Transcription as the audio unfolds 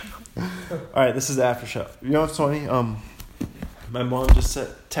Alright, this is the after show. You know what's funny? My mom just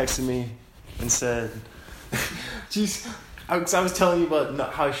texted me and said, "Jeez, I was telling you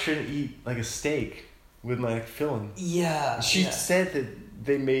about how I shouldn't eat like a steak with my filling." Yeah. She said that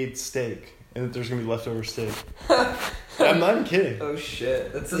they made steak and that there's gonna be leftover steak. I'm not even kidding. Oh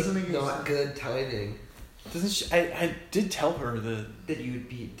shit, that's Doesn't like make any not sense. good timing. Doesn't she? I did tell her that. That you would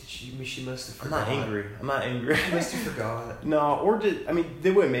be. She must have I'm forgot. not angry. She must have forgot. No, or did I mean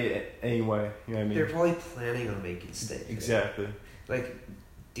they would have made it anyway? You know what I mean? They're probably planning on making steak. Exactly. Like,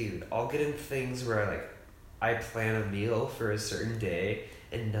 dude, I'll get in things where I plan a meal for a certain day,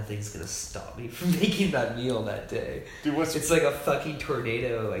 and nothing's gonna stop me from making that meal that day. Dude, It's like a fucking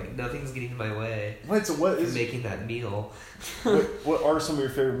tornado. Like nothing's getting in my way. what is making that meal? what are some of your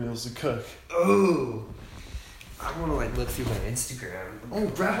favorite meals to cook? Oh, I want to look through my Instagram.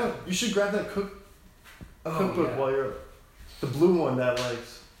 Oh, you should grab that cookbook yeah. while you're the blue one that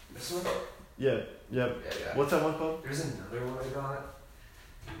likes. This one. Yeah. Yeah. What's that one called? There's another one I got.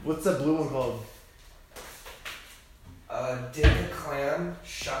 What's that blue one called? Dig a clam,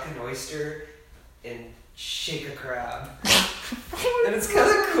 shuck an oyster, and shake a crab. And it's kind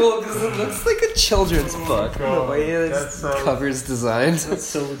of cool because it looks like a children's book. God. The way its cover's designed. That's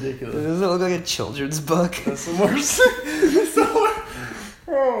so ridiculous. Doesn't it look like a children's book? That's the worst.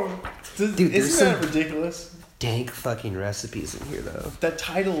 Dude, there's isn't that ridiculous? Dank fucking recipes in here though. That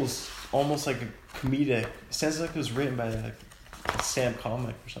title's almost like a comedic. It sounds like it was written by a Sam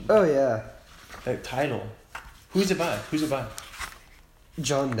comic or something. Oh yeah. That title. Who's it by?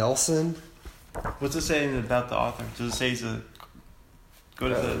 John Nelson. What's it saying about the author? Does it say he's a... Go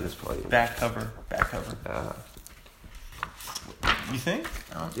to the back cover. You think?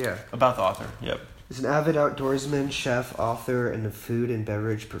 Yeah. About the author, yep. He's an avid outdoorsman, chef, author, and a food and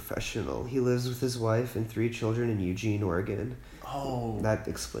beverage professional. He lives with his wife and 3 children in Eugene, Oregon. Oh. That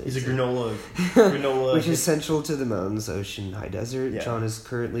explains He's a it. granola. Which is central to the mountains, ocean, high desert. Yeah. John is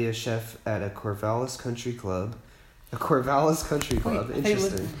currently a chef at a Corvallis Country Club. A Corvallis Country Club.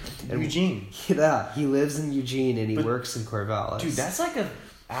 Interesting. In Eugene. Yeah, he lives in Eugene and he works in Corvallis. Dude, that's like an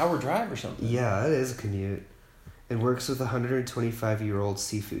hour drive or something. Yeah, it is a commute. And works with a 125-year-old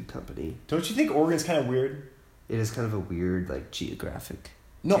seafood company. Don't you think Oregon's kind of weird? It is kind of a weird, geographic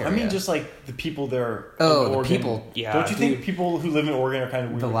No, area. I mean just the people there. Oh, in the Oregon. people. Yeah, Don't you think people who live in Oregon are kind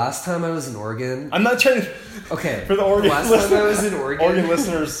of weird? The last time I was in Oregon... I'm not trying to... Okay. For the Oregon last listeners, time I was in Oregon... Oregon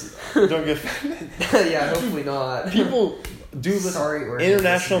listeners don't get offended. Yeah, hopefully not. People do listen. Sorry, Oregon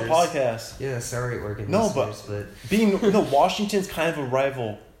international listeners. podcast. Yeah, sorry, Oregon No, listeners, but... Washington's kind of a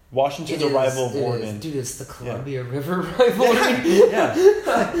rival. Washington's a rival of Oregon. Dude, it's the Columbia River rivalry. Yeah.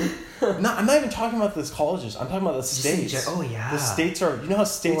 No, I'm not even talking about the colleges. I'm talking about the states. Oh, yeah. The states are... You know how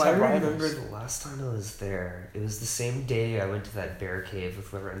states have I rivals? remember the last time I was there. It was the same day I went to that bear cave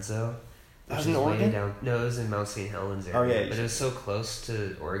with Lorenzo. That was in Oregon? No, it was in Mount St. Helens area. Oh, yeah. But it was so close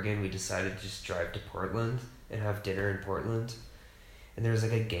to Oregon, we decided to just drive to Portland and have dinner in Portland. And there was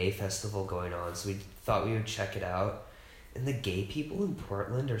a gay festival going on, so we thought we would check it out. And the gay people in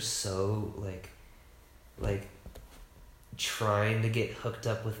Portland are so, trying to get hooked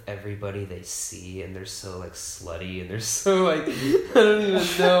up with everybody they see, and they're so, slutty, and they're so, I don't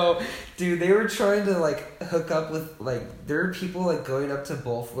even know. Dude, they were trying to, hook up with, there are people, going up to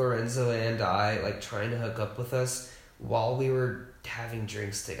both Lorenzo and I, trying to hook up with us while we were having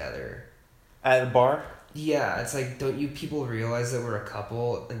drinks together. At a bar? Yeah, it's don't you people realize that we're a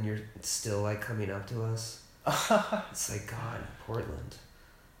couple, and you're still, coming up to us? It's God, Portland.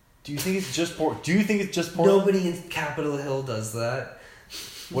 Do you think it's just Portland? Nobody in Capitol Hill does that.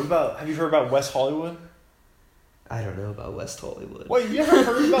 What about... Have you heard about West Hollywood? I don't know about West Hollywood. Wait, you ever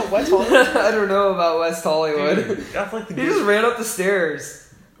heard about West Hollywood? I don't know about West Hollywood. Dude, that's He just ran up the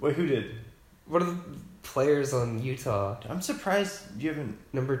stairs. Wait, who did? What are the players on Utah? I'm surprised you haven't...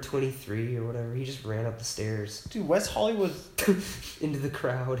 Number 23 or whatever. He just ran up the stairs. Dude, West Hollywood... Into the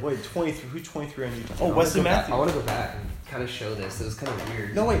crowd. Wait, 23. Who's 23 on Utah? Oh, Wesley Matthews. I want to go back and kind of show this. It was kind of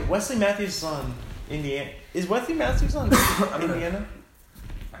weird. No, wait. Wesley Matthews is on Indiana. Is Wesley Matthews on Indiana?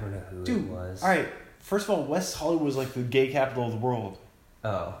 I don't know who Dude, it was. All right. First of all, West Hollywood was the gay capital of the world.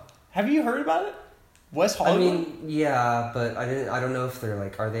 Oh. Have you heard about it? West Hollywood? I mean, yeah, but I don't know if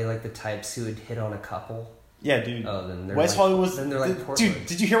they're are they the types who would hit on a couple? Yeah, dude. Oh, then they're West Hollywood was... Then they're Portland. Dude,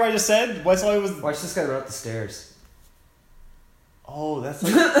 did you hear what I just said? West Hollywood was... Watch this guy run up the stairs. Oh, that's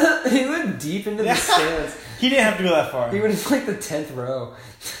He went deep into the stands. He didn't have to go that far. He went in the 10th row.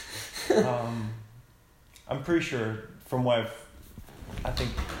 I'm pretty sure from what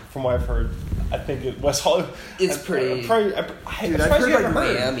I've heard, I think West Hollywood... It's pretty... Dude, I've heard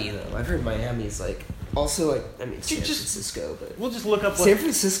Miami, though. I've heard Miami's Also, like, I mean, San Just- Francisco, but We'll just look up. San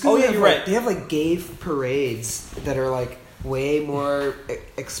Francisco. Oh, yeah, have, you're like, right. They have like gay parades that are like way more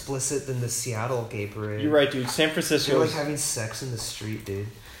explicit than the Seattle gay parade. You're right, dude. San They're Francisco. like having sex in the street, dude.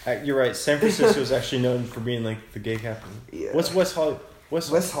 You're right. San Francisco is actually known for being like the gay capital. Yeah. What's West Hollywood?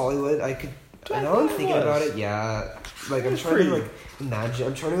 West Hollywood, I know I'm thinking about it, yeah. Like, I'm It's trying pretty- to, like, imagine.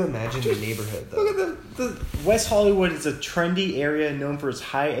 I'm trying to imagine the neighborhood, though. Look at the West Hollywood is a trendy area known for its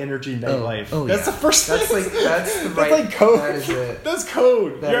high energy nightlife. Oh, That's yeah. the first thing. That's, like, that's the That's right... like code. That is it. That's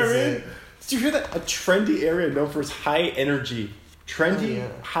code. That you know is what I mean? it. Did you hear that? A trendy area known for its high energy. Trendy, Oh, yeah.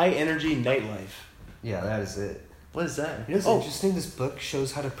 high energy nightlife. Yeah, that is it. What is that? You know what's interesting? This book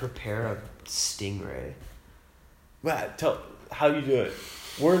shows how to prepare a stingray. Wow, tell how you do it.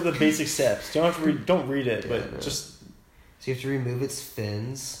 What are the basic steps? Don't have to read. Don't read it, Yeah, but no. just. So you have to remove its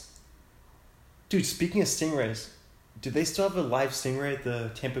fins. Dude, speaking of stingrays, do they still have a live stingray at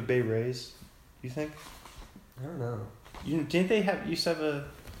the Tampa Bay Rays? You think? I don't know. Didn't they have used to have a?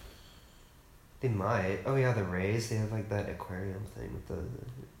 They might. Oh yeah, the Rays. They have like that aquarium thing with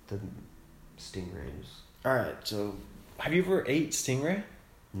the stingrays. All right, so have you ever ate stingray?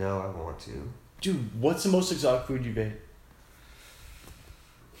 No, I want to. Dude, what's the most exotic food you've ate?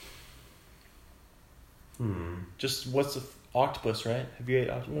 Just what's the octopus, right? Have you ate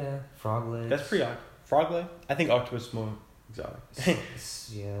octopus? Yeah, frog legs. That's pretty frog leg. I think octopus is more exotic.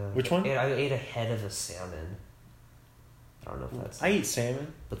 Yeah. Which one? I ate a head of a salmon. I don't know if that's. I eat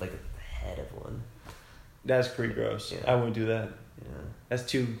salmon. But like a head of one. That's pretty gross. Yeah. I wouldn't do that. Yeah. That's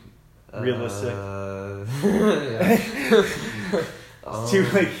too realistic. Yeah. It's too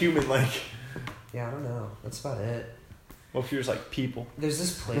like human like. Yeah, I don't know. That's about it. What if you're just like people? There's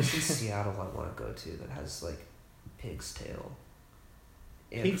this place in Seattle I want to go to that has like pig's tail.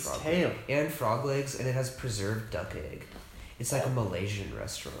 And Pig's frog tail? leg- and frog legs, and it has preserved duck egg. It's like a Malaysian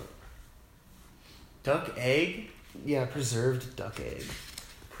restaurant. Duck egg? Yeah, preserved duck egg.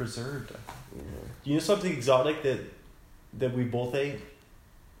 Preserved. Yeah. You know something exotic that we both ate?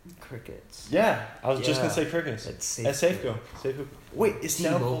 Crickets. Yeah, I was just Yeah. gonna say crickets. At At Safeco. Safeco. Wait, it's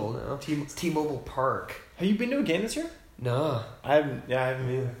now T-Mobile full. now. It's T-Mobile Park. Have you been to a game this year? No. I haven't. Yeah, I haven't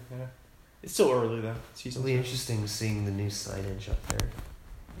either. Yeah. It's still early though. It's Season really 2. interesting seeing the new signage up there.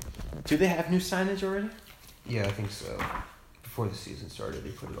 Do they have new signage already? Yeah, I think so. Before the season started, they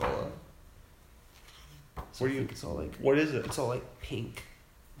put it all up. So What I do you? think it's all like What is it? it's all like pink.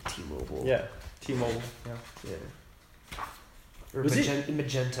 T-Mobile. Yeah, T-Mobile. Yeah. Yeah. Or Was it-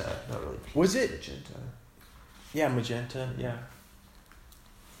 magenta, not really pink. Was it- magenta? Yeah, magenta. Yeah.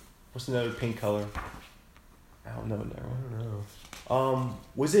 What's another pink color? I don't know. Never I mind. don't know.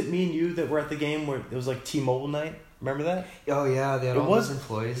 Was it me and you that were at the game where it was like T-Mobile night? Remember that? Oh yeah, they had It all was- those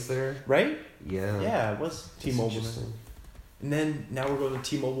employees there. Right? Yeah. Yeah, it was That's T-Mobile night. interesting. And then now we're going to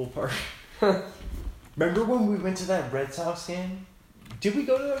T-Mobile Park. Remember when we went to that Red Sox game? Did we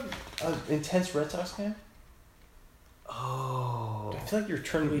go to an intense Red Sox game? Oh. I feel like you're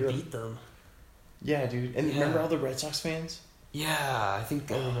turning. We Your, beat them. yeah, dude. And Yeah. remember all the Red Sox fans? Yeah, I think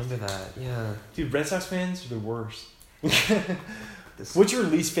I remember that. Yeah. Dude, Red Sox fans are the worst. This, What's your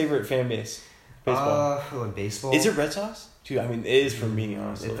least favorite fan base? Baseball. in baseball. Is it Red Sox? Dude, I mean, it is for me,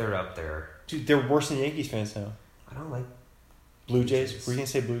 honestly. If they're up there. Dude, they're worse than Yankees fans now. I don't like. Blue Jays? Jays. Were you going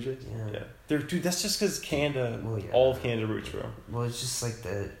to say Blue Jays? Yeah. Dude, that's just because Canada, Well, yeah. all of Canada roots for 'em. Well, it's just like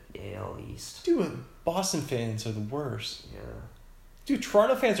the AL East. Dude, Boston fans are the worst. Yeah. Dude,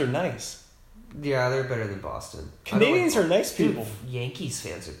 Toronto fans are nice. Yeah, they're better than Boston. Canadians are nice people. Yankees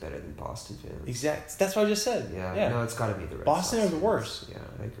fans are better than Boston fans. Exact. That's what I just said. Yeah. No, it's got to be the Red Boston Sox are the fans. worst. Yeah,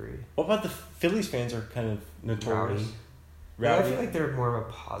 I agree. What about the Phillies fans are kind of notorious? Rowdy. Yeah, I Rowdy? feel like they're more of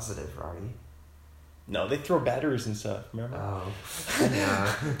a positive rowdy. No, they throw batteries and stuff, remember? Oh.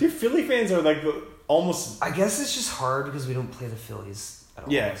 Yeah. Dude, Philly fans are like almost... I guess it's just hard because we don't play the Phillies at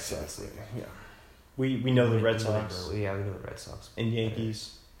all. Yeah, so it's exactly. like- Yeah. We know the Red we Sox know- Yeah, we know the Red Sox. and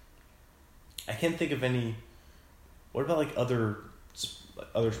Yankees. I can't think of any... What about like other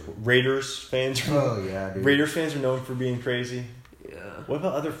Raiders fans? Oh, yeah, dude. Raiders fans are known for being crazy. Yeah. What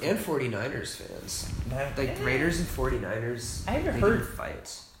about other... And 49ers fans. Like, Yeah. Raiders and 49ers. I haven't they heard- get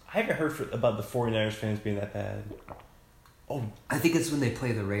fights. I haven't heard about the 49ers fans being that bad. Oh, I think it's when they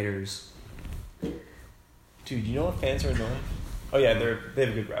play the Raiders. dude, you know what fans are annoying? Oh yeah, they have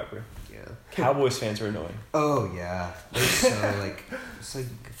a good rivalry. Yeah. Cowboys fans are annoying. Oh, yeah. They're so, like... It's like...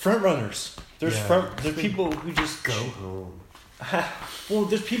 Front runners. There's Yeah. there's people who just Go home. Well,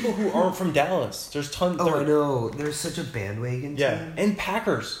 there's people who aren't from Dallas. There's tons. Oh, I know. There's such a bandwagon Yeah, team. and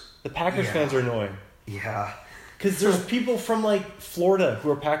Packers. The Packers Yeah. fans are annoying Yeah. because there's people from like Florida who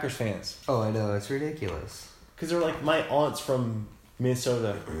are Packers fans. Oh, I know. It's ridiculous. Because they're like my aunt's from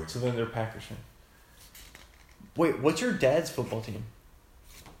Minnesota, so then they're Packers fans. Wait, what's your dad's football team?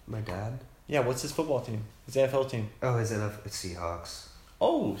 My dad? Yeah, what's his football team? His NFL team. Oh, his NFL Seahawks.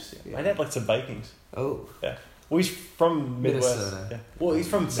 Oh, Yeah. my dad likes the Vikings. Oh. Yeah. Well, he's from Midwest. Minnesota. Yeah. Well, he's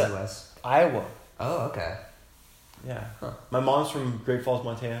from Midwest. Iowa. Oh, okay. Yeah. Huh. My mom's from Great Falls,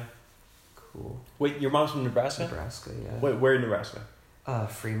 Montana. Cool. Wait, your mom's from Nebraska? Nebraska, yeah. Wait, where in Nebraska?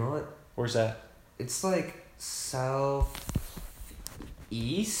 Fremont. Where's that? It's like southeast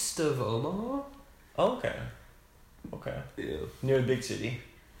of Omaha. Oh, okay. Okay. Yeah. Near the big city.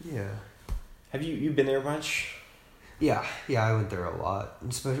 Yeah. Have you been there a bunch? Yeah, I went there a lot,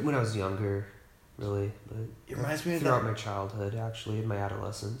 especially when I was younger, really. But It reminds me of throughout that. my childhood, actually, in my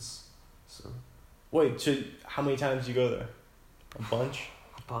adolescence. So Wait, so how many times do you go there? A bunch?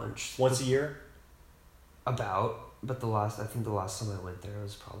 a bunch. Once a year? But the last time I went there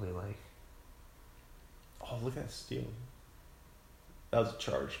was probably like. Oh, look at that steel. That was a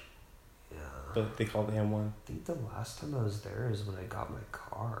charge, Yeah. but they call it the M1. I think the last time I was there is when I got my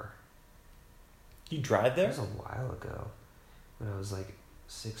car. You drive It there? was a while ago, when I was like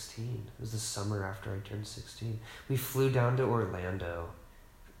 16. It was the summer after I turned 16. We flew down to Orlando,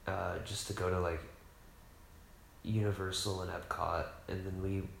 just to go to like Universal and Epcot, and then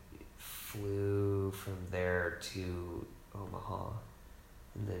we flew from there to Omaha,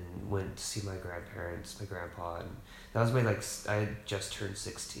 and then went to see my grandparents, my grandpa, and that was I had just turned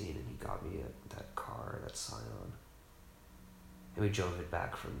 16, and he got me that car, that Scion, and we drove it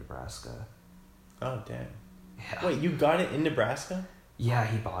back from Nebraska. Oh, damn. Yeah. Wait, you got it in Nebraska? Yeah,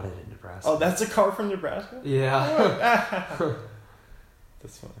 he bought it in Nebraska. Oh, that's a car from Nebraska? Yeah.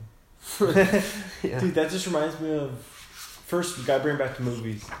 That's funny. Yeah. Dude, that just reminds me of... First, we gotta bring back the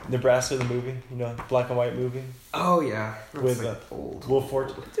movies. Nebraska, the movie. You know, black and white movie. Oh, yeah. That's With like old. Will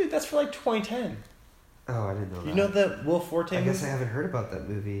Forte. Dude, that's for like 2010. Oh, I didn't know that. You know that Will Forte I movie? guess I haven't heard about that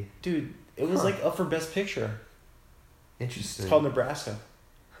movie. Dude, it was Huh. like up for Best Picture. Interesting. It's called Nebraska.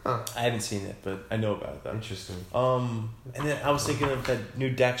 Huh. I haven't seen it, but I know about it though. Interesting. And then I was thinking of that new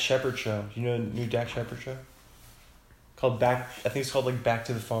Dax Shepard show. Do you know the new Dax Shepard show? Called Back. I think it's called like Back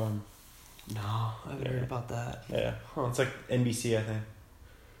to the Farm. No, I haven't Yeah. heard about that. Yeah. Huh. It's like NBC, I think.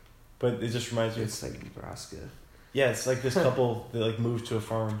 But it just reminds me. It's like Nebraska. Yeah, it's like this couple that like moved to a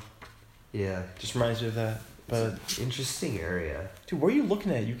farm. Yeah. Just reminds me of that. But It's an interesting area. dude, what are you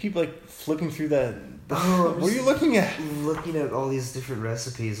looking at? You keep like flipping through that. Oh, What are you looking at? Looking at all these different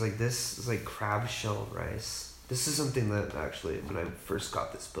recipes, like this is like crab shell rice. This is something that actually, when I first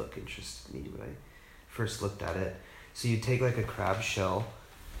got this book, interested me when I first looked at it. So you take like a crab shell,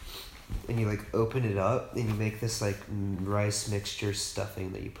 and you like open it up, and you make this like rice mixture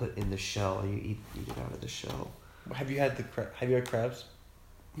stuffing that you put in the shell, and you eat it out of the shell. Have you had Have you had crabs?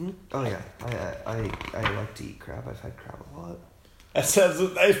 Oh yeah, I like to eat crab. I've had crab a lot. That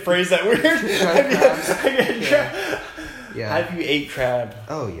sounds. I phrase that weird. Yeah. Have you ate crab?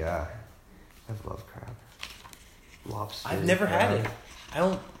 Oh yeah, I love crab. Lobster. I've never had it. I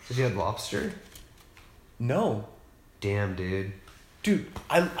don't. Have you had lobster? No, Damn, dude. dude.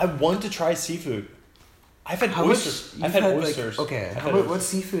 I want to try seafood. I've had oysters. I've had oysters. Like, okay, I've had oysters. what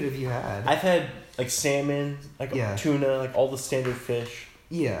seafood have you had? I've had like salmon, like Yeah. tuna, like all the standard fish.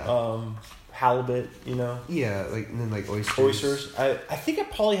 Yeah. Halibut, you know. Yeah, like and then like oysters. Oysters. I think I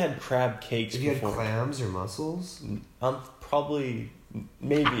probably had crab cakes Have you before. had clams or mussels? Probably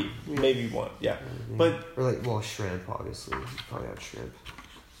maybe one. Yeah. But or like shrimp obviously. You probably had shrimp.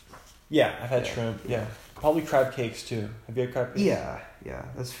 yeah, I've had Yeah. shrimp. Yeah. Probably crab cakes too. Have you had crab cakes? Yeah,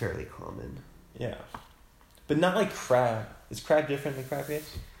 that's fairly common. Yeah. But not like crab. Is crab different than crab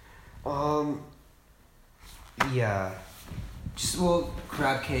cakes? Yeah.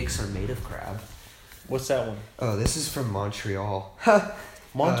 Crab cakes are made of crab. What's that one? Oh, this is from Montreal.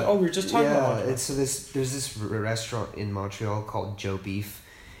 We were just talking about Montreal. There's this restaurant in Montreal called Joe Beef,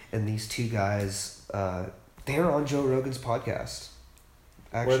 and these two guys, they are on Joe Rogan's podcast.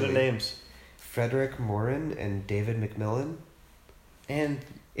 Actually, What are their names? Frederick Morin and David McMillan, and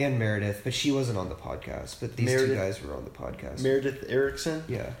Meredith, but she wasn't on the podcast. But these two guys were on the podcast. Meredith Erickson?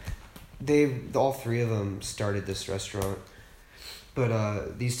 Yeah, all three of them started this restaurant.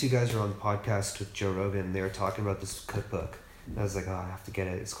 But these two guys were on the podcast with Joe Rogan. They were talking about this cookbook. And I was like, oh, I have to get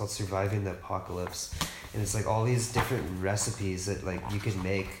it. It's called Surviving the Apocalypse. And it's like all these different recipes that like you could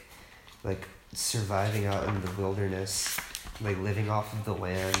make, like surviving out in the wilderness, like living off of the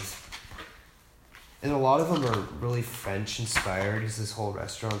land. And a lot of them are really French inspired because this whole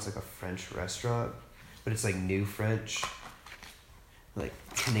restaurant's like a French restaurant. But it's like new French, like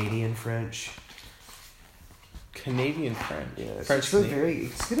Canadian French. Canadian French. Yeah, French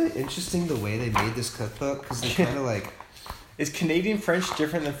it's kind of interesting the way they made this cookbook because they kind of like Is Canadian French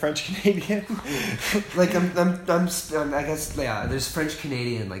different than French Canadian? Like I guess yeah. There's French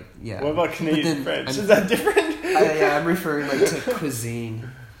Canadian, like yeah. What about Canadian then French? Is that different? Yeah, I'm referring like to cuisine.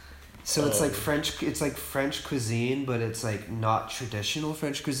 So it's like Oh. French. It's like French cuisine, but it's like not traditional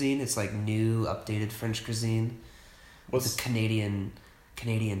French cuisine. It's like new, updated French cuisine with What's a Canadian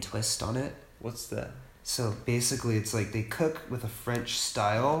twist on it. what's that? So basically, it's like they cook with a French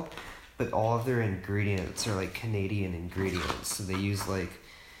style, but all of their ingredients are like Canadian ingredients. So they use like,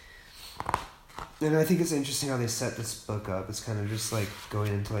 and I think it's interesting how they set this book up. It's kind of just like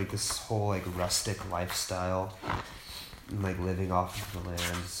going into like this whole like rustic lifestyle and like living off of the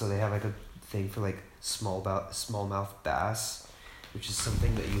land. So they have like a thing for like smallmouth bass, which is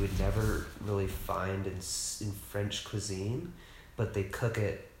something that you would never really find in French cuisine, but they cook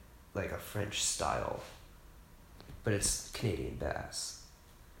it like a French style, but it's Canadian bass.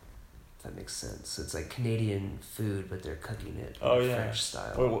 If that makes sense. It's like Canadian food, but they're cooking it French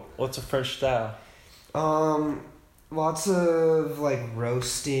style. Wait, what's a French style? Lots of like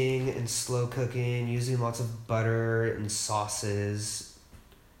roasting and slow cooking, using lots of butter and sauces,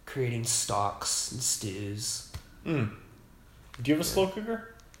 creating stocks and stews. Do you have a slow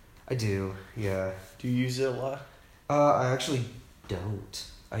cooker? I do, yeah. Do you use it a lot? I actually don't.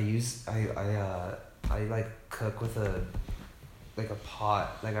 I like cook with a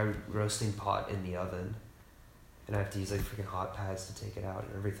pot, like a roasting pot in the oven, and I have to use like freaking hot pads to take it out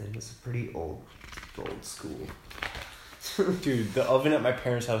and everything. It's pretty old school. Dude, the oven at my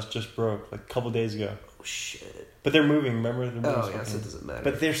parents' house just broke like a couple days ago. Oh shit. But they're moving, remember? They're moving Oh yeah, so it doesn't matter.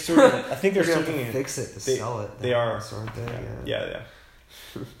 But they're still I think they're still gonna doing have to it. fix it to They- sell it. they are. aren't they? Yeah.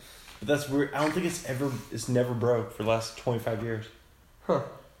 But that's weird. I don't think it's never broke for the last 25 years. Huh.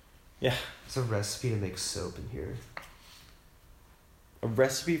 Yeah. It's a recipe to make soap in here. A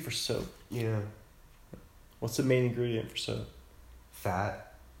recipe for soap. Yeah. What's the main ingredient for soap?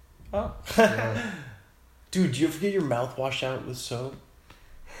 Fat. Oh. Yeah. Dude, do you ever get your mouth washed out with soap?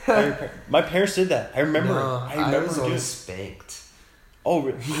 My parents did that. I remember. No, I remember was doing. always spanked. Oh,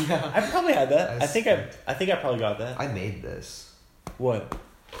 really? Yeah. I probably had that. I I think I probably got that. I made this. What?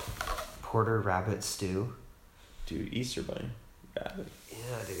 Porter rabbit stew. Dude, Easter bunny. Rabbit. Yeah,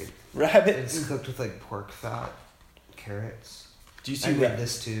 dude. Rabbit. It's cooked with like pork fat, carrots. Do you I see made that?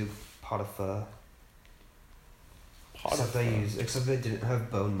 this too. Pot of pho. Pot of Except I didn't have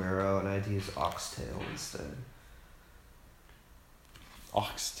bone marrow and I had to use oxtail instead.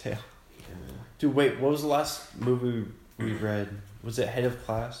 oxtail. Yeah. Dude, wait. What was the last movie we read? Was it Head of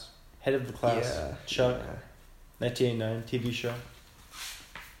Class? Head of the Class. Yeah. Chuck. Yeah. 1989 TV show.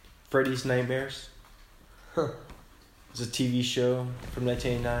 Freddy's Nightmares. Huh. It's a TV show from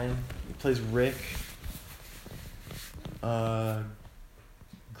 1989. He plays Rick.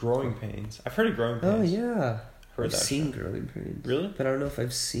 Growing Pains. I've heard of Growing Oh Pains. yeah. Heard I've that seen show. Growing Pains. Really? But I don't know if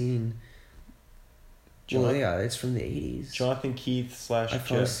I've seen. Well, yeah, it's from the 80s. Jonathan Keith / I've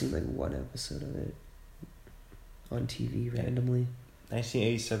probably Jeff. seen like one episode of it on TV randomly.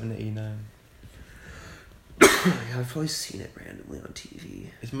 1987 to 89. Yeah, I've probably seen it randomly on TV.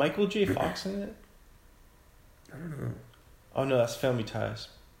 Is Michael J. Fox in it? I don't know. Oh no, that's Family Ties.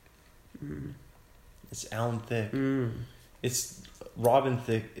 Mm. It's Alan Thicke. Mm. It's Robin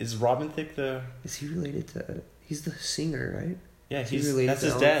Thicke. Is Robin Thicke the? Is he related to? He's the singer, right? Yeah, Is he related that's to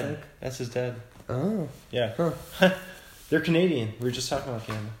his Alan dad. Thicke? That's his dad. Oh. Yeah. Huh. They're Canadian. We were just talking about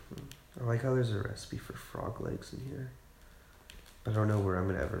Canada. I like how there's a recipe for frog legs in here. But I don't know where I'm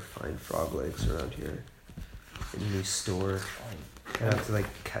gonna ever find frog legs around here. In any store. I have to like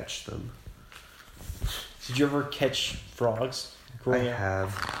catch them. Did you ever catch frogs I growing up?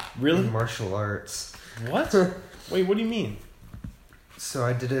 have. Really? In martial arts. What? Wait, what do you mean? So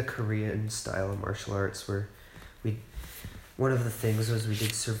I did a Korean style of martial arts where one of the things was we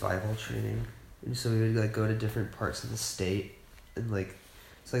did survival training. And so we would like go to different parts of the state and like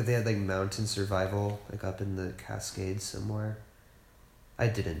it's like they had like mountain survival like up in the Cascades somewhere. I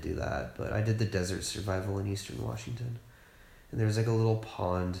didn't do that, but I did the desert survival in Eastern Washington. And there was like a little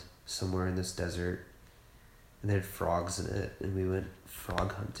pond somewhere in this desert and they had frogs in it and we went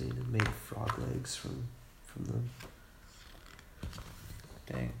frog hunting and made frog legs from them.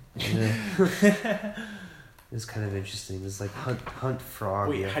 Dang. Yeah. It was kind of interesting. It was like hunt frog.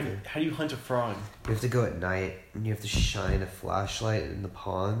 Wait, how do you hunt a frog? You have to go at night and you have to shine a flashlight in the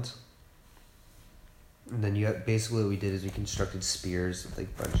pond. And then basically what we did is we constructed spears with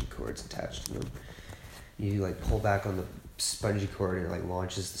like bungee cords attached to them. You like pull back on the bungee cord and it like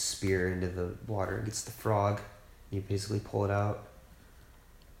launches the spear into the water and gets the frog. And you basically pull it out.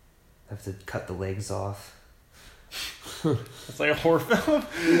 Have to cut the legs off. It's like a horror film.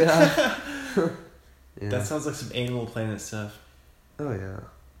 Yeah. Yeah. That sounds like some Animal Planet stuff. Oh yeah.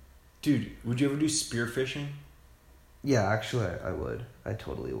 Dude, would you ever do spearfishing? Yeah, actually, I would. I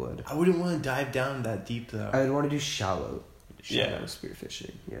totally would. I wouldn't want to dive down that deep though. I would want to do shallow Yeah.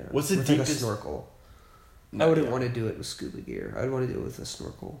 spearfishing. Yeah. What's the with deepest? Like a snorkel. No, I wouldn't yeah. want to do it with scuba gear. I'd want to do it with a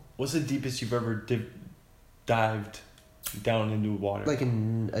snorkel. What's the deepest you've ever dived down into water? Like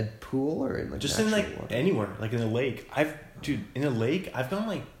in a pool or in like just in natural like water? anywhere, like in a lake. In a lake, I've gone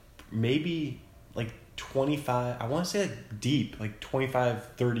like maybe like 25. I want to say like deep, like 25,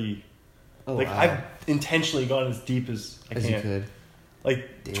 30. Oh, Like wow. I've intentionally gone as deep as I As can. you could.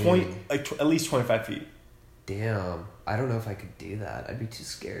 Like Dang. 20, like at least 25 feet. Damn. I don't know if I could do that. I'd be too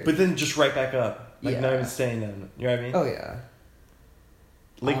scared. But then just right back up, like not Yeah. even staying down. You know what I mean? Oh yeah.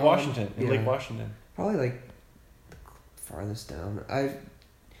 Lake Washington, in yeah. Lake Washington. Probably like the farthest down.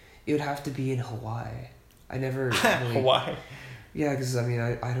 It would have to be in Hawaii. I never really, Hawaii. Yeah, because I mean,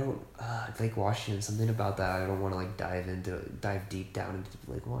 I don't Lake Washington. Something about that. I don't want to like dive deep down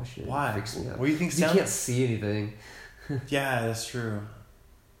into Lake Washington. Why? It freaks me out. What do you think? 'Cause you Sound? can't see anything. Yeah, that's true.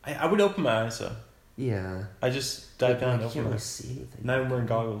 I would open my eyes though. Yeah. I just dive down and You open can't my really eyes. see anything. Not even wearing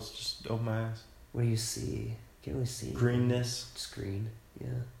goggles, just open my eyes. What do you see? Can't really see. Greenness, Just green. Yeah.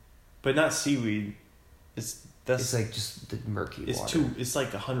 but not seaweed. That's It's like just the murky it's water. it's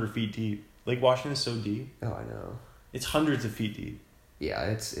like 100 feet deep. Lake Washington is so deep. Oh, I know. It's hundreds of feet deep. Yeah,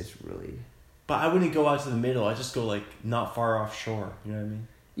 it's really. But I wouldn't go out to the middle. I just go like not far offshore. You know what I mean?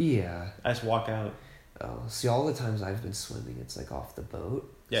 Yeah. I just walk out Oh, see, all the times I've been swimming, it's like off the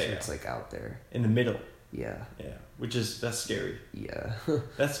boat. Yeah, so yeah. it's like out there. in the middle. Yeah. Yeah, that's scary. Yeah.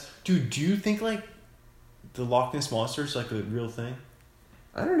 Dude. Do you think like the Loch Ness monster is like a real thing?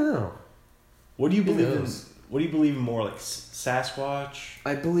 I don't know. What do you Who believe in? knows? What do you believe in more, like Sasquatch?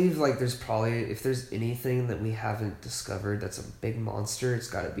 I believe like there's probably, if there's anything that we haven't discovered that's a big monster, it's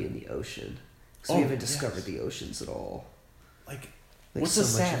got to be in the ocean. Because we Oh, haven't yes. discovered the oceans at all. Like, Like what's so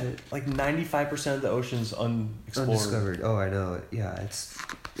the much sad? of it Like 95% of the ocean's unexplored. undiscovered. Oh, I know. Yeah, it's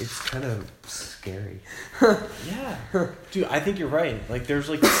kind of scary. Yeah, dude, I think you're right. Like, there's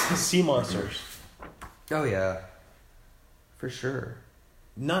like sea monsters. Oh yeah. For sure.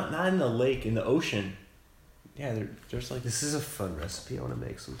 Not in the lake, in the ocean. Yeah, there's like This is a fun recipe I want to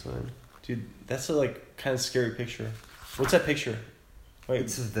make sometime. dude. That's a like kind of scary picture. What's that picture? Wait,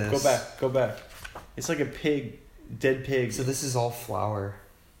 It's of this. Go back. It's like a pig, dead pig. So this is all flour.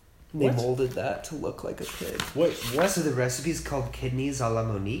 They What? molded that to look like a pig. What? So the recipe is called kidneys a la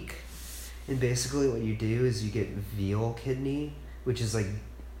Monique. And basically what you do is you get veal kidney, which is like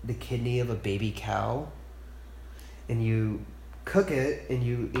the kidney of a baby cow. And you cook it and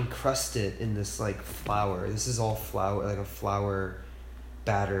you encrust it in this like flour. This is all flour, like a flour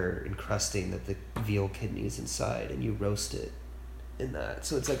batter encrusting that the veal kidney is inside. And you roast it in that.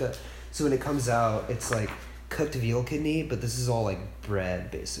 So it's like so when it comes out, it's like cooked veal kidney, but this is all like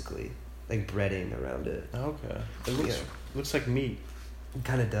bread basically. Like breading around it. Okay. It looks like meat. It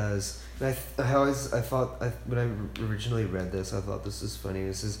kind of does. And when I originally read this, I thought this was funny.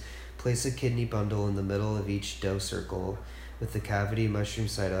 It says, place a kidney bundle in the middle of each dough circle with the cavity mushroom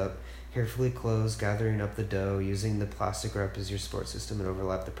side up. Carefully close, gathering up the dough, using the plastic wrap as your support system and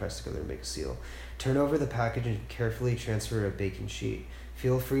overlap the press together to make a seal. Turn over the package and carefully transfer a baking sheet.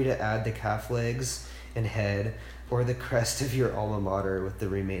 Feel free to add the calf legs and head or the crest of your alma mater with the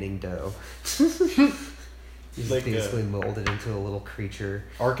remaining dough. He's Like, basically molded into a little creature.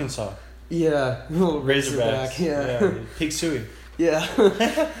 Arkansas. Yeah, little Razorbacks. Yeah. Pig suey. Yeah.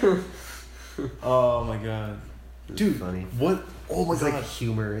 Oh my god. Dude, funny. what? Oh my It's god. like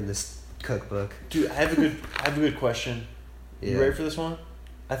humor in this cookbook. Dude, I have a good question. Yeah. You ready for this one?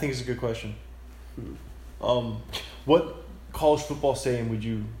 I think it's a good question. Hmm. What college football stadium would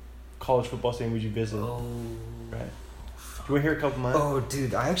you visit? Oh. Right. Do you want to hear a couple of mine? Oh,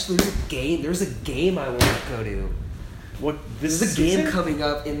 dude! There's a game I want to go to. What? There's a game coming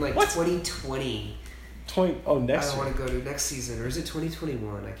up in like What? 2020. 20. Oh, next I year. want to go to next season, or is it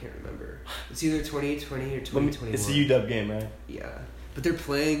 2021? I can't remember. It's either 2020 or 2021. It's a UW game, right? Yeah, but they're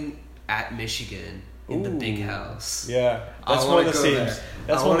playing at Michigan in the big Ooh. house. Yeah, I that's wanna one of the go stadiums. there.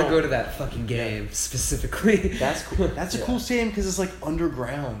 That's I one want to of- go to that fucking game specifically. That's cool. That's a Yeah. cool stadium because it's like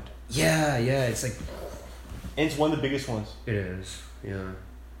underground, Yeah, it's like and it's one of the biggest ones. it is. Yeah.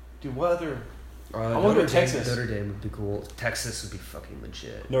 Dude, what other? I wanna go to Texas. Notre Dame would be cool. Texas would be fucking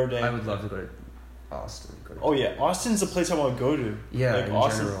legit. Notre Dame. I would love to go to Austin. Oh yeah, Austin's a place I want to go to. Yeah, like in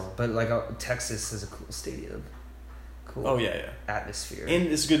Austin. general. But like Texas is a cool stadium. Cool. Oh yeah. Atmosphere. And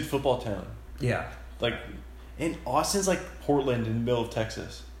it's a good football town. yeah. Like, and Austin's like Portland in the middle of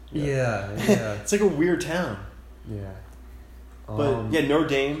Texas. Yeah. It's like a weird town. yeah. But yeah, Notre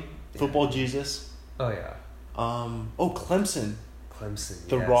Dame, football Jesus. Oh yeah. Clemson. Clemson.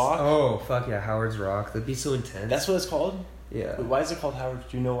 The yes. Rock? Oh fuck yeah, Howard's Rock. That'd be so intense. That's what it's called? Yeah. Wait, why is it called Howard?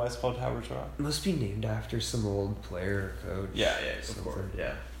 Do you know why it's called Howard's Rock? It must be named after some old player or coach. Yeah, of something. course.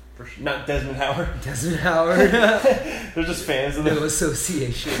 Yeah. For sure. Not Desmond Howard. Desmond Howard. They're just fans of No the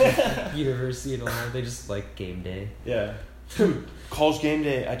association with University and all that. They just like game day. Yeah. Dude, College Game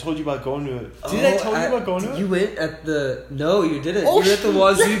Day. I told you about going to it. Did I tell you about going to it? You went at the... No, you didn't. Oh, you were at the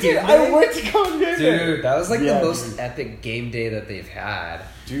Wazoo game day. I went to College Game Day. Dude, that was like Yeah, the most dude. epic game day that they've had.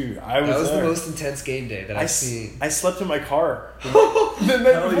 Dude, I was That was there. the most intense game day that I've seen. I slept in my car. The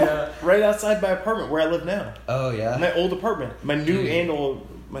night Hell before, yeah. right outside my apartment where I live now. Oh, yeah? My old apartment. My new Dude. and old...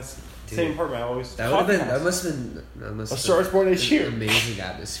 My same apartment. I always... That would have been... coffee That house. must have been... That must A have Star is Born been HQ. an amazing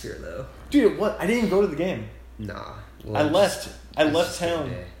atmosphere, though. Dude, what? I didn't even go to the game. Nah. I left. I it was left just game town.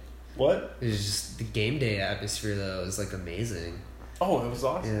 day. What? It was just... The game day atmosphere, though, was like amazing. Oh, it was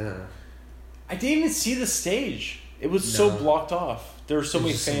awesome. Yeah. I didn't even see the stage. It was so No. blocked off. There were so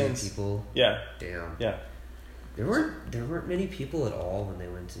many There's just so many fans. people. Yeah, Damn. yeah. There weren't many people at all when they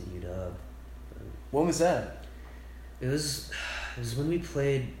went to UW. When was that? It was when we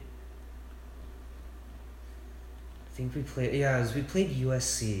played. I think we played. Yeah, it was we played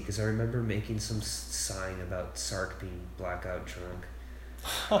USC because I remember making some sign about Sark being blackout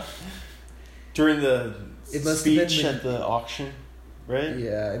drunk. During the It must have been speech when- at the auction, right?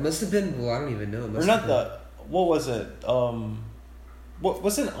 Yeah, it must have been. Well, I don't even know. It Or must not have the. What was it? What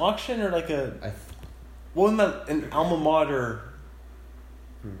was it, an auction or like a? been, What was an alma mater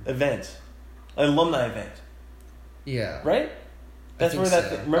event, an alumni event, yeah. right? That's I where think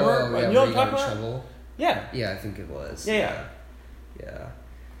that. so. Remember? Oh, yeah, You know where what I'm talking got in about? trouble? Yeah. Yeah, I think it was. Yeah. Yeah.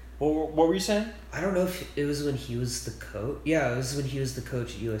 What were you saying? I don't know if it was when he was the coach. Yeah, it was when he was the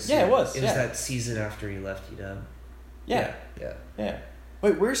coach at USC. Yeah, it was, It was yeah. that season after he left UW. Yeah. Yeah. Yeah.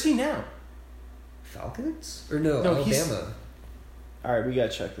 Wait, where's he now? Falcons? Or no, No, he's- Alabama. All right, we gotta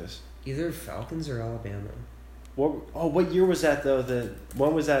check this. Either Falcons or Alabama. What year was that though?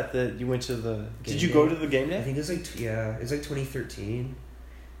 When was that you went to the? Game Did you day? go to the game I day? think it was like it was like 2013.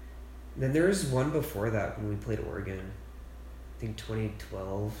 Then there was one before that when we played Oregon. I think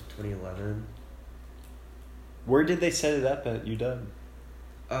 2012, 2011. Where did they set it up at UW? It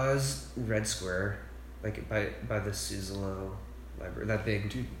was Red Square, like by the Suzzalo Library. That big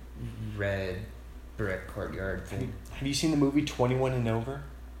Dude. red brick courtyard thing. Have you seen the movie 21 and Over?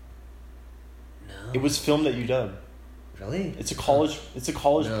 No. It was filmed at UW. Really? It's a college. It's a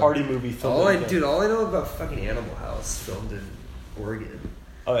college No. party movie filmed. All I at UW. all I know about fucking Animal House filmed in Oregon.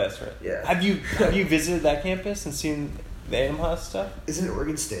 Oh, that's right. Yeah. Have you visited that campus and seen the Animal House stuff? Isn't it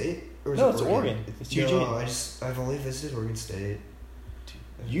Oregon State? Or is No, it it's Oregon. It's Eugene. No, I've only visited Oregon State.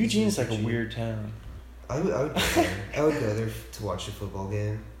 Eugene's like a Eugene. weird town. I would go there. I would go there to watch a football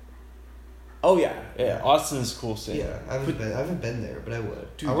game. Oh yeah. Austin's a cool city. Yeah, I haven't been there, but I would.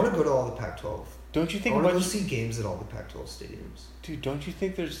 Dude. I want to go to all the Pac-12. Don't you I think want to about go see games at all the Pac-12 stadiums. Dude, don't you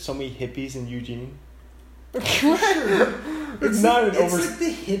think there's so many hippies in Eugene? It's not an it's over like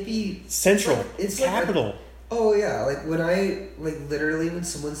the hippie central. it's like capital. Oh yeah, like when I literally when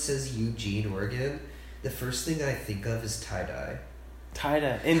someone says Eugene, Oregon, the first thing I think of is tie-dye.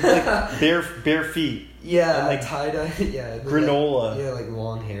 Tie-dye and like bare feet. Yeah, And, like, tie-dye. Yeah, and then, granola. yeah, like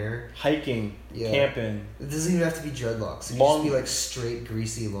long hair. Hiking, Yeah. camping. It doesn't even have to be dreadlocks. It can Long- just be like straight,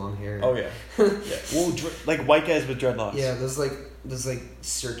 greasy, long hair. Oh yeah. Yeah. Well, like white guys with dreadlocks. Yeah, those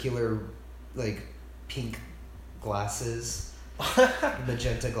circular, like pink glasses,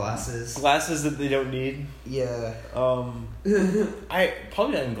 magenta glasses. Glasses that they don't need. Yeah. I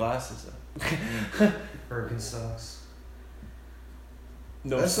probably not in glasses though. Birkenstocks.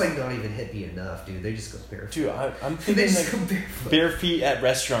 No, That's like not even hippie enough, dude. They just go barefoot. dude, I'm They thinking just like go barefoot. bare feet at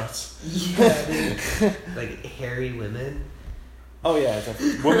restaurants. Yeah, dude. Like hairy women. Oh yeah,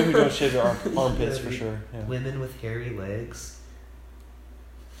 definitely. Women who don't shave their armpits for sure. Yeah. Women with hairy legs.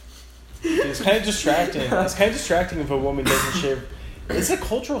 Dude, it's kind of distracting. It's kind of distracting if a woman doesn't shave. It's a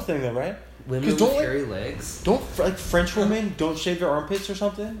cultural thing though, right? Women 'Cause with don't, like- hairy legs. Don't like French women don't shave their armpits or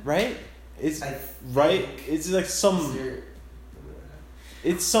something, right? It's right. It's like some.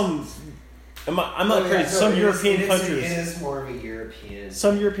 It's some. I'm not crazy. Some European countries. It is more of a European.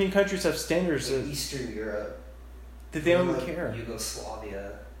 Some European countries have standards like that Eastern Europe. they don't even like care.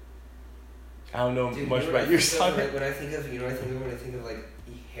 Yugoslavia. I don't know Dude, much you know about what I your think of soccer. when I think of when I think of like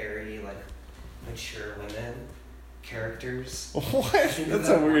hairy, like mature women characters. What? I think of That's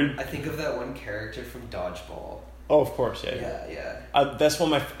that a weird. I think of that one character from Dodgeball. Oh, of course, yeah. Yeah. That's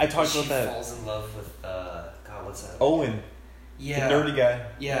one of my. I talked She about that. falls in love with God, what's that? Owen, Yeah. the nerdy guy.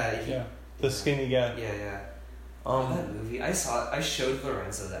 Yeah. Yeah, the skinny guy. Yeah. Um, That movie, I showed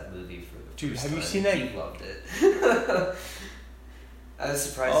Lorenzo that movie for the Dude, first have you time. seen that? He loved it. I was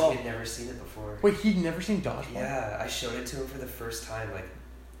surprised Oh. he had never seen it before. Wait, he'd never seen Dodgeball? Yeah, I showed it to him for the first time like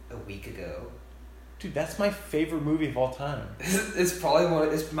a week ago. Dude, that's my favorite movie of all time. It's probably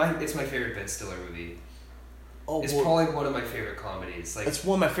it's my favorite Ben Stiller movie. Oh, It's well, probably one of my favorite comedies. Like it's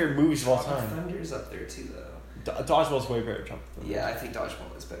one of my favorite movies of all Tropic time. Thunder's up there too, though. Dodgeball's way better. Tropic Thunder. Yeah, I think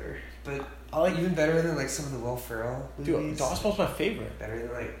Dodgeball is better, but I like. even better than like some of the Will Ferrell Dude, movies. Dodgeball's my favorite. Better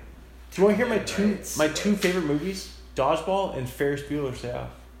than like. Do you want to hear my Right, my two favorite movies? Dodgeball and Ferris Bueller's Day Off.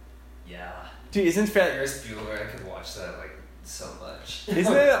 Yeah. Dude, isn't Ferris Bueller, I could watch that like so much.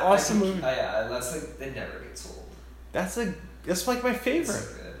 Isn't it an awesome movie? Yeah, that's like it never gets old. That's like my It's favorite.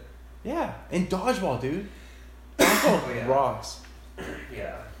 so good. Yeah, and Dodgeball, dude. Dodgeball Oh, yeah. rocks.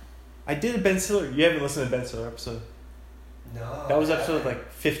 Yeah. I did a Ben Stiller. You haven't listened to Ben Stiller episode. No. That was I episode haven't.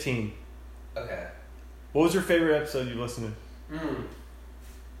 like 15. Okay. What was your favorite episode you listened to?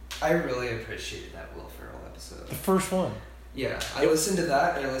 I really appreciated that Will Ferrell episode. The first one. Yeah, I listened to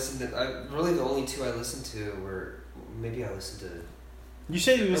that, and I listened to. Really, the only two I listened to were maybe I listened to, You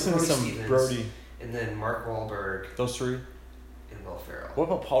said you listened to Brody some Stevens. Brody. and then Mark Wahlberg Those three. and Will Ferrell. What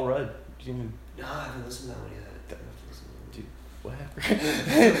about Paul Rudd? Did you even No, I haven't listened to that one yet. Dude, what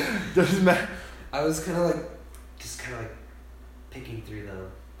happened? Doesn't matter. I was kind of like picking through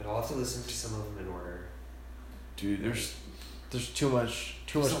them, but I'll have to listen to some of them in order. Dude, there's too much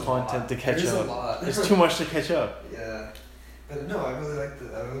There's a content lot. to catch There's up. a lot. There's too much to catch up. Yeah, but no, I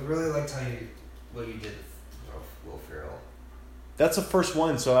really liked how what you did with Will Ferrell. That's the first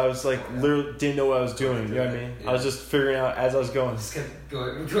one, so I was like, Yeah. literally didn't know what I was doing. You know what I mean? Yeah. I was just figuring out as I was going. Just kept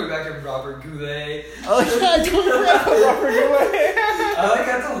going back to Robert Goulet. Oh yeah, I totally forgot about Robert Goulet. I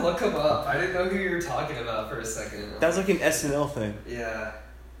had to look him up. I didn't know who you were talking about for a second. That was like an SNL thing, Yeah.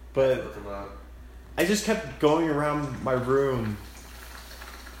 but Look him up. I just kept going around my room,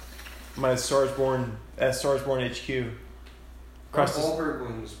 my Stars Born HQ. Mark Across the, Wahlberg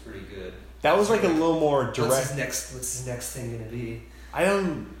one was pretty good. that was like a little more What's direct. his next thing gonna be? I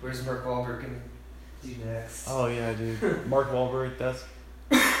don't. Where's Mark Wahlberg gonna do next? Oh yeah, dude. Mark Wahlberg. That's.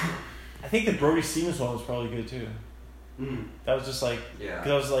 I think the Brody Stevens one was probably good too. Mm. That was just like, Yeah. because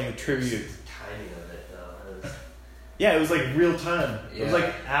that was like a tribute. Timing of it though. Yeah, it was like real time. It was Yeah.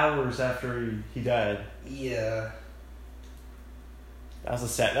 like hours after he died. Yeah. That was a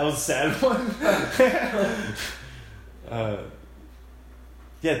sad one.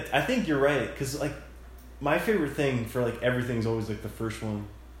 Yeah, I think you're right. Cause like, my favorite thing for like everything's always like the first one.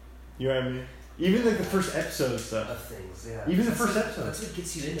 You know what I mean? Even like the first episode stuff. Of things, yeah. Even the That's first what- episode. That's what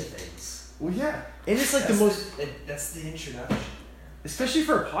gets you into things. Well, yeah, and it's like That's the most, that's the introduction. especially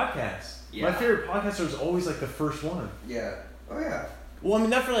for a podcast. Yeah. My favorite podcaster is always like the first one. Yeah. Oh yeah. Well, I mean,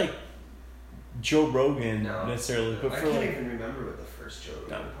 not for like Joe Rogan No. necessarily, but I for can't like even remember what the first Joe Rogan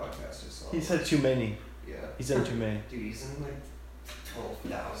No. podcast is. he's had too many. Yeah. He's done too many. Dude, he's in like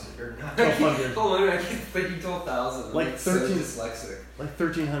 12,000 or not. 1,200. Hold on, I keep thinking 12,000. Like I'm 13 So dyslexic. Like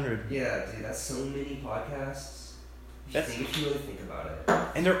 1,300. Yeah, dude, that's so many podcasts. If you really think about it.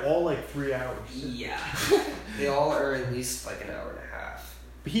 And they're all like 3 hours. Yeah. They all are at least like an hour and a half.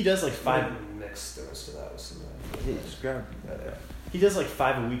 But he does like 5. I'm mix the rest of that with some Hey, just grab that. He does like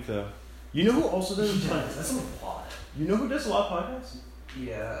 5 a week though. You know who also does tons? That's a lot. You know who does a lot of podcasts?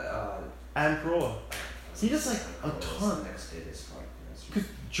 Yeah, Adam Carolla. He does like a What's ton. the next biggest podcast? Because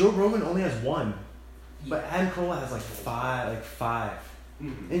Joe Rogan only has one. But Adam Carolla has like five.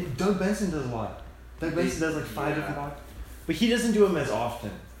 Mhm. And Doug Benson does a lot. Doug Benson does like 5 Yeah. different podcasts. But he doesn't do them as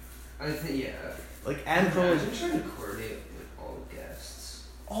often. I think, yeah. Like Adam Carolla. I'm trying to coordinate with all the guests.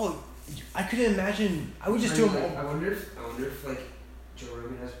 Oh, I couldn't imagine. I would just do them Like, all. I wonder if like Joe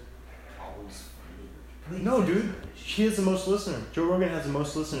Rogan has problems finding. No, dude. He has the most listeners. Joe Rogan has the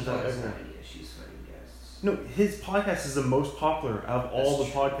most listeners out of Has no everyone. idea she's finding guests. No, his podcast is the most popular out of all the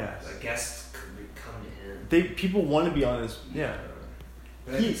That's true. podcasts. Like guests could come to him. People want to be on his. Yeah.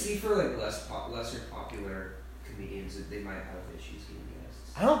 But I can see for like lesser popular comedians that they might have issues getting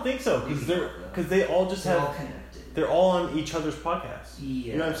guests. I don't think so because they all just They're all have. connected. They're all on each other's podcasts.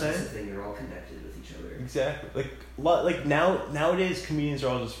 Yeah, You know what I'm saying? That's the thing. They're all connected with each other. Exactly. Like nowadays comedians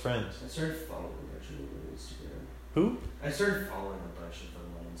are all just friends. I started following a bunch of them on Instagram. Who? I started following a bunch of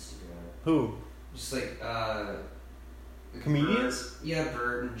them on Instagram. Who? Just like Comedians? Bert, yeah,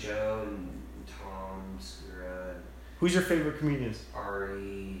 Bert and Joe and Tom Segura, Who's your favorite comedians?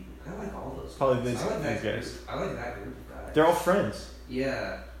 Ari. I like all those. Probably guys. these- I like that these guys. Group. I like that group of guys. They're all friends.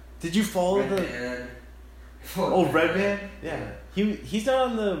 Yeah. Did you follow Red the? Band. Oh, Red Band. Yeah. He's not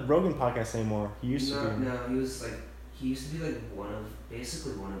on the Rogan podcast anymore. He used to be. No, he used to be like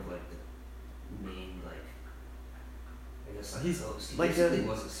basically one of like the main like I I guess like He's host. He like basically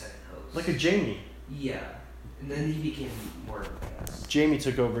was a second host. like a Jamie. Yeah, and then he became more of a guest. Jamie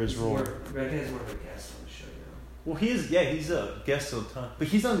took over his role. Redhead's more of a guest on the show now. Well, he's a guest all the time. But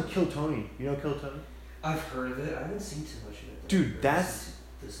he's on Kill Tony. You know Kill Tony? I've heard of it. I haven't seen too much of it. Dude, Or that's...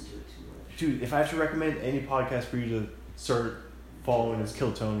 Listen to it too much. Dude, if I have to recommend any podcast for you to start following, it's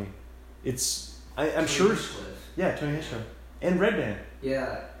Kill Tony. It's... I'm sure... Yeah, Tony Hinchcliffe. And Red Band.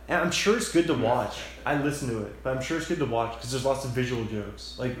 Yeah. And I'm sure it's good to watch. I listen to it. But I'm sure it's good to watch because there's lots of visual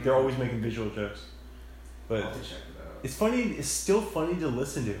jokes. Like, they're always making visual jokes. But... I'll have to check it out. It's funny. It's still funny to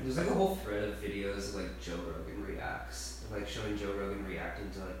listen to. There's like a whole thread of videos of like Joe Rogan reacts, like showing Joe Rogan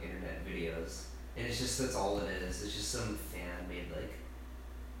reacting to like internet videos, and it's just that's all it is. It's just some fan made like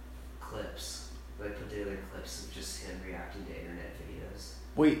clips, like put together clips of just him reacting to internet videos.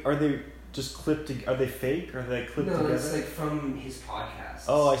 Wait, are they just clipped? Are they fake? Or are they clipped together? No, it's like from his podcast.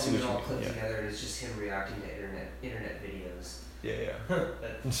 Oh, I see what what you all mean, clipped yeah. together, and it's just him reacting to internet videos. Yeah. Yeah.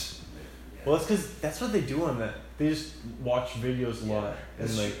 Well, that's because that's what they do on that. They just watch videos a lot and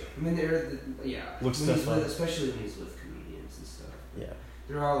That's like. true. I mean, Look when stuff up. especially when he's with comedians and stuff. Yeah.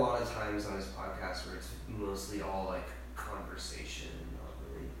 There are a lot of times on his podcast where it's mostly all like conversation, not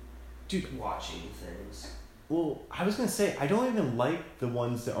really Dude, watching things. well, I was gonna say I don't even like the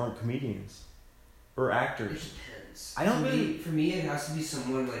ones that aren't comedians or It actors. depends. I don't for really- me, for me, it has to be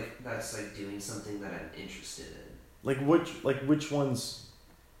someone like that's like doing something that I'm interested in. Which ones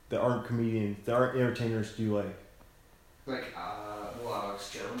that aren't comedians, that aren't entertainers do you like? Like, well,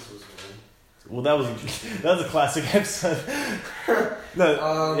 Alex Jones was one. Well, that was a classic episode.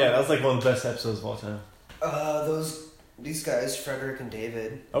 No, yeah, that was like one of the best episodes of all time. These guys, Frederick and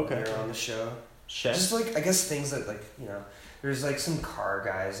David. Okay. They're on the show. Chef. Just like I guess things that like there's like some car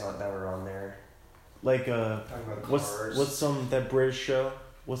guys that were on there Like talking about cars. what's that British show?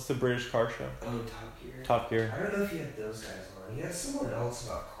 What's the British car show? Oh, Top Gear. Top Gear. I don't know if he had those guys on. He had someone else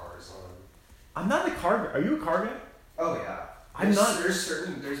about cars on. I'm not a car guy. Are you a car guy? Oh yeah. I'm not.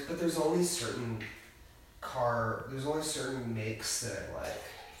 There's only certain makes that I like.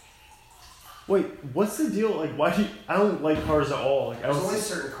 Wait, what's the deal? Like, why do you, I don't like cars at all. Like, There's only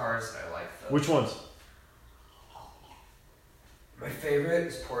certain cars that I like though. Which ones? My favorite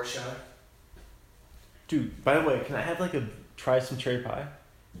is Porsche. Dude, by the way, can I have try some cherry pie?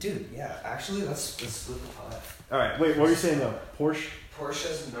 Dude, yeah. Actually, let's split the pot. All right. Wait, what are you saying though? Porsche.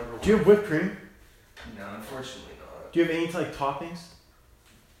 Porsche's number one. Do you have whipped cream? No, unfortunately not. Do you have any toppings?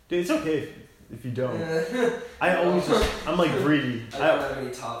 Dude, it's okay if you don't. I always I'm like greedy. I don't have any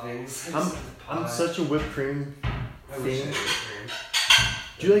toppings. I'm such a whipped cream I wish I fiend. had cream.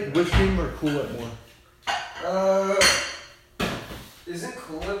 Do you like whipped cream or Cool Whip more? Isn't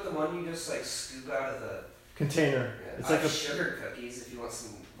Cool Whip the one you just scoop out of the Container. It's like a sugar cookies if you want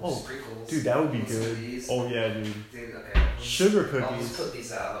some sprinkles. Dude, that would be Want some of good. these? Oh yeah, dude. Dude, okay. Sugar I'll cookies. just put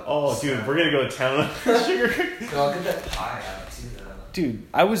these out. Oh, dude, we're gonna go to town on sugar cookies. No, I'll get that pie out too, though. Dude,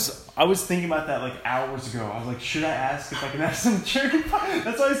 I was thinking about that hours ago. I was like, should I ask if I can have some cherry pie?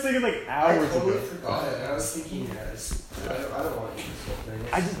 That's what I was thinking hours I totally ago. forgot it. I was thinking, I don't want to eat this whole thing.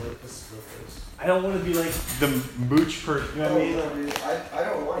 Let's split this. I don't want to be like the mooch person. You know what I mean? No, dude, I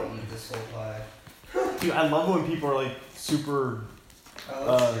don't want to eat this whole pie. Dude, I love when people are super I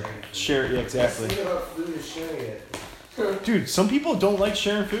love sharing food. share. Yeah, exactly. The thing about food is sharing it. Dude, some people don't like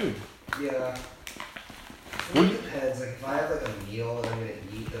sharing food. Yeah. What It do you- depends. Like if I have a meal that I'm gonna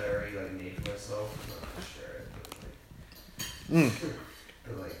eat that I already made for myself, I'm not gonna share it.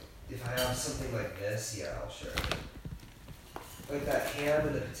 But if I have something like this, yeah, I'll share it. Like that ham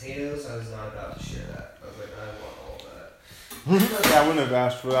and the potatoes, I was not about to share that. I was like, I want all of that. Yeah, I wouldn't have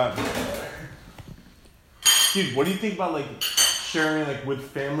asked for that. Dude, what do you think about sharing with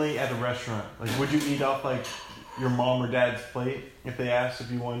family at a restaurant? Would you eat off your mom or dad's plate if they asked if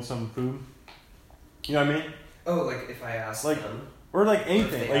you wanted some food? You know what I mean? Oh, if I ask them. Or Or if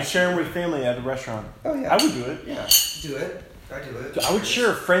anything, they ask sharing with family at a restaurant. Oh yeah. I would do it. Yeah. Do it. I do it. Dude, I would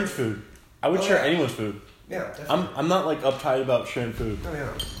share friends' food. I would share yeah. anyone's food. Yeah, definitely. I'm not uptight about sharing food. Oh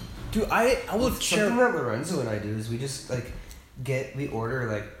yeah. Dude, I would share. Something that Lorenzo and I do is we just we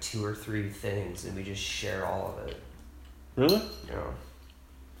order 2 or 3 things and we just share all of it. Really? Yeah.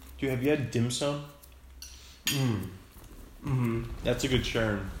 Dude, have you had dim sum? That's a good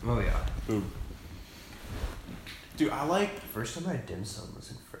sharing Oh yeah. food. Dude, First time I had dim sum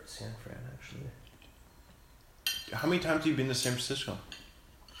was in San Fran actually. How many times have you been to San Francisco?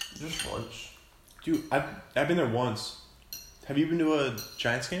 Just once. Dude, I've been there once. Have you been to a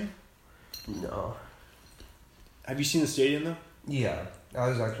Giants game? No. Have you seen the stadium though? Yeah, I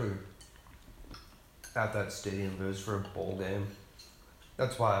was actually at that stadium, but it was for a bowl game.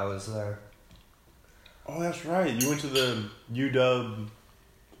 That's why I was there. Oh, that's right. You went to the UW.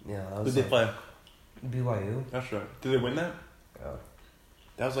 Yeah, that Who was did they play? BYU. That's right. Did they win that? Yeah.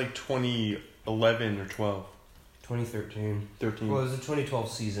 That was like 2011 or 12. 2013. 13. Well, it was the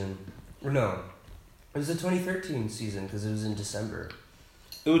 2012 season. Or no, it was the 2013 season because it was in December.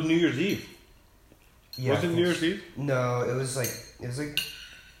 It was New Year's Eve. Yeah, Was it New Year's Eve? No, it was like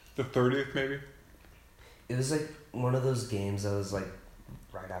The 30th, maybe? it was like one of those games that was like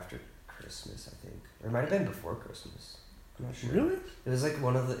right after Christmas, I think, or it might have been before Christmas. I'm not sure. Really? It was like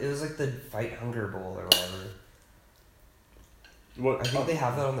it was like the Fight Hunger Bowl or whatever. What? I think they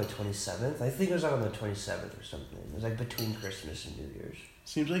have that on the 27th. I think it was on the 27th or something. It was like between Christmas and New Year's.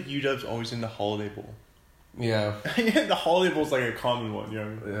 Seems like UW's always in the Holiday Bowl. Yeah. The Holiday Bowl's like a common one, you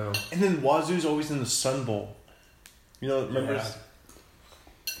know? Yeah. And then Wazoo's always in the Sun Bowl. You know, remember? Yeah.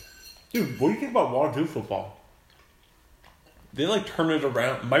 Dude, what do you think about Wazoo football? They like turn it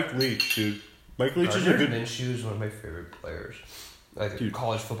around. Mike Leach, dude. Mike Leach is a good... Minshew is one of my favorite players. Like, Dude.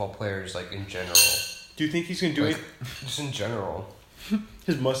 college football players, like, in general. Do you think he's going to do Like, it? just in general.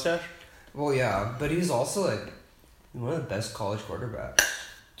 His mustache? Well, yeah, but he's also, like, one of the best college quarterbacks.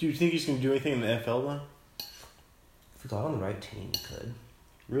 Do you think he's going to do anything in the NFL, though? If he got on the right team, he could.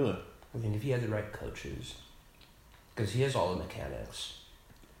 Really? I think if he had the right coaches. Because he has all the mechanics.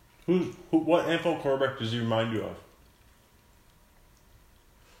 What NFL quarterback does he remind you of?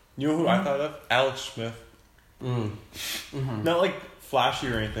 You know who I thought of? Alex Smith. Mm-hmm. Not like flashy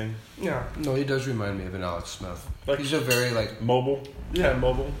or anything. Yeah. No, he does remind me of an Alex Smith. Like, he's a very, like... mobile. Yeah,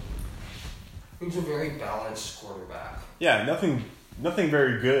 mobile. He's a very balanced quarterback. Yeah, nothing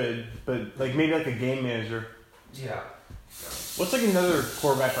very good, but like maybe like a game manager. Yeah. What's like another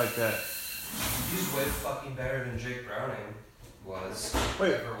quarterback like that? He's way fucking better than Jake Browning was.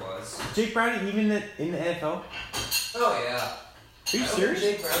 Wait. Ever was. Jake Browning even in the NFL? Oh, yeah. Are you serious?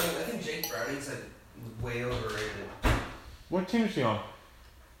 I think Jake Browning's like way overrated. What team is he on?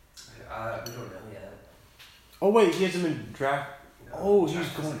 We don't know yet. Oh wait, he hasn't been drafted. No, Oh, he's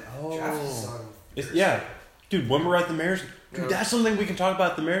draft is- going. Oh, Draft is on Thursday. yeah, dude. When we're at the Mariners, dude, Yeah. that's something we can talk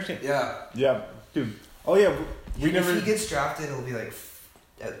about at the Mariners game. Yeah. Yeah, dude. Oh yeah, we never. If he gets drafted, it'll be like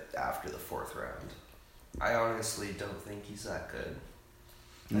after the 4th round. I honestly don't think he's that good.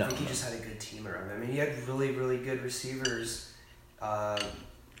 No. I think he just had a good team around him. I mean, he had really, really good receivers,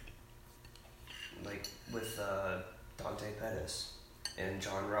 like with Dante Pettis and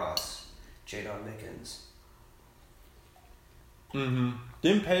John Ross, Jadon Mickens. Mm-hmm.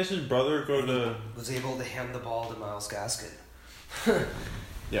 Didn't Pettis' brother go to? Was able to hand the ball to Myles Gaskin.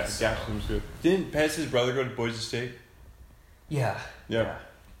 Yeah, Gaskin was good. Didn't Pettis' brother go to Boise State? Yeah. Yeah.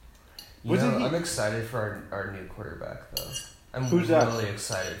 You Wasn't know, he- I'm excited for our new quarterback, though. I'm Who's that? really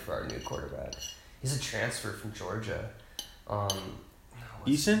excited for our new quarterback. He's a transfer from Georgia. What's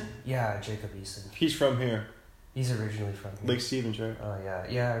his Eason? name? Yeah, Jacob Eason. He's from here, He's originally from here. Lake Stevens, right? Oh, yeah.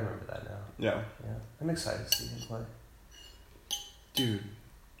 Yeah, I remember that now. Yeah. Yeah. I'm excited to see him play. Dude.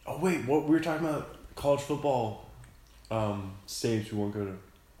 Oh wait, what we were talking about college football stage we won't go to.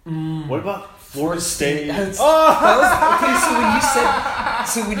 What about Florida State? That Oh! was, okay,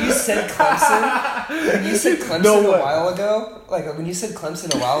 so when you said Clemson No a way. while ago, like when you said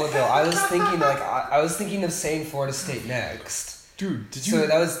Clemson a while ago, I was thinking like I was thinking of saying Florida State next. Dude, did you?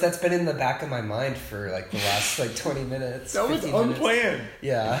 So that's been in the back of my mind for like the last like 20 minutes. That was 15 minutes. unplanned.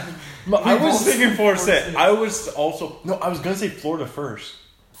 Yeah. I was both- thinking Florida State. I was also I was gonna say Florida first.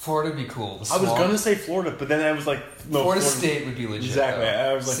 Florida would be cool. I was gonna say Florida, but then I was like, no. Florida State would be legit. Exactly. Though.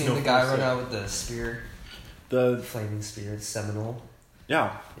 I was like, Seeing no, the guy Florida run out with the spear, The flaming spear, the Seminole.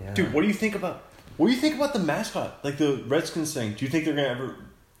 yeah. Yeah. Dude, what do you think about the mascot? Like the Redskins thing. Do you think they're gonna ever?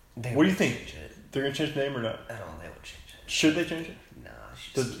 What do you think? Change it. They're gonna change the name or not? I don't know. They would change it. Should they change it? No, they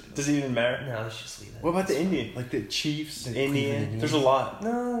should just leave Does it even matter? it. No, they should just leave it. What about the Indian? Like the Chiefs, The Cleveland Indian. Indians? There's a lot.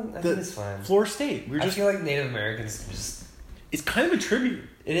 No, I think it's fine. Florida State. I feel like Native Americans just. It's kind of a tribute.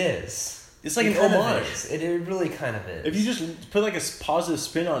 It is. It's like It an kind of homage. is. It really kind of is. If you just put like a positive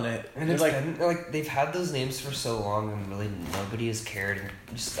spin on it, And it's it's like like they've had those names for so long, and really nobody has cared. And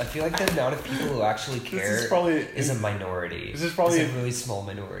just, I feel like the amount of people who actually this care is probably is a minority. This is probably it's a really small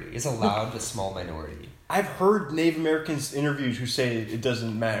minority. It's a loud but small minority. I've heard Native Americans interviews who say it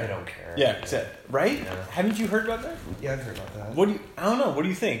doesn't matter. They don't care. Yeah, right? Yeah. Haven't you heard about that? Yeah, I've heard about that. What do you? I don't know. What do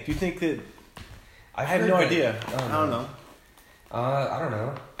you think? Do you think that? I have heard no that- idea. I don't know. I don't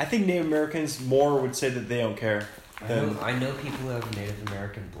know. I think Native Americans more would say that they don't care. I know people who have Native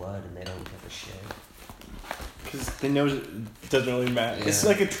American blood, and they don't give a shit. Because they know it doesn't really matter. Yeah. It's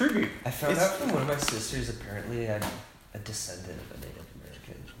like a tribute. I found out from one of my sisters. Apparently, I'm a descendant of a Native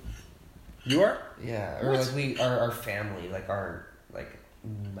American. You are? Yeah, or What? like our family, like our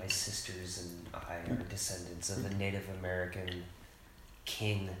my sisters and I are descendants of a Native American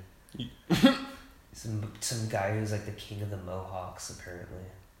king. Some guy who's like the king of the Mohawks, apparently.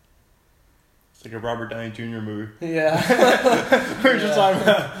 It's like a Robert Downey Jr. movie. Yeah. We're just talking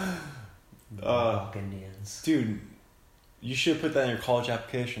about Mohawk Indians. Dude, you should put that in your college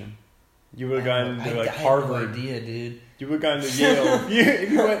application. You would have gone into like Harvard. I had no idea, dude. You would have gone to Yale.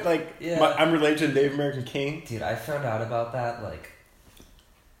 If you went like, I'm related to a Native American king. Dude, I found out about that like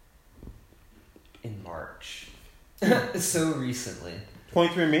in March. So recently.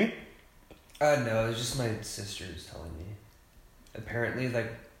 23andMe? No, it was just my sisters telling me. Apparently,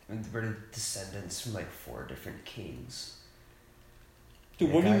 like, we're descendants from like 4 different kings.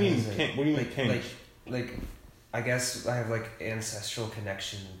 Dude, what do you mean? What do you mean kings? Like, I guess I have like ancestral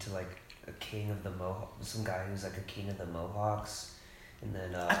connection to like a king of the Mohawks, some guy who's like a king of the Mohawks, and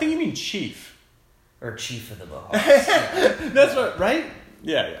then I think you mean chief or chief of the Mohawks. Yeah. That's what, right?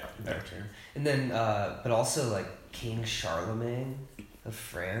 Yeah. And then, but also like King Charlemagne of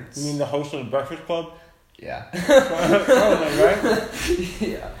France. You mean the host of the Breakfast Club? Yeah. Charlemagne, right?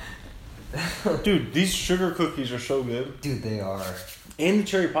 Yeah. Dude, these sugar cookies are so good. Dude, they are. And the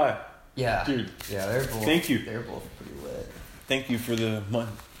cherry pie. Yeah. Dude. Yeah, they're both. Thank you. They're both pretty lit. Thank you for the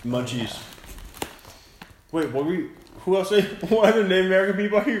munchies. Yeah. Wait, who else? What other Native American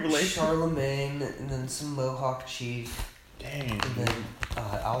people are you related to? Charlemagne, and then some Mohawk chief. Dang. And then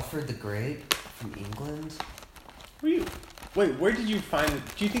Alfred the Great from England. Where did you find it?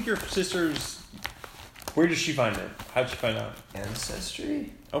 Do you think your sister's... Where did she find it? How did she find out?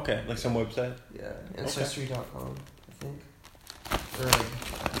 Ancestry? Okay, like some website? Yeah, Ancestry.com, I think. Or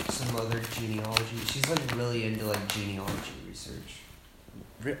like some other genealogy. She's like really into like genealogy research.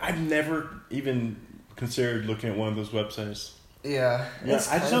 I've never even considered looking at one of those websites. Yeah, I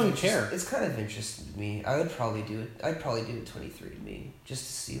just don't care. It's kind of interesting to me. I would probably do it. I'd probably do a 23andMe just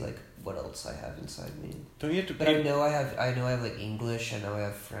to see like what else I have inside me. Don't you have to? But I know I have like English. I know I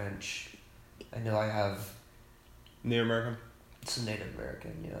have French. I know I have Native American. Some Native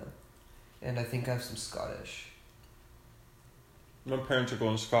American, yeah, and I think I have some Scottish. My parents are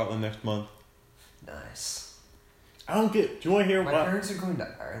going to Scotland next month. Nice. I don't get. Do you want to hear? My parents are going to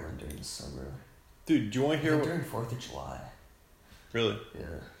Ireland during the summer. Dude, do you want to hear? During 4th of July. Really? Yeah.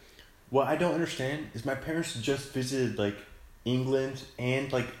 What I don't understand is my parents just visited like England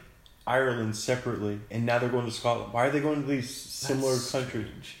and like Ireland separately, and now they're going to Scotland. Why are they going to these similar countries?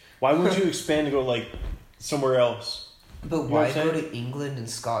 Strange. Why wouldn't you expand to go like somewhere else? But why go to England and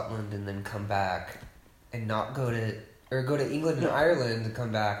Scotland and then come back, and not go to England and Ireland and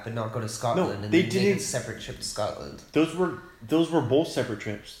come back, but not go to Scotland and then make a separate trip to Scotland? Those were both separate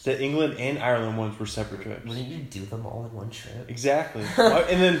trips. The England and Ireland ones were separate trips. Wouldn't you do them all in one trip? Exactly.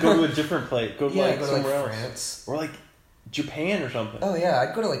 And then go to a different place. Go to go somewhere to like else. France. Or like Japan or something. Oh yeah,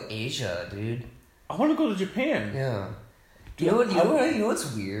 I'd go to like Asia, dude. I want to go to Japan. Yeah. You know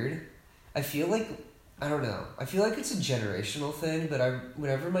what's weird? I feel like, I don't know. I feel like it's a generational thing, but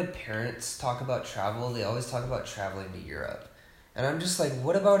whenever my parents talk about travel, they always talk about traveling to Europe. And I'm just like,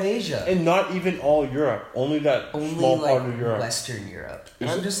 what about Asia? And not even all Europe. Only small like part of Europe. Western Europe. And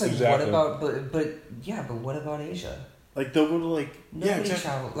I'm just like, what about, but what about Asia? Like, they'll go to like... Nobody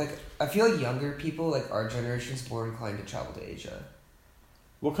travel. Like, I feel like younger people, like our generation's more inclined to travel to Asia.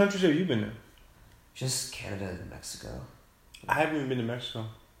 What countries have you been to? Just Canada and Mexico. I haven't even been to Mexico.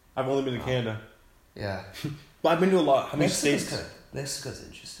 I've only been to Canada. Yeah. But I've been to a lot. How many states? Mexico's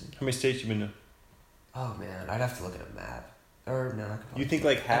interesting. How many states you been to? Oh man, I'd have to look at a map. Or no, I could probably... You think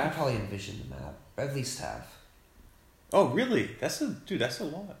like half? I could probably envision the map. At least half. Oh really? That's a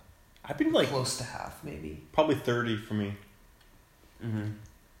lot. I've been like... Close to half, maybe. Probably 30 for me. Mm-hmm.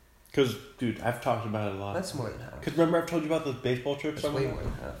 Because, dude, I've talked about it a lot. That's more than half. Because remember I've told you about the baseball trips? That's way more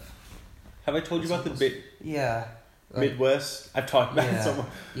than half. Have I told you about Yeah. Midwest? I've talked about it somewhere.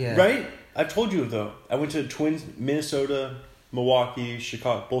 Yeah. Right? I've told you though. I went to Twins, Minnesota, Milwaukee,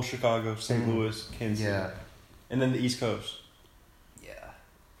 Chicago, both Chicago, St. Louis, Kansas City. Yeah. And then the East Coast. Yeah.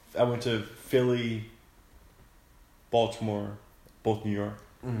 I went to Philly, Baltimore, both New York.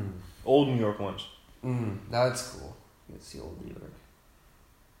 Mm. Old New York ones. That's cool. You can see old New York.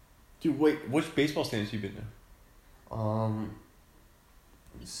 Dude, wait, which baseball stadiums have you been to?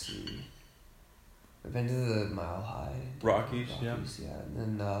 Let's see. I've been to the Mile High. Rockies, yeah.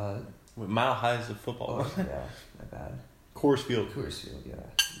 And then, Wait, Mile High is a football one. yeah, my bad. Coors Field, yeah.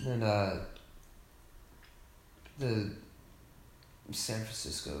 And then, the San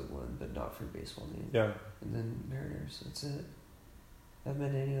Francisco one, but not for baseball name. Yeah. And then Mariners, that's it. I haven't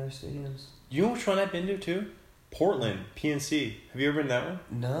been to any other stadiums. You know which one I've been to too? Portland, PNC. Have you ever been to that one?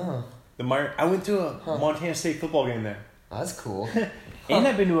 No. I went to a Montana State football game there. Oh, that's cool. And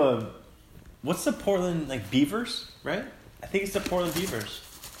I've been to what's the Portland, like, Beavers, right? I think it's the Portland Beavers.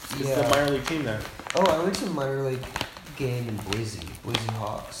 It's the minor league team there. Oh, I went to a minor league game in Boise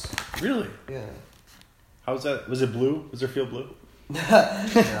Hawks. Really? Yeah. How was that? Was it blue? Was their field blue?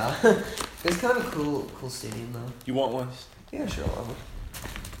 Yeah. It's kind of a cool stadium though. You want one? Yeah, sure.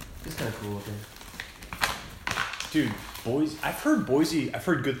 It's kind of cool looking. Dude, Boise. I've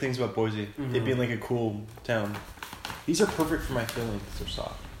heard good things about Boise. Mm-hmm. It being like a cool town. These are perfect for my feelings. They're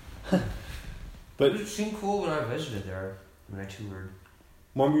soft. But it seemed cool when I visited there. When I toured.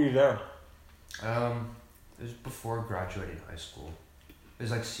 When were you there? It was before graduating high school. It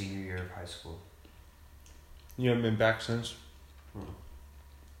was like senior year of high school. You haven't been back since?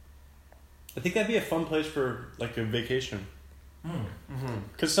 I think that'd be a fun place for, like, a vacation. Mm-hmm.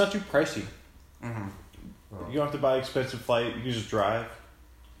 Because it's not too pricey. Mm-hmm. Well, You don't have to buy an expensive flight. You can just drive.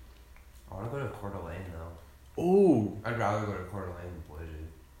 I want to go to Coeur d'Alene though. Ooh. I'd rather go to Coeur d'Alene than Boise.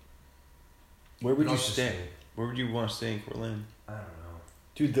 Where would you Not just stay? me. Where would you want to stay in Coeur d'Alene? I don't know.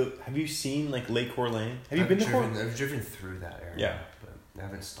 Dude, have you seen, like, Lake Coeur d'Alene? Have you been to Coeur d'Alene? I've driven through that area. Yeah. But I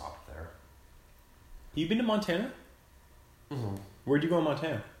haven't stopped there. You been to Montana? Mm-hmm. Where'd you go in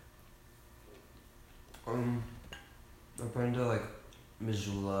Montana? I've been to like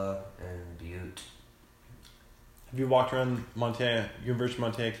Missoula and Butte. Have you walked around University of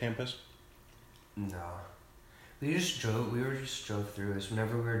Montana campus? No. We just drove through this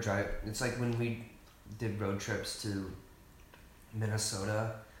whenever we were driving. It's like when we did road trips to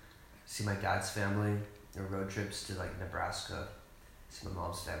Minnesota, see my dad's family, or road trips to like Nebraska, see my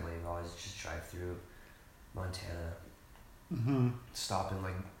mom's family, and always just drive through Montana. Mm-hmm. Stop in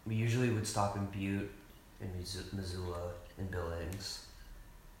we usually would stop in Butte and Missoula and Billings.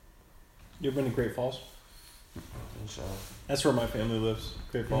 You ever been to Great Falls? And so. That's where my family lives.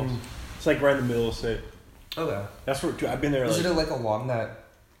 Great Falls. Mm. It's like right in the middle of the state. Okay. That's where, dude, I've been there. Is it along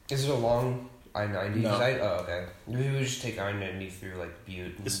I-90? No. Okay. Maybe we just take I-90 through like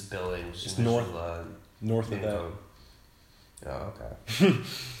Butte and Billings. It's and north. Missoula North and of that. Oh, okay.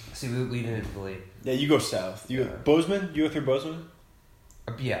 See, we didn't really. Yeah, you go south. You Yeah. Bozeman? You go through Bozeman?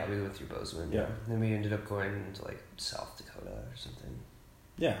 Yeah, we went through Bozeman. Yeah. Then we ended up going into like South Dakota or something.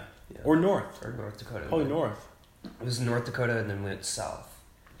 Yeah. Yeah. Or north. Or North Dakota. Probably north. It was North Dakota and then went south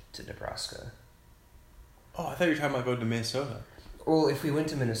to Nebraska. Oh, I thought you were talking about going to Minnesota. Well, if we went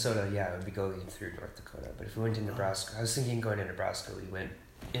to Minnesota, yeah, it would be going through North Dakota. But if we went to Nebraska, I was thinking going to Nebraska, we went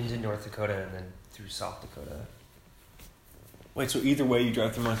into North Dakota and then through South Dakota. Wait, so either way you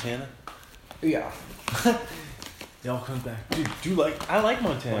drive through Montana? Yeah. It all comes back. Dude, I like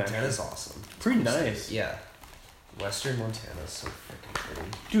Montana. Montana's awesome. Pretty nice. Yeah. Western Montana's so freaking pretty.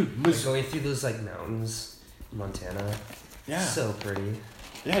 Dude, Like going through those like mountains, in Montana. yeah. So pretty.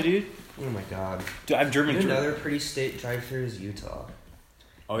 Yeah, dude. Oh my god. Dude, I've driven through. Another pretty state drive through is Utah.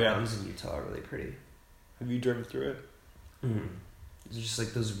 Oh, yeah. Mountains in Utah are really pretty. Have you driven through it? Mm. It's just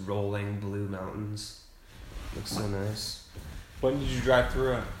like those rolling blue mountains. Looks so nice. When did you drive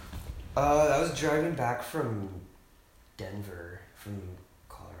through it? I was driving back from Denver, from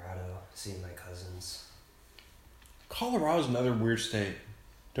Colorado, seeing my cousins. Colorado's another weird state.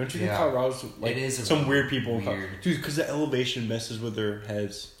 Don't you think Yeah. Colorado's like It is a some little weird people? weird. Dude, because the elevation messes with their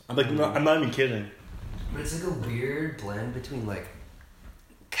heads. I'm not even kidding. But it's like a weird blend between like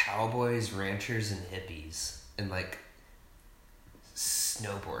cowboys, ranchers, and hippies, and like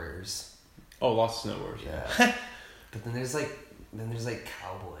snowboarders. Oh, lots of snowboards. Yeah. But then there's like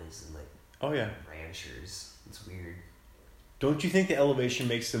cowboys and like Oh yeah. ranchers. It's weird. Don't you think the elevation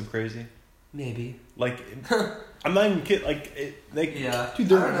makes them crazy? Maybe. Like, I'm not even kidding. Yeah. Dude,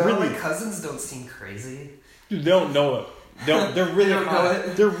 they're I don't know, really. my cousins don't seem crazy. Dude, they don't know it. They're really They don't know high.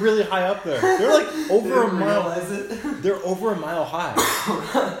 it. They're really high up there. They're like over a mile. Realize it. They're over a mile high.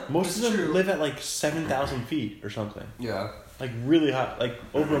 Most of That's them true. live at like 7,000 feet or something. Yeah. Like really high, like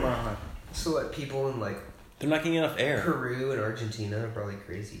over a mile high. So like people in like They're not getting enough air. Peru and Argentina are probably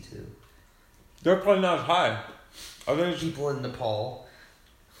crazy too. They're probably not as high. Are they just, People in Nepal.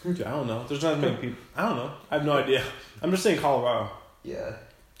 dude, I don't know. There's not many people. I don't know. I have no idea. I'm just saying Colorado. Yeah.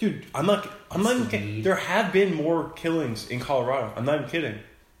 Dude, I'm not even kidding. weed. There have been more killings in Colorado. I'm not even kidding.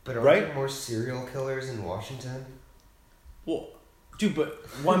 But are Right? there more serial killers in Washington? Well, dude, but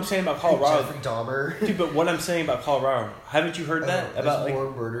what I'm saying about Colorado, Jeffrey Dahmer. dude, but what I'm saying about Colorado, haven't you heard that There's about like?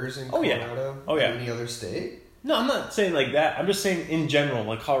 more murders in Oh, yeah. Colorado Oh, yeah. than any other state? No, I'm not saying like that. I'm just saying in general,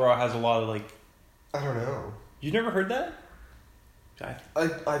 like Colorado has a lot of like. I don't know. You never heard that?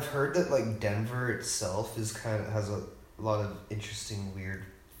 I've heard that like Denver itself has a lot of interesting weird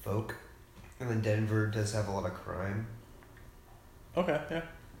folk, and then Denver does have a lot of crime. Okay, yeah.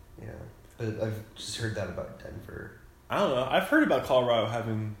 Yeah, but I've just heard that about Denver. I don't know. I've heard about Colorado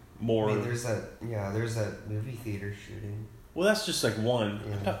having more. I mean, there's that movie theater shooting. Well, that's just like one.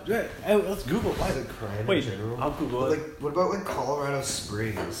 Yeah. Let's Google. Why the crime Wait, in general? I'll Google But, it. like, what about like Colorado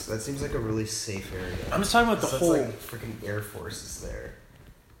Springs? That seems like a really safe area. I'm just talking about the So whole. it's like freaking Air Force is there.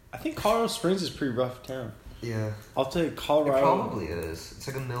 I think Colorado Springs is a pretty rough town. Yeah. I'll tell you, It Colorado. probably is. It's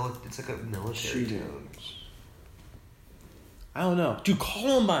like a military Shooting. town. I don't know, dude.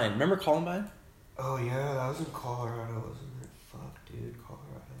 Columbine. Remember Columbine? Oh yeah, that was in Colorado, wasn't it? Fuck, dude,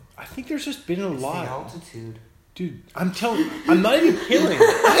 Colorado. I think there's just been a It's lot. the altitude. Dude, I'm telling. I'm not even kidding.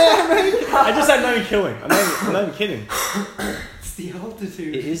 I just said I'm not even kidding. I'm not even kidding. It's the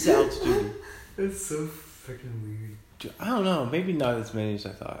altitude. It is the altitude. It's so freaking weird. Dude, I don't know. Maybe not as many as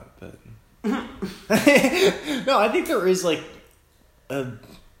I thought, but no, I think there is like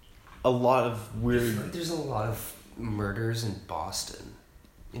a lot of I weird. feel like there's a lot of murders in Boston,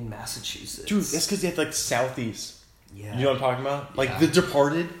 in Massachusetts. Dude, that's because they have like Southeast. Yeah. You know what I'm talking about? Like Yeah. The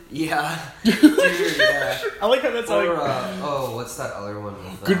Departed. Yeah. Dude, yeah. I like how that's Or, like what's that other one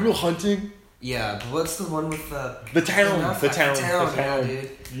with Good Will Hunting. Yeah, but what's the one with The Town. The The Town. Yeah, dude.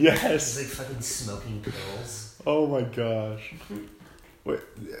 He's Yes. like fucking smoking pills. Oh my gosh. Wait,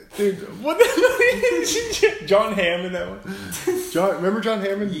 dude, what the John Hamm in that one? Remember John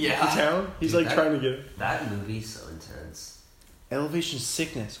Hamm in Yeah. The Town? He's Dude, like trying to get it. That movie's so intense. Elevation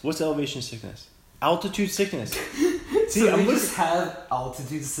sickness. What's elevation sickness? Altitude sickness. See, So I'm they looking. just have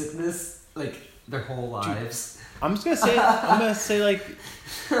altitude sickness like their whole lives. I'm just gonna say. I'm gonna say like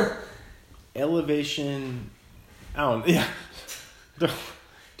elevation. I don't. Yeah.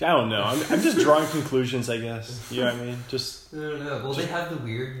 I don't know. I'm just drawing conclusions, I guess. You know what I mean? Just. I don't know. Well, they have the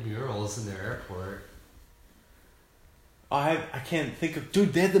weird murals in their airport. I can't think of.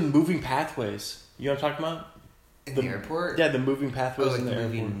 Dude, they had the moving pathways. You know what I'm talking about? In the airport? Yeah, the moving pathways Oh, like in the the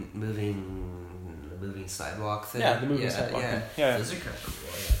airport. moving sidewalk thing. Yeah, the moving sidewalk Yeah. thing. Yeah. Those are kind of cool.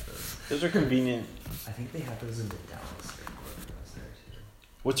 I like those. Those are convenient. I think they have those in the Dallas airport when I was there too.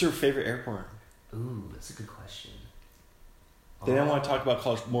 What's your favorite airport? Ooh, that's a good question. They don't want to talk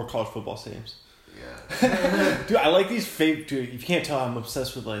about more college football stadiums. Yeah. Dude, I like these fake. Dude, if you can't tell, I'm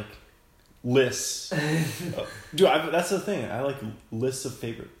obsessed with like lists. Dude, that's the thing. I like lists of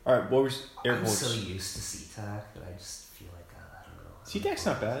favorite. All right, what was airports? I'm so used to SeaTac that I just feel like I don't know. SeaTac's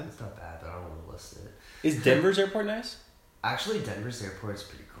not bad. It's not bad, but I don't want to list it. Is Denver's airport nice? Actually, Denver's airport's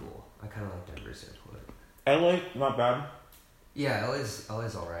pretty cool. I kind of like Denver's airport. LA, not bad. Yeah, LA's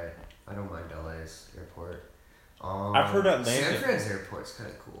alright. I don't mind LA's airport. I've heard Atlanta. San Fran's airport's kind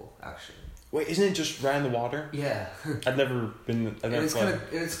of cool, actually. Wait, isn't it just right in the water? Yeah. I've never been. I've And never it's flown.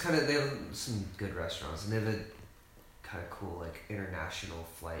 kind of they have some good restaurants and they have a kind of cool like international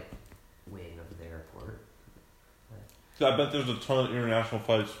flight wing of the airport. So I bet there's a ton of international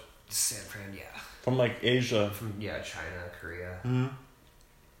flights San Fran, yeah. from like Asia. From China, Korea. Mm-hmm.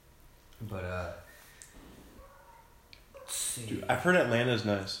 But let's see. Dude, I've heard Atlanta's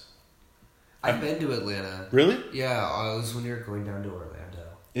nice. I've been to Atlanta. Really? Yeah, I was when you were going down to Orlando.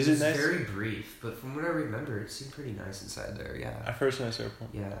 Is it nice? It's very brief, but from what I remember, it seemed pretty nice inside there. Yeah. I've heard it's a nice airport.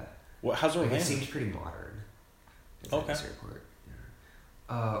 Yeah. How's Like, Orlando? it seemed pretty modern. It's Okay. Nice airport.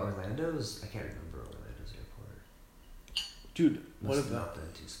 Yeah. Orlando's. I can't remember Orlando's airport. Dude, what Must have about? not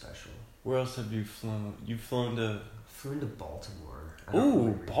been too special. Where else have you flown? You've flown to. Flew into Baltimore. Ooh,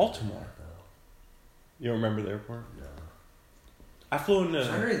 remember Baltimore. that, though. You don't remember the airport? No. I've flown I'm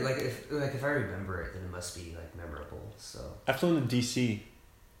trying to. to, if I remember it, then it must be like memorable. So. I've flown to DC.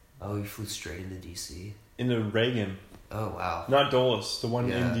 Oh, you flew straight into DC. Into Reagan, Oh wow. not Dulles, the one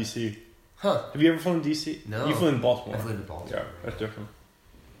in Yeah. DC. Huh. Have you ever flown to DC? No. You flew in Baltimore. I flew into Baltimore. Yeah, that's different.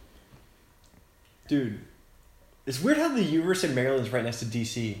 Dude, it's weird how the University of Maryland's right next to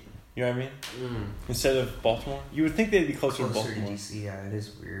DC. You know what I mean? Mm. Instead of Baltimore, you would think they'd be closer, to Closer to Baltimore. DC, yeah, it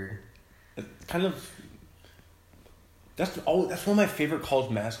is weird. It kind of. That's one of my favorite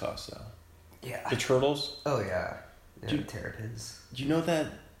college mascots, though. Yeah. The Turtles. Oh yeah. Yeah, Dude. Terrapins. Do you know that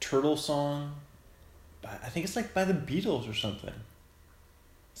Turtle song? I think it's like by the Beatles or something.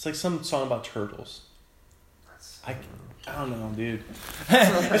 It's like some song about turtles. I don't know, dude.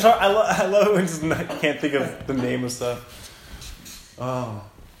 It's hard. I love it when I can't think of the name of stuff. Oh,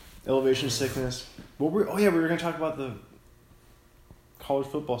 elevation sickness. We were gonna talk about the college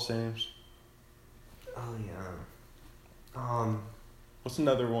football stadiums. Oh yeah. What's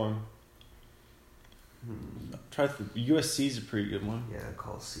another one? Try USC's a pretty good one. Yeah,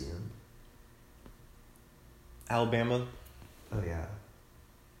 Coliseum. Alabama. Oh yeah.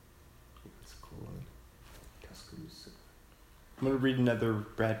 That's a cool one. Tuscaloosa. I'm gonna read another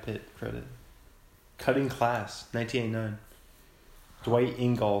Brad Pitt credit. Cutting Class, 1989. Dwight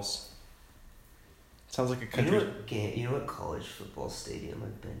Ingalls. Sounds like a You country. know what college football stadium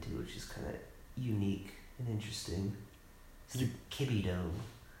I've been to, which is kind of unique and interesting? It's the Kibbe Dome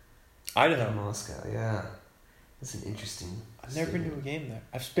in Idaho. Moscow. Yeah, it's an interesting. I've never been to a stadium. game there.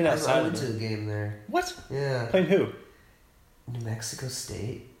 I've been I outside went of to it. a game there. What? Yeah, Playing who? New Mexico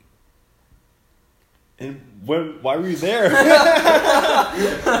State. And why were you there?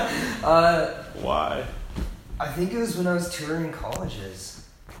 Why? I think it was when I was touring colleges.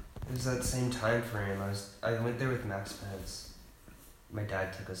 It was that same time frame. I went there with Max Pence. My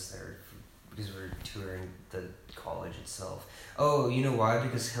dad took us there because we were touring the college itself. Oh, you know why?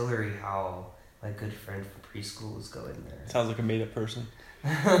 Because Hillary Howell, my good friend from preschool, was going there. Sounds like a made up person.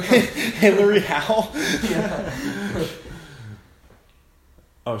 Hillary Howell? Yeah.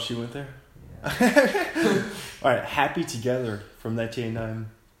 Oh, she went there? Yeah. Alright, Happy Together from 1989.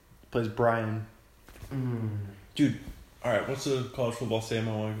 Plays Brian. Dude, alright, what's the college football stadium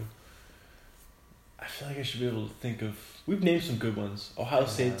I want to go? I feel like I should be able to think of... We've named some good ones. Ohio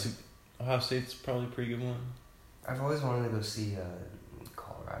State's probably a pretty good one. I've always wanted to go see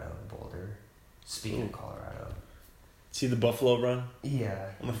Colorado, Boulder. Speaking of Colorado. See the Buffalo run Yeah.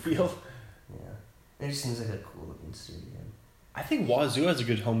 on the field? Yeah. It just seems like a cool looking stadium. I think Wazoo has a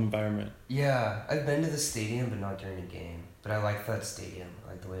good home environment. Yeah, I've been to the stadium, but not during a game. But I like that stadium.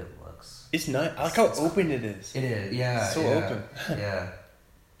 I like the way it looks. It's nice. I like how open it is. It is, yeah. It's so yeah, open. Yeah.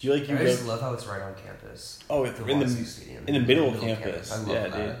 Do you like I just love how it's right on campus. Oh, The in Wazoo the stadium. in the middle of campus. I love Yeah,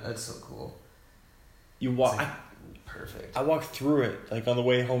 that. dude. That's so cool. You It's walk. like perfect. I walked through it like on the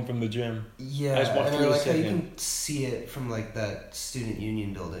way home from the gym. Yeah, I just walked and through I the like how you stadium. can see it from like that student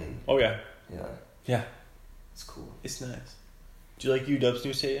union building. Oh yeah, Yeah. Yeah. It's cool. it's nice. Do you like UW's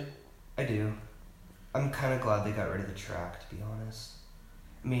new stadium? I do. I'm kind of glad they got rid of the track, to be honest.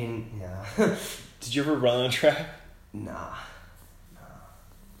 I mean, yeah. Did you ever run on a track? Nah.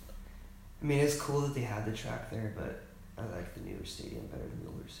 I mean, it's cool that they had the track there, but I like the newer stadium better than the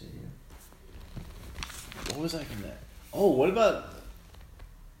older stadium. What was I in that? Oh, what about?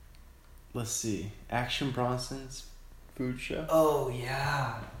 Let's see, Action Bronson's food show. Oh,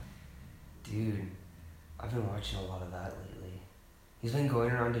 yeah. Dude, I've been watching a lot of that lately. He's been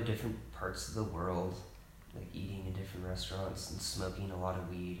going around to different parts of the world, like eating in different restaurants and smoking a lot of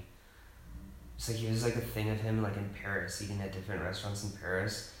weed. It's like, he was like a thing of him like in Paris, eating at different restaurants in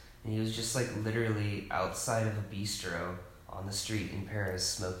Paris. And he was just like literally outside of a bistro on the street in Paris,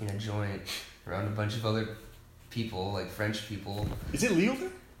 smoking a joint around a bunch of other people, like French people. Is it legal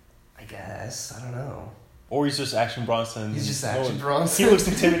there? I guess. I don't know. Or he's just Action Bronson. He's just No Action one- Bronson. He looks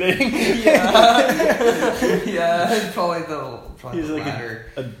intimidating. Yeah. Yeah, probably He's the like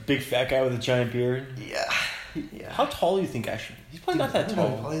latter. a big fat guy with a giant beard. Yeah. Yeah. How tall do you think Action? He's probably not that I don't know,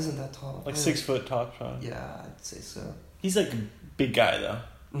 tall. Probably isn't that tall. Like Probably 6 foot top shot. Yeah, I'd say so. He's like a big guy though.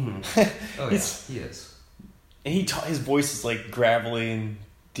 Mm-hmm. Oh, He's- yeah, he is. And his voice is like gravelly and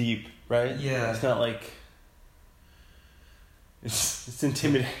deep, right? Yeah. It's not like it's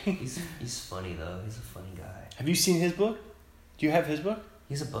intimidating. He's funny, though. He's a funny guy. Have you seen his book? Do you have his book?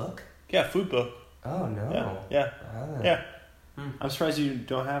 He's a book? Yeah, food book. Oh, no. Yeah. Yeah. I haven't. Yeah. Hmm. I'm surprised you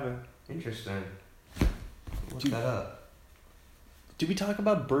don't have it. Interesting. Look Dude. that up. Did we talk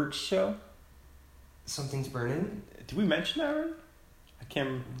about Bert's show? Something's burning? Did we mention that already? I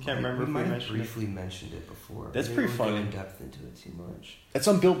can't remember if we might have mentioned it. briefly mentioned it before. That's We pretty didn't really funny. go in depth into it too much. It's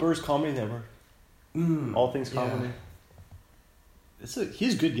on Bill Burr's Comedy Network. All Things yeah. Comedy.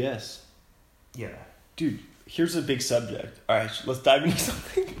 He's a good guest. Yeah. Dude, here's a big subject. Alright, let's dive into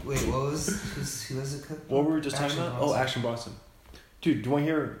something. Wait, who was it? What were we just Action talking about? Bronson. Oh, Action Bronson. Dude, do you want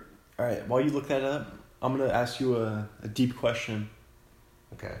to hear... Alright, while you look that up, I'm going to ask you a deep question.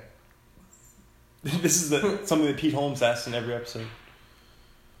 Okay. This is something that Pete Holmes asks in every episode.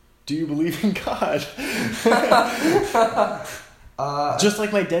 Do you believe in God? Just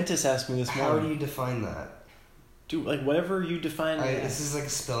like my dentist asked me this How morning. do you define that? Dude, like whatever you define it This as. is like a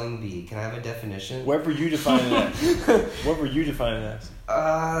spelling bee. Can I have a definition? Whatever you define it as. Whatever you define it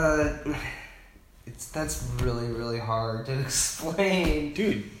as. That's really, really hard to explain.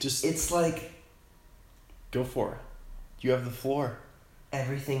 Dude, just It's like go for it. You have the floor.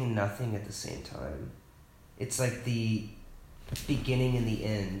 everything and nothing at the same time. It's like the beginning and the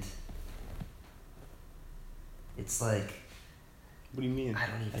end. It's like, What do you mean? I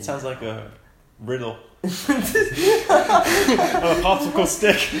don't even That sounds know. like a riddle. On a popsicle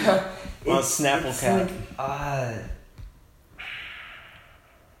stick. On a Snapple it's cap. like,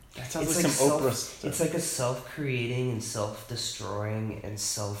 That sounds it's like some Oprah self, stuff. It's like a self-creating and self-destroying and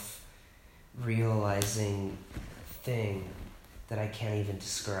self-realizing thing that I can't even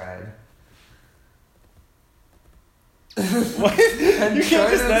describe. What? You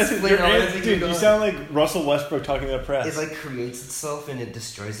can't just explain all this and dude. keep You going. sound like Russell Westbrook talking to the press. It like creates itself and it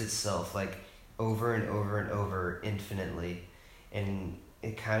destroys itself like over and over and over infinitely, and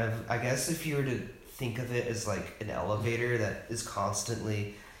it kind of, I guess if you were to think of it as like an elevator that is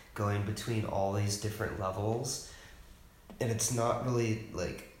constantly going between all these different levels, and it's not really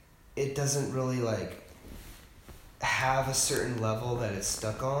like, it doesn't really like have a certain level that it's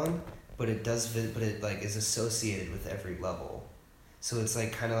stuck on, but it does but it like is associated with every level. So it's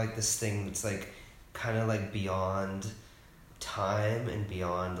like kind of like this thing that's like kind of like beyond time and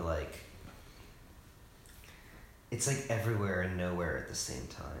beyond like, it's like everywhere and nowhere at the same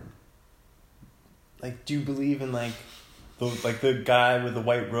time. Like, do you believe in like the guy with the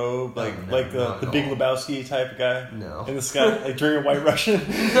white robe, like Oh, no, like not the at Big all. Lebowski type of guy No. in the sky, like during a White Russian?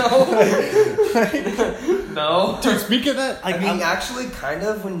 No. Dude, speak of that. Like, I mean, actually, kind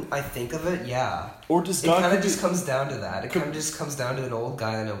of, when I think of it, yeah. or does It God kind of could just be, comes down to that. It kind of just comes down to an old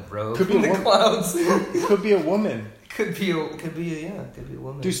guy in a robe Could be in a the woman. clouds. it could be a woman? Could be a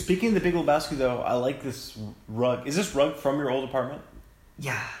woman. Dude, speaking of the Big Lebowski though, I like this rug. Is this rug from your old apartment?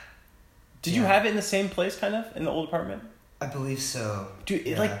 Yeah, Did you Yeah. have it in the same place, kind of, in the old apartment? I believe so. Dude,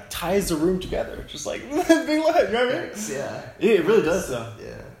 it Yeah. like ties the room together, just like Big Leb. You know what I mean? Thanks, yeah. It really does though.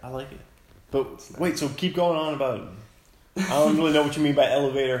 Yeah. I like it. But It's nice. wait, so keep going on about. I don't really know what you mean by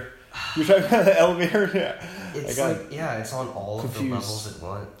elevator. You're talking about the elevator, yeah. It's I got like, yeah, it's on all of the confused. levels at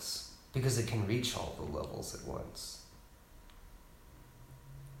once. Because it can reach all the levels at once.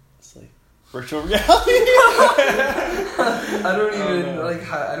 It's like virtual reality. I don't even, no.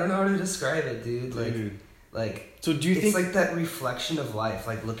 I don't know how to describe it, dude. Dude. Like, So do you it's think? like that reflection of life,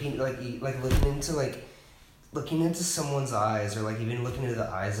 like looking into someone's eyes, or like even looking into the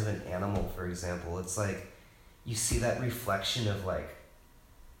eyes of an animal, for example. It's like you see that reflection of like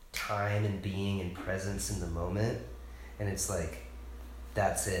time and being and presence in the moment, and it's like,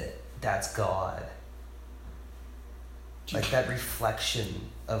 that's it, that's God. Like that reflection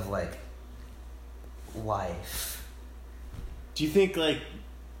of like life. Do you think like?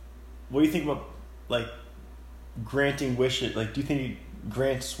 What do you think about like granting wishes? Like, do you think it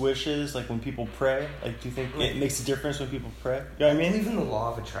grants wishes like when people pray? Like, do you think it makes a difference when people pray? You know what I I mean? believe in the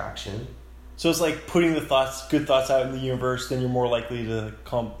law of attraction. So it's like putting the good thoughts out in the universe. Then you're more likely to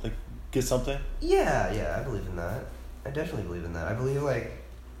get something. Yeah, I believe in that. I definitely believe in that. I believe, like,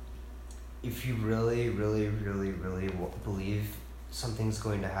 if you really, really, really, really believe something's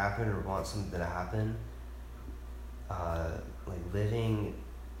going to happen or want something to happen, like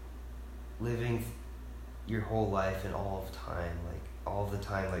living your whole life and all of time, like all the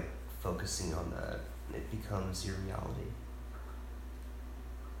time, like focusing on that, it becomes your reality.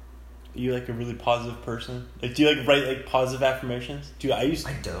 Are you like a really positive person? Like, do you like write like positive affirmations? Dude, I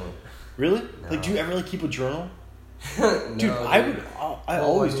don't. Really? No. Like, do you ever like keep a journal? No, Dude, I would. I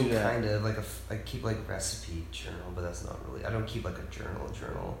always do that. Kind of like I keep like recipe journal, but that's not really. I don't keep like a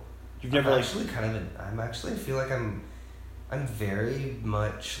journal. You've never I'm like. actually kind of. I feel like I'm very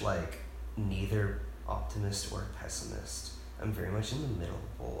much like neither optimist or pessimist. I'm very much in the middle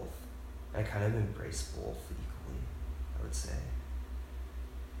of both. I kind of embrace both equally, I would say.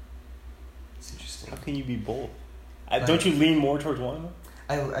 It's interesting. How can you be both? Like- Don't you lean more towards one?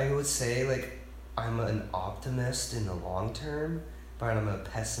 I would say like I'm an optimist in the long term, but I'm a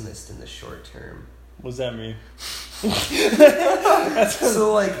pessimist in the short term. What does that mean?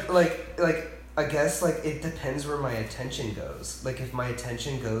 So like I guess like it depends where my attention goes. Like if my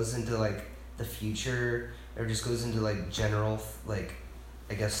attention goes into like the future, or just goes into like general like,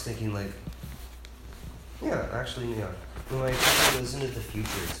 I guess thinking like, yeah, actually yeah. When my attention goes into the future,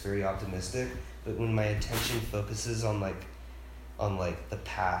 it's very optimistic. But when my attention focuses on the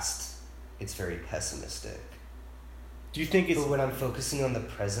past, it's very pessimistic. Do you think it's But when I'm focusing on the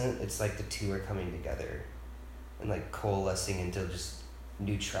present, it's like the two are coming together and like coalescing into just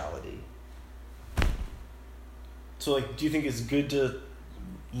neutrality. so? Like, do you think it's good to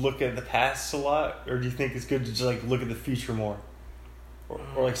look at the past a lot, or do you think it's good to just like look at the future more, or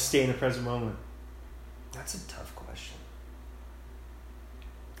like stay in the present moment? That's a tough question.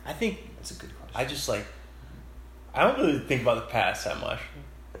 I think That's a good question. I just like. I don't really think about the past that much,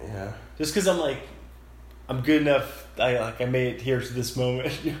 Yeah. just because I'm good enough. I made it here to this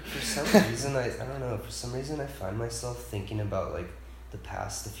moment. For some reason, I don't know. For some reason, I find myself thinking about like the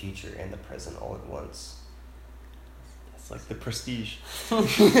past, the future, and the present all at once. It's like the Prestige.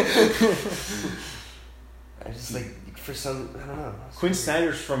 I just like for some, I don't know. Quinn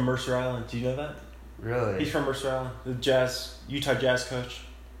Snyder's from Mercer Island. Do you know that? Really? He's from Mercer Island, the Utah Jazz coach.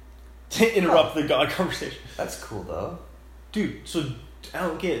 To interrupt the God conversation. That's cool though. Dude, so I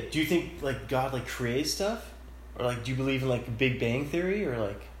don't get it. Do you think like God like creates stuff? Or like, do you believe in like Big Bang Theory, or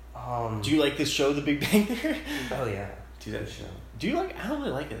like, do you like this show, The Big Bang Theory? Oh yeah, Dude, that good show. Do you like? I don't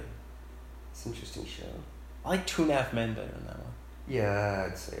really like it. It's an interesting show. I like 2.5 Men better than that one. Yeah,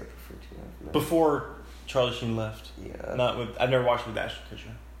 I'd say I prefer 2.5 Men. Before Charlie Sheen left. Yeah. Not with. I've never watched with Ashton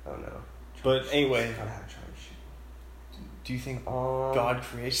Kutcher. Oh no. But anyway, Gotta have Charlie Sheen. do you think God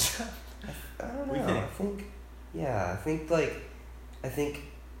creates stuff? I don't know. What do you think? I think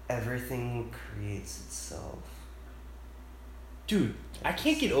everything creates itself. Dude, I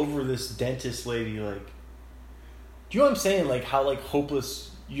can't get over this dentist lady. Like, do you know what I'm saying? Like how like hopeless.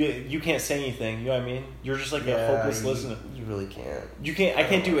 You can't say anything. You know what I mean? You're just like a hopeless listener. You really can't. You can't. I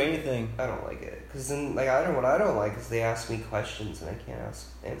can't do anything. I don't like it because then like what I don't like is they ask me questions and I can't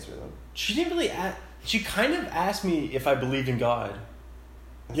answer them. She didn't really she kind of asked me if I believed in God.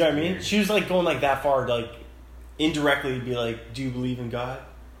 That's You know what I mean? weird. She was like going like that far to like indirectly be like, do you believe in God?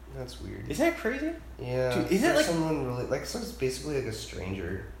 That's weird. Isn't that crazy? Yeah. Dude, isn't it for like someone really like so it's basically like a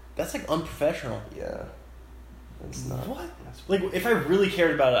stranger? that's like unprofessional. Yeah. It's not. What? That's Like if I really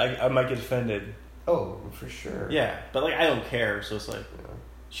cared about it, I might get offended. Oh, for sure. Yeah, but like I don't care, so it's like Yeah.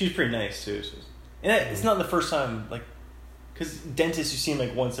 she's pretty nice too. So and it's not the first time like, because dentists you see him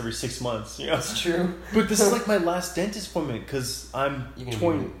like once every 6 months, you know. That's true. But this is like my last dentist appointment because I'm You can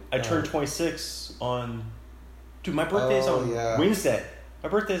 20. do- I turned 26 on. Dude, my birthday's on yeah. Wednesday. My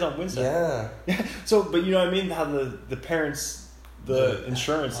birthday's on Wednesday. Yeah. Yeah. So, but you know what I mean? How the parents, the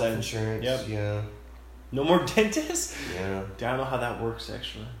insurance health and insurance. Yep. Yeah. No more dentists. Yeah. Dude, I don't know how that works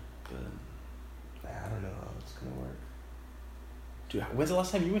actually. But I don't know how it's gonna work. dude, when's the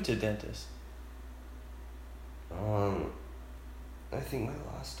last time you went to a dentist? I think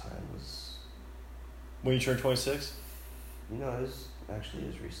my last time was When you turned 26? it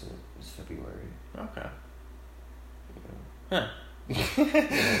was recent. It was February. Okay. Yeah. Huh.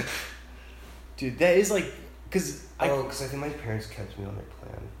 Dude, that is like, because I think my parents kept me on their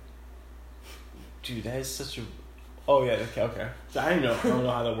plan. Dude, that is such a. Oh yeah, okay. So I don't know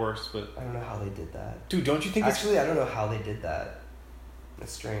how that works, but I don't know how they did that. dude, don't you think Actually, I don't know how they did that.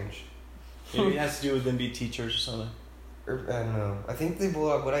 That's strange. maybe it has to do with them being teachers or something? Or, I don't know. I think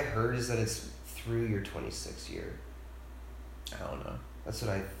what I heard is that it's through your 26th year. I don't know. That's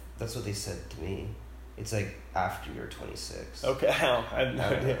what they said to me. It's like after you're 26. Okay, I have no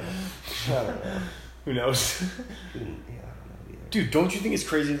idea. I don't know. Who knows? Yeah, I don't know either. Dude, don't you think it's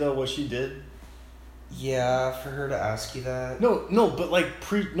crazy though what she did? Yeah, for her to ask you that. No, but like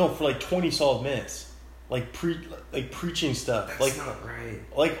for like 20 solid minutes, like preaching stuff, That's like not right.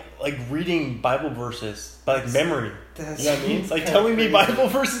 like reading Bible verses by like memory. That's You know what I mean? It's like kinda telling me crazy. Bible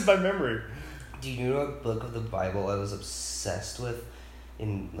verses by memory. Do you know what book of the Bible I was obsessed with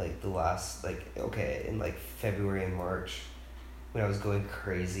in like the last in like February and March when I was going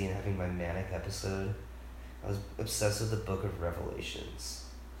crazy and having my manic episode? I was obsessed with the book of Revelations.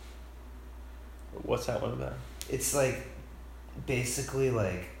 What's that one about? It's like basically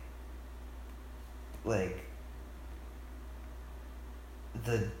like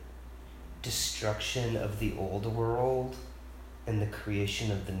the destruction of the old world and the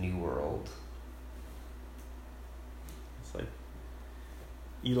creation of the new world. It's like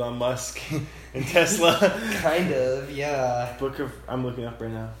Elon Musk and Tesla. Kind of, yeah. I'm looking up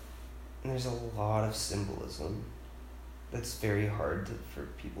right now. And there's a lot of symbolism that's very hard for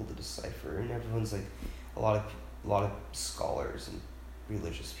people to decipher, and everyone's like, a lot of scholars and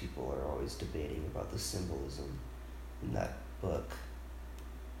religious people are always debating about the symbolism in that book.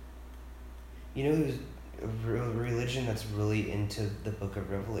 You know who's a religion that's really into the Book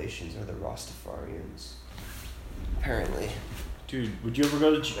of Revelations are the Rastafarians. Apparently. Dude, would you ever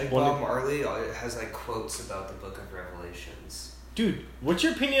go to Bob Marley has quotes about the Book of Revelations. Dude, what's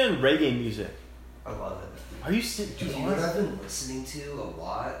your opinion on reggae music? I love it. Are you sick? Dude, what I've been listening to a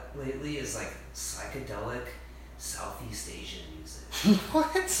lot lately is psychedelic Southeast Asian music.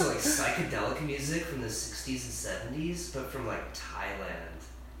 What? So psychedelic music from the 60s and 70s, but from Thailand,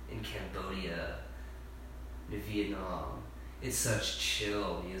 in Cambodia, in Vietnam. It's such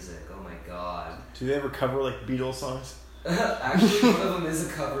chill music. Oh my god. Do they ever cover Beatles songs? Actually, one of them is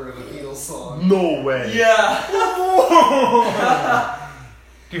a cover of a Beatles song. No way. Yeah.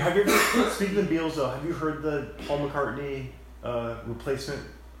 Dude, have you ever, speaking of Beatles though, have you heard the Paul McCartney replacement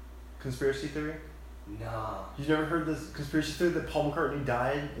conspiracy theory? No. You've never heard this conspiracy theory that Paul McCartney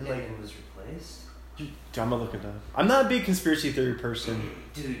died and it was replaced? Dude, I'm gonna look it up. I'm not a big conspiracy theory person.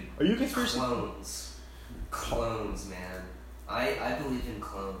 Dude. Are you a conspiracy? Clones, man. I believe in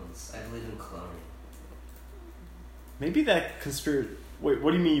clones. I believe in cloning. Maybe that conspiracy. Wait,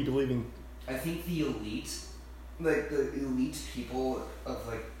 what do you mean you believe in? I think the elite, the elite people of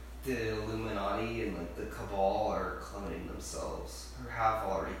the Illuminati and like the cabal are cloning themselves, or have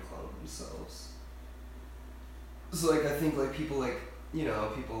already cloned themselves. So like I think like people like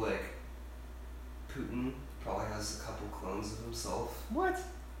Putin probably has a couple clones of himself. What?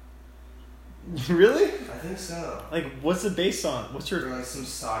 Really? I think so. Like, what's it based on? What's your... Or like some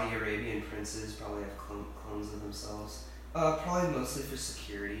Saudi Arabian princes probably have clones of themselves. Probably mostly for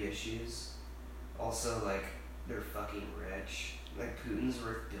security issues. Also, like, they're fucking rich. Like, Putin's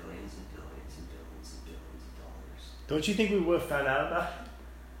worth billions and billions and billions and billions of dollars. Don't you think we would have found out about it?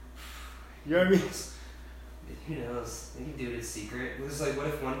 You know what I mean? Who knows? They can do it in secret. Because, like, what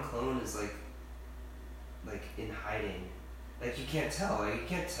if one clone is, like in hiding? Like, you can't tell. Like, you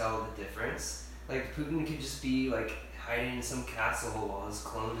can't tell the difference. Like, Putin could just be, like, hiding in some castle while his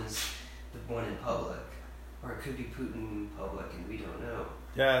clone is the one in public. Or it could be Putin in public and we don't know.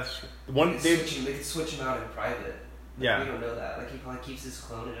 Yeah, that's true. They could switch him out in private. Like, yeah. We don't know that. Like, he probably keeps his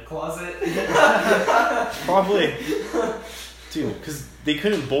clone in a closet. Probably. Dude, because they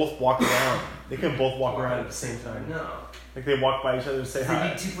couldn't both walk around. They couldn't both walk around at the same time. No. Like, they walk by each other and say hi.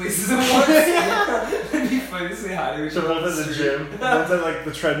 They'd be two places at once. It'd be fun to say hi to each So other. one's at the gym, one's at, like,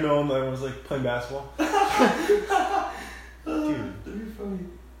 the treadmill, and the other one's, like, playing basketball. Dude. That'd be funny.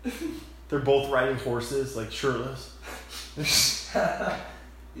 They're both riding horses, like, shirtless.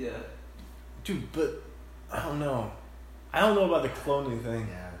 Yeah. Dude, but I don't know. I don't know about the cloning thing.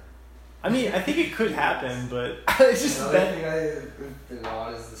 Yeah. I mean, I think it could happen, but it's just Another that. thing I've been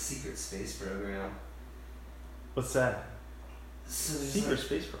on is the secret space program. What's that? So there's Secret like,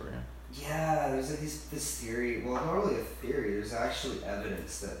 space program. yeah, there's like this theory. Well, not really a theory. There's actually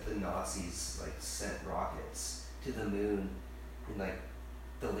evidence that the Nazis like sent rockets to the moon in like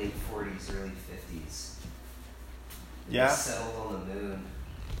the late 40s, early 50s. Yeah. They settled on the moon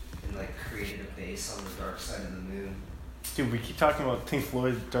and like created a base on the dark side of the moon. Dude, we keep talking about Pink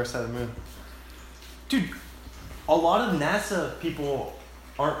Floyd, Dark Side of the Moon. Dude, a lot of NASA people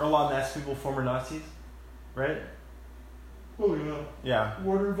former Nazis, right? Oh yeah. Yeah.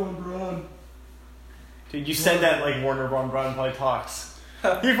 Wernher von Braun. Dude, you said that like Wernher von Braun probably talks.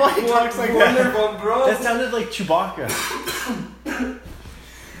 He probably talks like Wernher that. von Braun. That sounded like Chewbacca.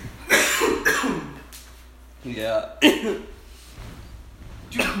 Yeah.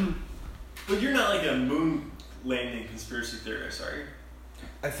 Dude, but you're not like a moon landing conspiracy theorist, are you?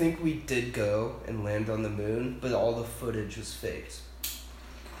 I think we did go and land on the moon, but all the footage was faked.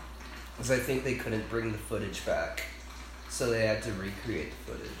 Because I think they couldn't bring the footage back, so they had to recreate the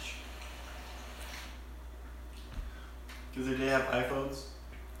footage. Because they did have iPhones?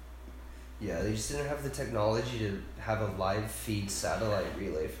 Yeah, they just didn't have the technology to have a live feed satellite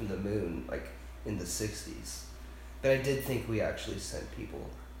relay from the moon, like, in the 60s. But I did think we actually sent people.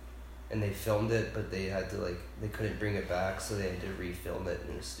 And they filmed it, but they had to, like, they couldn't bring it back, so they had to refilm it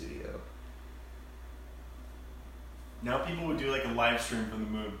in a studio. Now people would do like a live stream from the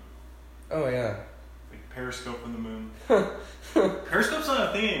moon. Oh, yeah. Like Periscope from the moon. Periscope's not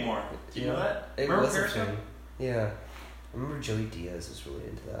a thing anymore. Do you know that? It Remember was Periscope? a thing. Yeah. I remember Joey Diaz was really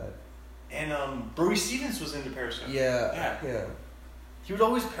into that. And Brody Stevens was into Periscope. Yeah. He would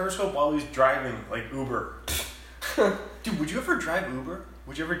always Periscope while he was driving, like Uber. Dude, would you ever drive Uber?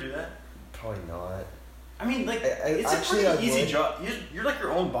 Would you ever do that? Probably not. I mean, like, it's actually, a pretty easy job. You're like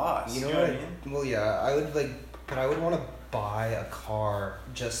your own boss. You know what I mean? Well, yeah, I would but I would want to buy a car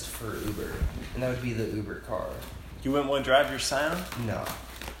just for Uber, and that would be the Uber car. You wouldn't want to drive your Scion? No,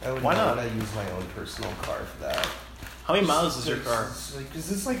 I would Why not? want to use my own personal car for that. How many miles is your car?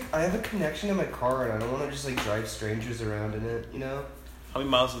 Because it's like I have a connection to my car, and I don't want to just like drive strangers around in it. You know? How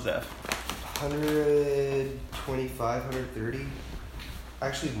many miles is that? 125, 130.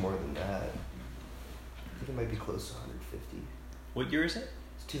 Actually, more than that. I think it might be close to 150. What year is it?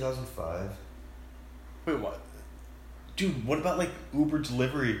 It's 2005. Wait, what? Dude, what about like Uber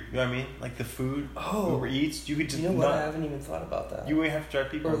delivery? You know what I mean? Like the food? Oh. Uber Eats? You could just You know what? I haven't even thought about that. You wouldn't have to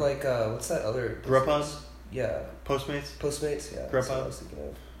drive people? Or like, what's that other... Grubhub? Yeah. Postmates? Postmates, yeah. Grubhub? That's what I was thinking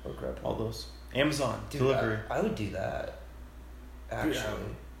of. Or Grubhub. All those. Amazon. Dude, delivery. I would do that. Actually.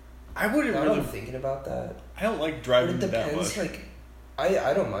 Dude, I wouldn't now really... that I'm thinking about that. I don't like driving But it that depends, much. like...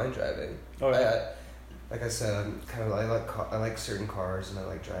 I don't mind driving. Oh, yeah. Like I said, I like certain cars and I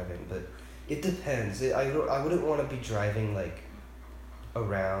like driving, but it depends. I wouldn't want to be driving like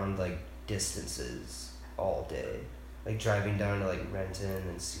around like distances all day, like driving down to like Renton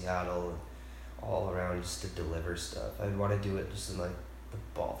and Seattle, and all around just to deliver stuff. I'd want to do it just in like the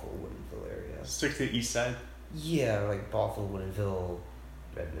Bothell, Woodinville area. Stick to the east side? Yeah, like Bothell, Woodinville,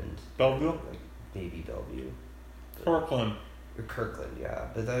 Redmond. Belleville? Like maybe Bellevue. Kirkland. Or Kirkland, yeah.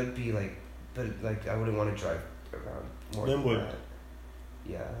 But that would be like, I wouldn't want to drive around more Linwood. than that.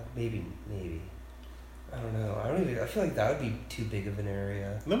 Yeah, maybe. I don't know. I feel like that would be too big of an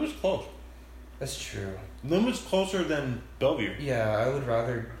area. Linwood's close. That's true. Linwood's closer than Bellevue. Yeah, I wouldn't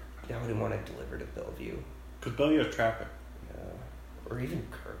want to deliver to Bellevue. Because Bellevue has traffic. Yeah. Or even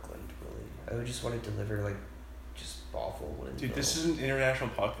Kirkland, really. I would just want to deliver, like, just Bothell. Dude, this is an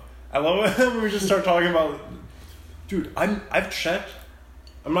international podcast. I love it when we just start talking about... Dude, I've checked.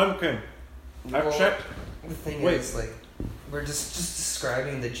 I'm not kidding. I've checked. The thing is, like, we're just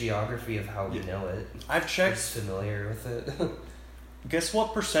describing the geography of how we know it. I've checked. We're just familiar with it. Guess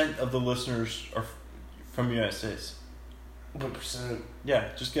what % of the listeners are from the United States? What percent? Yeah,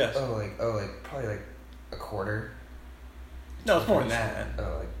 just guess. Like probably like a quarter. No, it's more than that.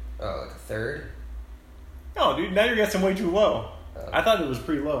 Like a third. No, dude, now you're guessing way too low. I thought it was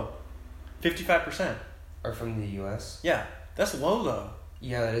pretty low. 55%. Are from the U.S. Yeah, that's low though.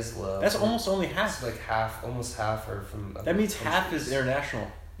 Yeah, that is low. That's almost only half. It's like half, almost half are from. That means countries. half is international.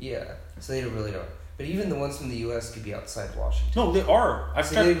 Yeah, so they really don't. But even the ones from the U.S. could be outside Washington. No, they are.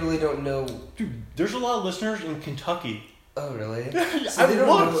 They really don't know. Dude, there's a lot of listeners in Kentucky. Oh, really? So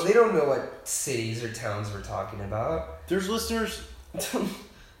they don't know what cities or towns we're talking about. There's listeners.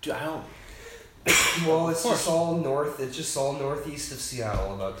 Dude, I don't. Well, it's just all north. It's just all northeast of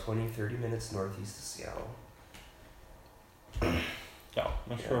Seattle, about 20-30 minutes northeast of Seattle. Yeah,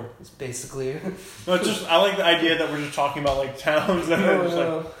 that's true. It's basically. No, it's just I like the idea that we're just talking about like towns and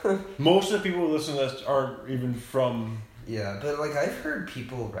like most of the people who listen to this aren't even from. Yeah, but like I've heard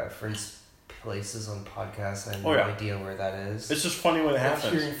people reference places on podcasts. I have no idea where that is. It's just funny when it happens.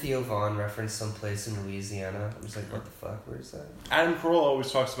 I'm hearing Theo Vaughn reference some place in Louisiana. I'm just like, what the fuck? Where's that? Adam Carolla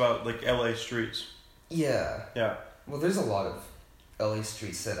always talks about like LA streets. Yeah. Yeah. Well, there's a lot of LA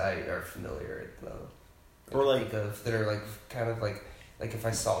streets that I are familiar with though. Or like that are like kind of like if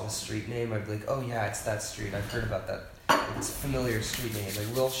I saw the street name, I'd be like, oh yeah, it's that street. I've heard about that. It's a familiar street name,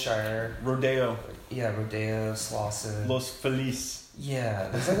 like Wilshire. Rodeo. Yeah, Rodeo, Slauson. Los Feliz. Yeah,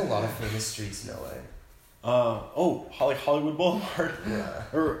 there's like a lot of famous streets in LA. Hollywood Boulevard. Yeah.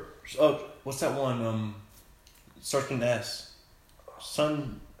 Or what's that one? Starts with an S.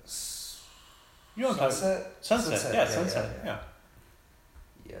 You know Sunset. Sunset. Yeah, Sunset. Yeah.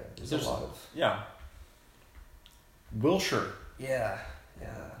 Yeah, there's a lot of. Yeah. Wilshire. Yeah.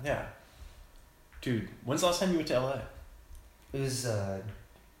 Yeah. Dude, when's the last time you went to LA? It was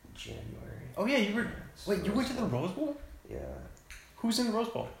January. Oh yeah, you were. Wait, you went to the Rose Bowl? Yeah. Who's in the Rose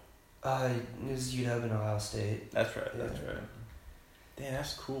Bowl? It was UW and Ohio State. That's right. That's right. Damn,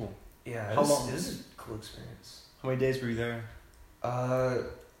 that's cool. Yeah. How long? It was a cool experience. How many days were you there?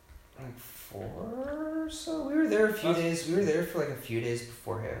 Like 4 or so. We were there a few days. We were there for like a few days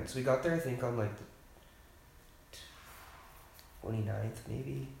beforehand. So we got there, I think, on like the 29th,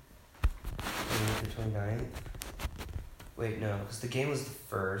 maybe. The 29th. Wait, no, because the game was the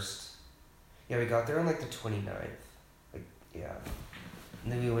 1st. Yeah, we got there on like the 29th. Like, yeah.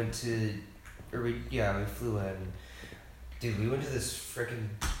 And then we went to, we flew in. Dude, we went to this freaking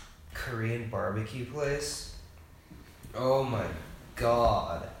Korean barbecue place. Oh my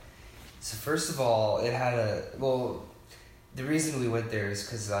god. So first of all, it had the reason we went there is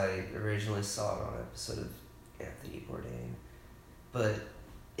because I originally saw it on an episode of Anthony Bourdain. But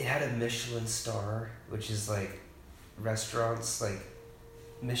it had a Michelin star, which is like restaurants, like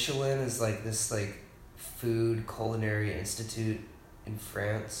Michelin is like this like food culinary institute in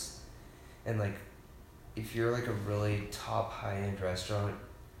France. And like if you're like a really top high-end restaurant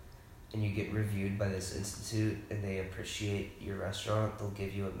and you get reviewed by this institute and they appreciate your restaurant, they'll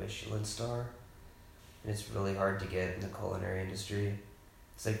give you a Michelin star. And it's really hard to get in the culinary industry.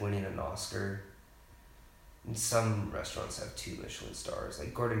 It's like winning an Oscar. And some restaurants have 2 Michelin stars.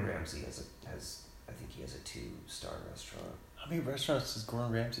 Like Gordon Ramsay has I think he has a 2-star restaurant. How many restaurants does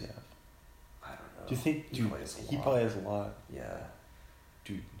Gordon Ramsay have? I don't know. Do you think he probably has a lot? Yeah.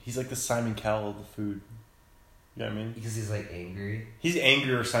 Dude, he's like the Simon Cowell of the food. You know what I mean? Because he's like angry. He's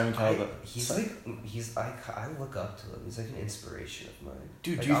angrier Simon Cowell. I look up to him. He's like an inspiration of mine.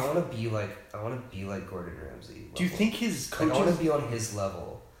 Dude, like, I want to be like Gordon Ramsay. Level. Do you think his coaching? I want to be on his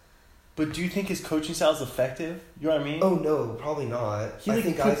level. But do you think his coaching style is effective? You know what I mean? Oh no, probably not. I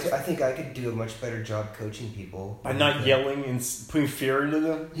think I could do a much better job coaching people by not yelling and putting fear into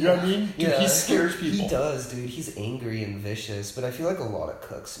them. You know what I mean? Dude, he scares people. He does, dude. He's angry and vicious. But I feel like a lot of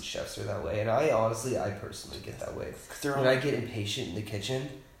cooks and chefs are that way, and I personally get that way. When I get impatient in the kitchen,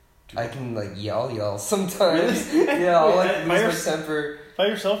 dude, I can like yell sometimes. Really? Yeah, I'll like lose my temper. By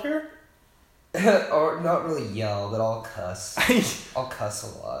yourself here? Or not really yell, but I'll cuss. I'll cuss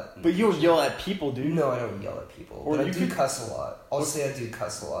a lot. But you don't yell at people, dude. No, I don't yell at people. Or but I you do could- cuss a lot. I'll say I do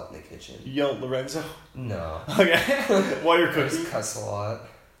cuss a lot in the kitchen. You yell at Lorenzo? No. Okay. While you're I cooking? just cuss a lot.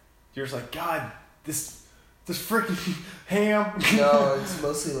 You're just like, God, this freaking ham. No, it's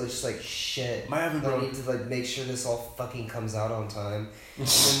mostly just like shit. My oven I broke. need to like make sure this all fucking comes out on time. And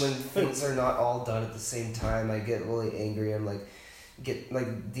then when things are not all done at the same time, I get really angry. I'm like,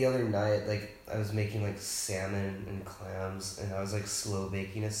 the other night, like I was making like salmon and clams, and I was like slow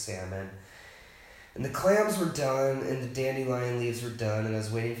baking a salmon. And the clams were done, and the dandelion leaves were done, and I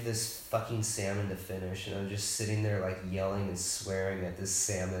was waiting for this fucking salmon to finish, and I was just sitting there like yelling and swearing at this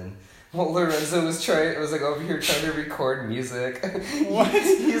salmon. Well, Lorenzo was like over here trying to record music. What?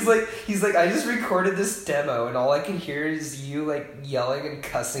 He's like, I just recorded this demo, and all I can hear is you like yelling and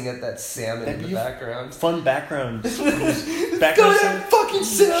cussing at that salmon That'd in be the a background. Fun background. Go Background that fucking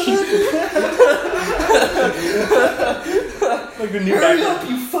salmon! like the new Hurry background. up,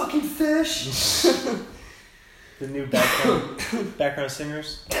 you fucking fish! The new background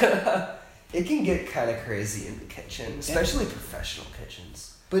singers. It can get kind of crazy in the kitchen, especially professional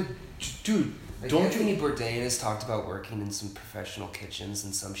kitchens. But dude, Like don't Anthony Bourdain has talked about working in some professional kitchens,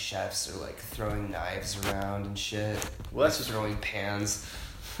 and some chefs are like throwing knives around and shit. Well, that's Like, just throwing pans.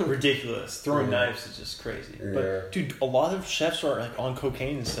 ridiculous. Throwing Yeah. knives is just crazy. Yeah. But dude, a lot of chefs are like on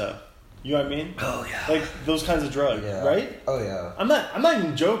cocaine and stuff. You know what I mean? Oh yeah. Like those kinds of drugs, Yeah. right? Oh yeah. I'm not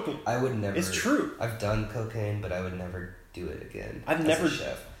even joking. I would never. It's true. I've done cocaine, but I would never do it again. I've as never- a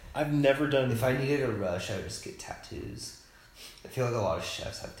chef. I've never done. If I needed a rush, I would just get tattoos. I feel like a lot of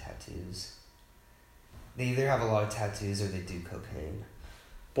chefs have tattoos. They either have a lot of tattoos or they do cocaine.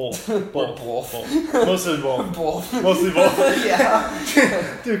 both, Both. mostly both, Both. mostly both.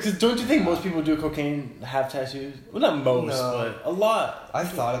 Yeah. Dude, because don't you think most people do cocaine have tattoos? Well, not most, No. but a lot.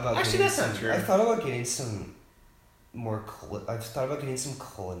 I've thought about Actually, getting that's not some, true. I've thought about getting some more. I've thought about getting some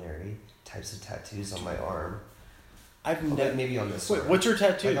culinary types of tattoos on my arm. I've Like never. maybe on this. Wait, arm. what's your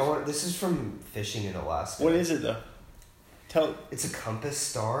tattoo? Like I want. This is from fishing in Alaska. What is it though? Tell. It's a compass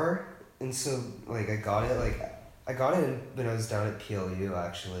star, and so like I got it when I was down at PLU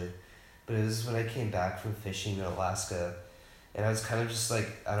actually, but it was when I came back from fishing in Alaska, and I was kind of just like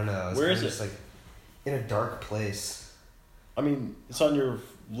I don't know. I was Where kind is of it? just like in a dark place. I mean, it's on your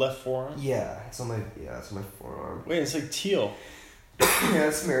left forearm. Yeah, it's on my forearm. Wait, it's like teal. Yeah,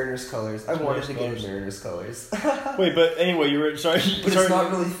 it's Mariners colors. I It's wanted to Mariners get Mariners colors, Wait, but anyway, you were sorry. but sorry, it's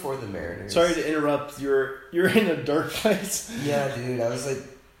not really for the Mariners. sorry to interrupt. You're in a dark place. Yeah, dude, I was like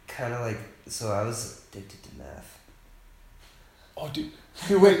kind of like so I was addicted to meth. Oh, dude.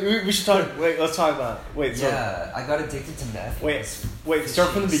 Dude, wait, we should talk. Wait, let's talk about it. Wait, so Yeah, I got addicted to meth. Wait, when I was wait. Start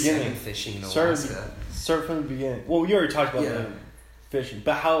from the fishing, beginning. salmon fishing in Start- Alaska. Start from the beginning. Well, you already talked about Yeah. the fishing,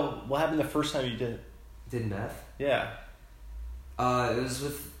 but what happened the first time you did it? Did meth? Yeah. It was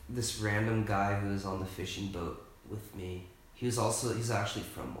with this random guy who was on the fishing boat with me. He's actually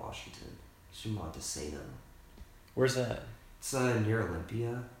from Washington. He's from Montesano. Where's that? It's near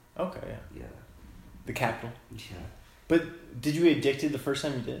Olympia. Okay, yeah. Yeah. The capital. Yeah. But did you get addicted the first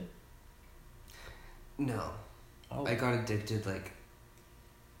time you did? No. Oh. I got addicted like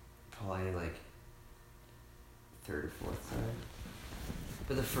probably like third or fourth time.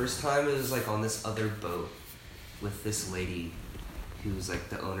 But the first time it was like on this other boat with this lady who was like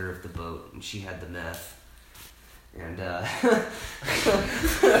the owner of the boat, and she had the meth. And That's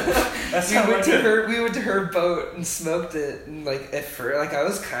we not went like to it. her boat and smoked it, and like at first like I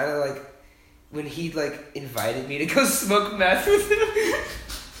was kind of like when he like invited me to go smoke meth with him.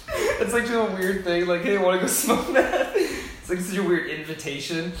 It's like a weird thing, like, hey, want to go smoke meth? It's like such a weird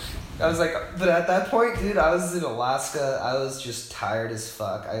invitation. I was like, but at that point, dude, I was in Alaska. I was just tired as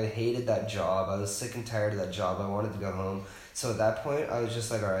fuck. I hated that job. I was sick and tired of that job. I wanted to go home. So at that point, I was just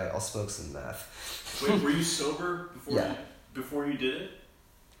like, all right, I'll smoke some meth. Wait, were you sober Yeah. before you did it?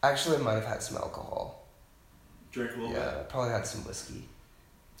 Actually, I might have had some alcohol. Drank a little Yeah, I probably had some whiskey.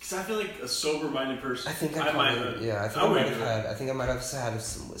 Because I feel like a sober-minded person. I think I might probably, have. yeah, I think I I might wouldn't have do it. had, I think I might have had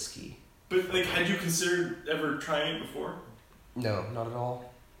some whiskey. But like, had you considered ever trying it before? No, not at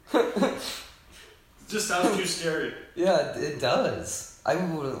all. It just sounds too scary. Yeah, it does. I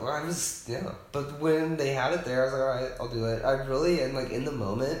was, yeah. But when they had it there, I was like, alright, I'll do it. I really, and like in the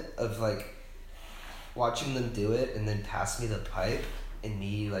moment of like watching them do it and then pass me the pipe and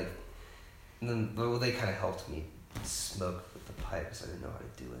me like, and then well, they kind of helped me smoke with the pipe because I didn't know how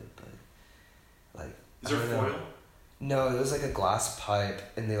to do it, but like. Is there I don't know. foil? No, it was like a glass pipe,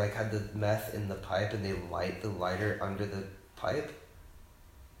 and they like had the meth in the pipe, and they light the lighter under the pipe,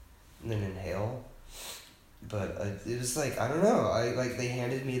 and then inhale. But it was like I don't know. I like they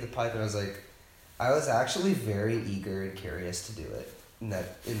handed me the pipe, and I was like, I was actually very eager and curious to do it in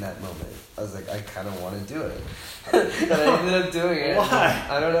that moment. I was like, I kind of want to do it. And I ended up doing it. Why?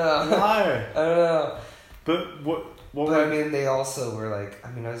 I don't know. Why? I don't know. But what But were I mean, they also were like,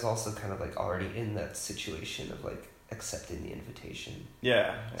 I mean, I was also kind of like already in that situation of like accepting the invitation.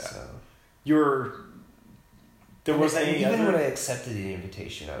 yeah. So You were. There wasn't any even other. when I accepted the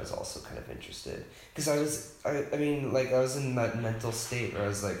invitation, I was also kind of interested because I mean, like I was in that mental state where I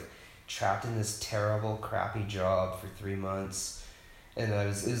was like trapped in this terrible, crappy job for 3 months, and it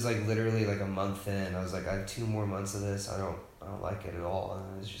was like literally like a month in. I was like, I have 2 more months of this. I don't like it at all,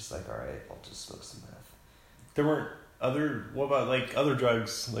 and I was just like, all right, I'll just smoke some meth. There weren't other. What about like other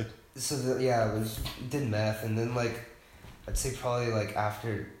drugs? Like So did meth, and then like I'd say probably like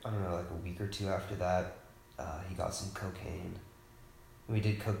after I don't know like a week or 2 after that, he got some cocaine. We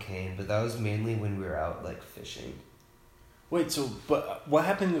did cocaine, but that was mainly when we were out like fishing. wait, so but what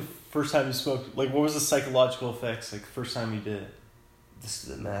happened the first time you smoked? Like, what was the psychological effects? Like, the first time you did it? This is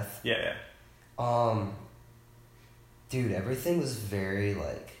the meth. Yeah. Dude, everything was very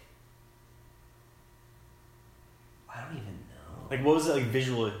like I don't even know. Like, what was it like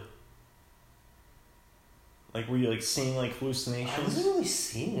visually? Like, were you like seeing like hallucinations? I wasn't really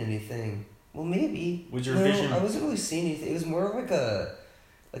seeing anything. Well, maybe. Was your vision? I wasn't really seeing anything. It was more of like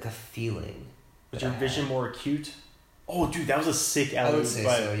a feeling. Was that your I vision had. more acute? Oh, dude, that was a sick I alley would say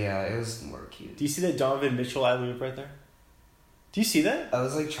so. Yeah, it was more cute. Do you see that Donovan Mitchell alley right there? Do you see that? I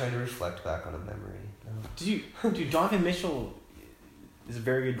was like trying to reflect back on a memory. No. Did you? Dude, Donovan Mitchell is a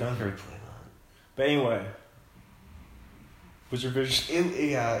very good dunker. Replay that. But anyway, was your vision?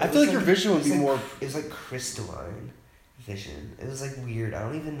 Yeah. I it feel was like your vision would it was be like- more. It was like crystalline vision. It was like weird. I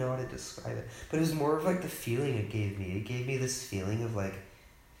don't even know how to describe it. But it was more of like the feeling it gave me. It gave me this feeling of like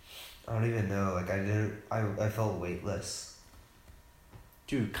I don't even know. Like I felt weightless.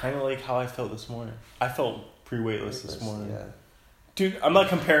 Dude, kind of like how I felt this morning. I felt pretty weightless this morning. Yeah. Dude, I'm not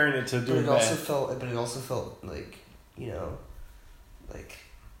comparing it to But doing it also that. felt like, you know, like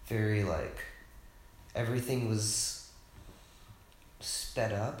very like everything was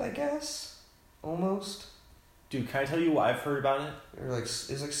sped up, I guess, almost. Dude, can I tell you what I've heard about it? Or like it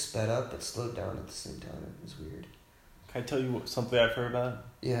was like sped up but slowed down at the same time. It was weird. Can I tell you something I've heard about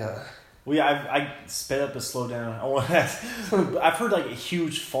it? Yeah. Well, yeah, I sped up and slowed down. I want to ask. I've heard like a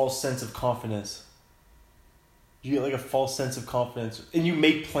huge false sense of confidence. You get like a false sense of confidence, and you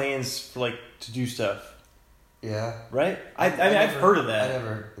make plans for like to do stuff, Yeah. right? I've never- heard of that. I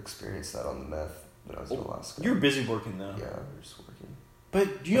never experienced that on the meth when I was in Alaska. You're busy working though. Yeah, we're just working.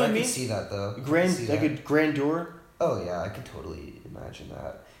 But do you know But what I mean? can see that though. I Grand, can see like that. a grandeur. Oh yeah, I can totally imagine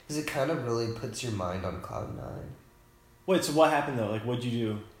that. Because it kind of really puts your mind on cloud 9. Wait, so what happened though? Like, what'd you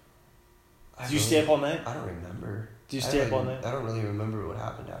do? I Did you really- stay up all night? I don't remember. Did you I stay up don't all even- night? I don't really remember what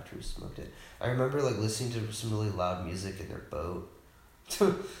happened after we smoked it. I remember like listening to some really loud music in their boat.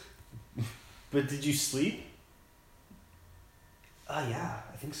 But did you sleep? Yeah,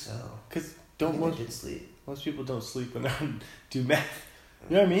 I think so. Cause I don't think I most did sleep. people don't sleep when they do math.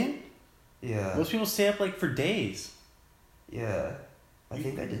 You know what I mean? Yeah. Most people stay up like for days. Yeah. I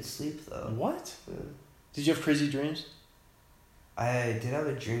think I did sleep though. What? Yeah. Did you have crazy dreams? I did have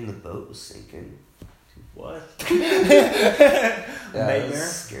a dream the boat was sinking. What? Yeah, it Nightmare?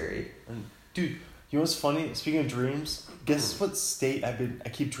 was scary. Dude, you know what's funny? Speaking of dreams, guess what state I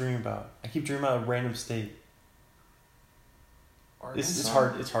keep dreaming about? I keep dreaming about a random state. This is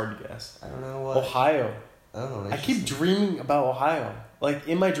hard. It's hard to guess. I don't know what. Ohio. Oh, I keep dreaming about Ohio. Like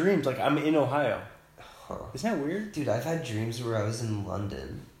in my dreams, like I'm in Ohio. Huh. Isn't that weird? Dude, I've had dreams where I was in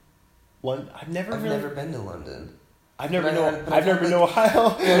London. I've never I've really. never been to London. I've never but been. I had- but I've never been to Ohio.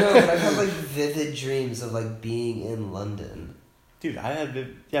 No, but I've had like vivid dreams of like being in London. Dude, I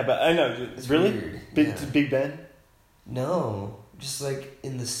had. Yeah, but I know. It's Really? weird. Big Yeah. Big Ben. No, just like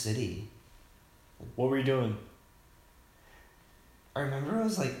in the city. What were you doing? I remember I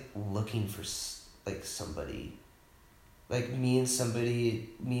was like looking for like somebody. Like me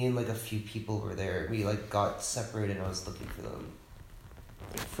and like a few people were there. We like got separated and I was looking for them.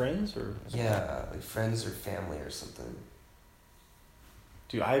 Like friends or? Yeah, like friends or family or something.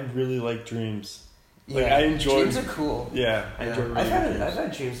 Dude, I really like dreams. Like, Yeah, I enjoy- dreams are cool. Yeah, I Yeah. enjoy really I've had dreams. I've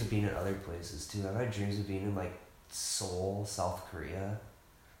had dreams of being in other places too. I've had dreams of being in like Seoul, South Korea.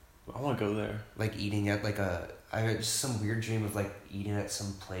 I want to go there. Like eating at like I had just some weird dream of like eating at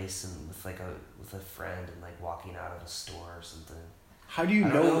some place and with a friend and like walking out of a store or something. How do you I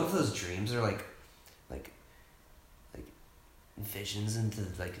don't know know? if those dreams are like visions into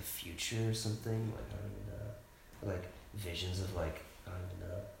like a future or something. Like I don't even know. Like visions of like I don't even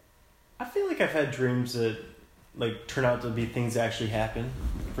know. I feel like I've had dreams that like turn out to be things that actually happen.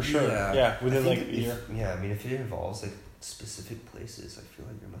 For sure. Yeah. I Within think like a year. Yeah, I mean, if it involves like specific places, I feel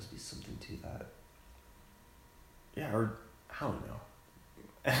like there must be something to that. Yeah, or I don't know.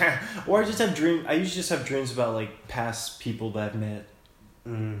 Or I just have dreams. I usually just have dreams about like past people that I've met.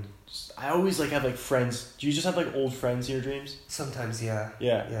 I always like have like friends. Do you just have like old friends in your dreams? Sometimes, yeah.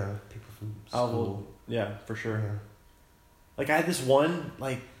 Yeah. Yeah, people from Oh, school. well, yeah, for sure. Yeah. Like I had this one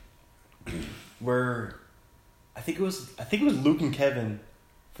like where I think it was Luke and Kevin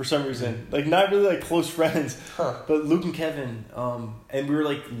for some reason. Like not really like close friends, Huh. but Luke and Kevin and we were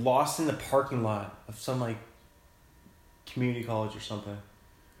like lost in the parking lot of some like community college or something.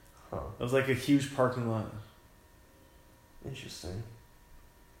 Huh. It was like a huge parking lot. Interesting.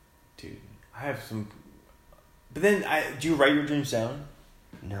 Dude, I have some. But then, do you write your dreams down?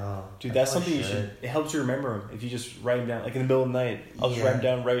 No. Dude, I that's probably something you should. It helps you remember them if you just write them down. Like in the middle of the night, I'll just write them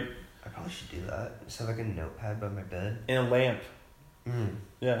down right I probably should do that. Just have like a notepad by my bed. in a lamp.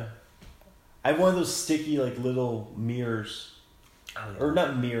 Yeah. I have one of those sticky, like little mirrors. Oh, yeah. Or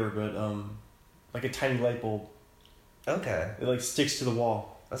not mirror, but like a tiny light bulb. Okay. It like sticks to the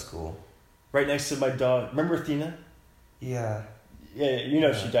wall. That's cool. Right next to my dog. Remember Athena? Yeah. Yeah, you know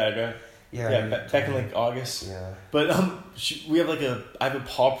Yeah. she died, right? Yeah. Back in like August. Yeah. But we have like I have a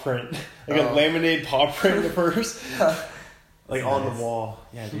paw print, like a Oh. laminated paw print of hers, like on Nice. the wall.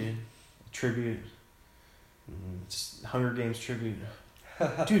 Yeah, dude. Tribute. Mhm. Just Hunger Games tribute.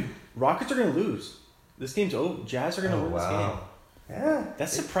 Dude, Rockets are gonna lose. This game's over. Jazz are gonna win this game. Yeah.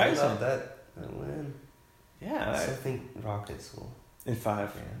 That's they surprising. pulled out that win. Yeah. I still think Rockets will. In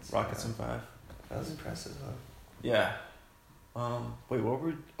 5. Yeah, it's Rockets 5. in 5. That was impressive, huh? Yeah. Wait, what were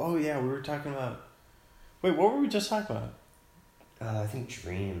we? Oh yeah, we were talking about. Wait, what were we just talking about? I think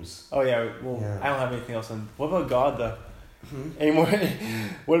Dreams. Oh yeah. Well, Yeah. I don't have anything else on. What about God though? Hmm? Any more?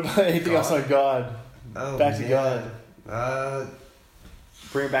 What about anything else on God? Oh, Back to man. God.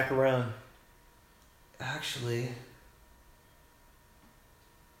 Bring it back around. Actually,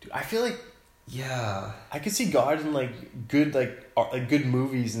 Dude, I feel like yeah. I could see God in like good good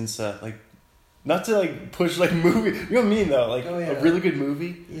movies and stuff. Like, not to like push like movie. You know what I mean though? Like Oh, yeah. a really good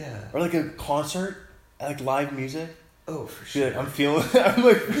movie Yeah. or like a concert, like live music. Oh, for Be sure. like, I'm feeling. I'm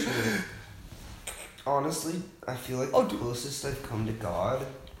like. For sure. Honestly, I feel like Oh, the dude. closest I've come to God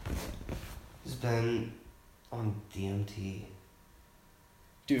has been on DMT.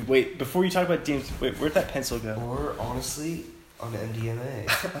 Dude, wait. Before you talk about DMT, wait. Where'd that pencil go? Or, honestly, on MDMA.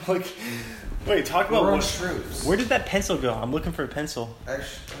 I'm like, wait. Talk about Or on what, shrooms. where did that pencil go? I'm looking for a pencil.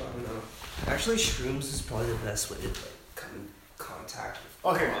 Actually, I don't know. Actually, shrooms is probably the best way to like come in contact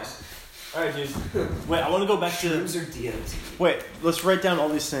with Okay. God. All right, dude. Wait, I want to go back to. Shrooms or DMT? Wait, let's write down all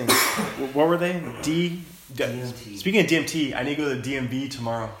these things. What were they? DMT. Speaking of DMT, I need to go to the DMV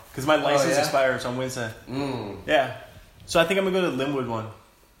tomorrow because my license yeah? expires on Wednesday. Yeah, so I think I'm gonna go to the Linwood one.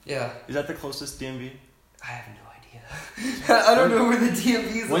 Yeah. Is that the closest DMV? I have no idea. I don't know where the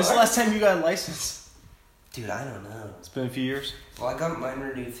DMVs When's are. the last time you got a license? Dude, I don't know. It's been a few years. Well, I got mine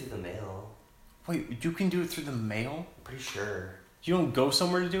renewed through the mail. Wait, you can do it through the mail? Pretty sure. You don't go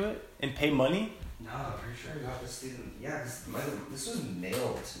somewhere to do it and pay money? No, I'm pretty sure I got this through the... Yeah, this was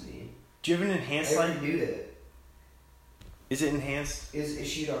mailed to me. Do you have an enhanced I license? renewed it. Is it enhanced? It was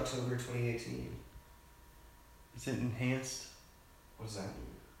issued October 2018. Is it enhanced? What does that mean?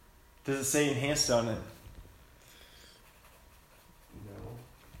 Does it say enhanced on it?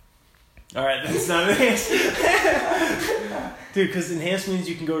 No. Alright, that's not enhanced. Dude, because enhanced means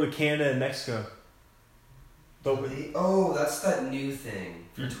you can go to Canada and Mexico. But Really? Oh, that's that new thing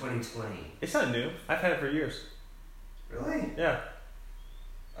for 2020. it's not new. I've had it for years. Really? Yeah.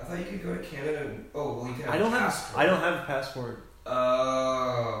 I thought you could go to Canada. Oh, well, you can have I don't a have passport. I don't have a passport.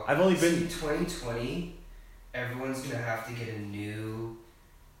 Oh. I've only been. See, 2020, everyone's gonna have to get a new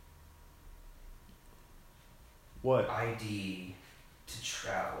What? ID to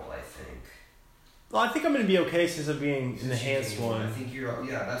travel, I think. Well, I think I'm gonna be okay since I'm being Since an you're enhanced getting one. I think you're.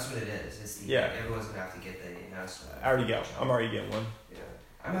 Yeah, that's what it is. It's the, Yeah. Everyone's gonna have to get the enhanced one. I already got. I'm already getting one. Yeah.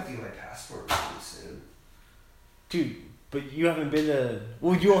 I'm gonna have to get my passport really soon. Dude, but you haven't been to.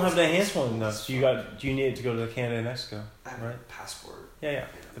 Well, you don't have the enhanced one though. So you got. You need it to go to Canada and Mexico. I have Right. a passport. Yeah, yeah. Yeah,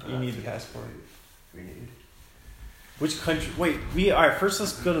 But I'll you have need to the get it passport. renewed. Which country? Wait, all right. First,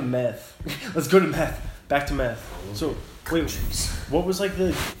 let's go to meth. Let's go to meth. Back to meth. So, wait, what was like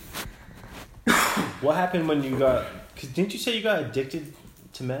the? What happened when you got? Cause didn't you say you got addicted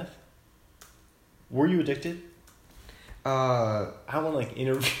to meth? Were you addicted? I don't want to like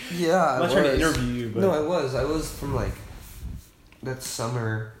interview. Yeah, I'm not trying to interview you, but No, I was from like that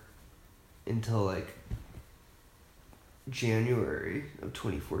summer until like January of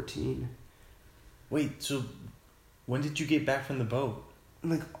 2014. wait. So, When did you get back from the boat?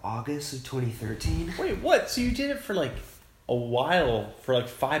 Like August of 2013. Wait, what? So you did it for like a while, for like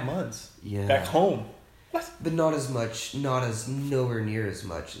 5 months. Yeah. Back home. What? But not as much, nowhere near as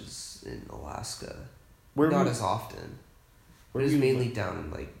much as in Alaska. Where not were- as often. It Where was were you- mainly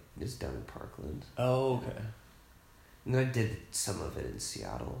down in just down in Parkland. Oh, okay. And I did some of it in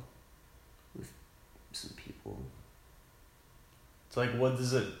Seattle with some people. It's like,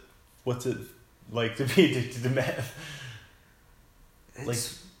 what's it like to be addicted to meth?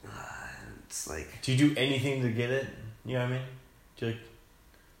 It's like Do you do anything to get it? You know what I mean?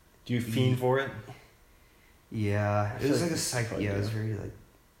 Do you fiend for it? yeah, I it feel was like like a psych. probably Yeah, it was do. very like,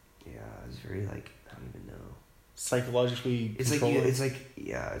 it was very like I don't even know. Psychologically It's like controlling?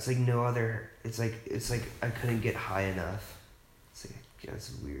 it's like no other. It's like I couldn't get high enough. It's like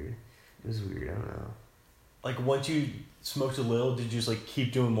it's weird. It was weird. I don't know. Like, once you smoked a little, did you just like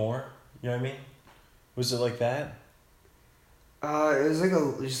keep doing more? You know what I mean? Was it like that? It was like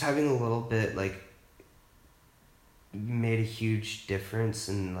just having a little bit like made a huge difference,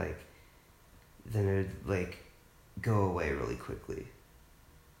 and like then it'd like go away really quickly.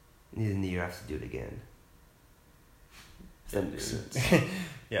 And then you have to do it again. If that makes sense.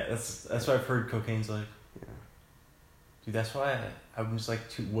 Yeah, that's what I've heard cocaine's like. Yeah. Dude, that's why I'm just like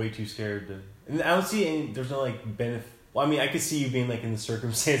way too scared to. And I don't see any. There's no like benefit. Well, I mean, I could see you being like in the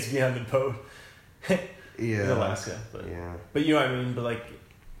circumstance being on the boat Yeah. in Alaska, but Yeah. but you know what I mean. But like,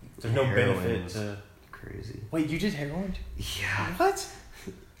 there's no benefit Heroin's to. Crazy. Wait, you did heroin? Yeah. What?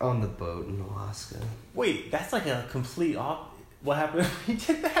 On the boat in Alaska. Wait, that's like a complete What happened when you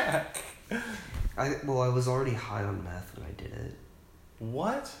did that? I was already high on meth when I did it.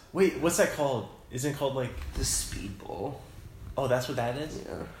 What? Wait, what's that called? Isn't it called like? The speedball. Oh, that's what that is.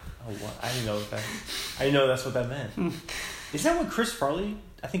 Yeah. Oh, what? I didn't know that. I didn't know that's what that meant. Is that when Chris Farley?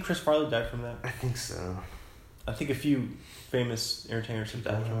 I think Chris Farley died from that. I think so. I think a few famous entertainers have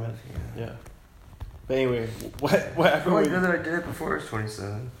died from it. Yeah. Yeah. But anyway, what happened? Oh, I when- know that I did it before I was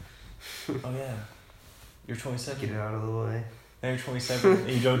 27. Oh yeah, you're 27. Get it out of the way. Now you're 27 and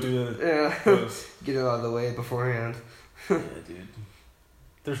you don't do the Yeah. those. Get it out of the way beforehand. Yeah, dude.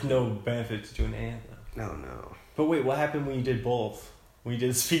 There's no benefit to doing any of that. No. But wait, what happened when you did both? When you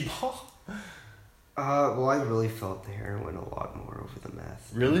did speedball? Well, I really felt the heroin a lot more over the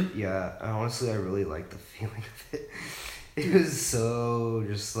meth. Really? Yeah. Honestly, I really liked the feeling of it. It was so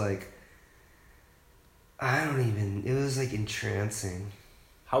just like, it was like entrancing.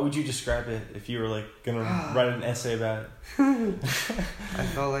 How would you describe it if you were like gonna write an essay about it? I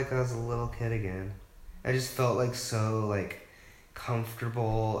felt like I was a little kid again. I just felt like so like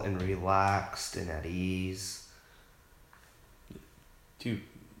comfortable and relaxed and at ease. Dude,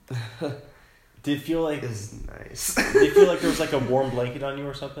 did it feel like It was nice. did it feel like there was like a warm blanket on you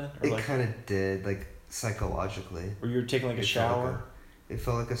or something? Or It like, kind of did, like psychologically. or you were taking like a It felt like shower? It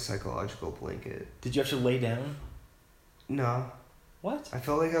felt like a psychological blanket. Did you have to lay down? No, What? I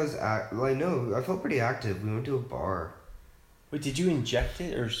felt like I was I felt pretty active. We went to a bar. Wait, did you inject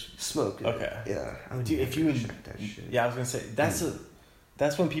it or? Smoked it. Okay. Yeah. I would Dude, if never you check that shit. Yeah, I was gonna say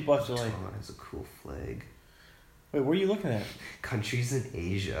that's when people have to like. Taiwan has a cool flag. Wait, what are you looking at? Countries in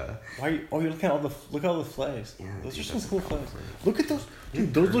Asia. Why? Are you, oh, you're looking at look at all the flags. Yeah, Those dude, are some that's a cool cool flags. flag. Look at those, dude.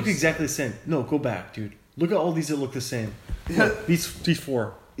 Yeah, Those look pretty exactly the same. No, go back, dude. Look at all these that look the same. Look, these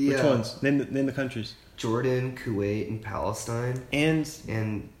four. Which Yeah. ones? Name the countries. Jordan, Kuwait, and Palestine, And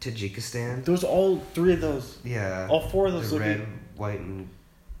and Tajikistan. those all three of those, Yeah. all four of those the look red, white, and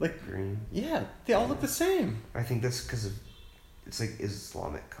like green. yeah, they all look the same. I think that's because of it's like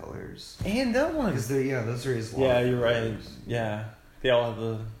Islamic colors. And that one. Because those are Islamic. Yeah, you're right. colors. Yeah, they all have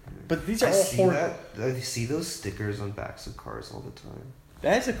the. But these are I all see four. that. I see those stickers on backs of cars all the time.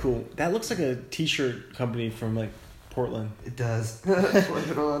 That's a cool. That looks like a T-shirt company from like Portland. It does. Flip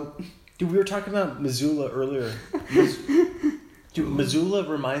it on. Dude, we were talking about Missoula earlier. Dude, Missoula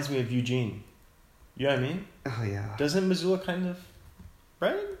reminds me of Eugene. You know what I mean? Oh yeah. Doesn't Missoula kind of,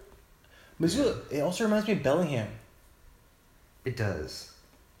 right? Missoula. It also reminds me of Bellingham. It does.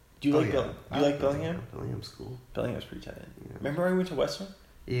 Do you Oh, like yeah. Do I you like Bellingham? Bellingham's cool. Bellingham's pretty tight. Yeah. Remember when we went to Western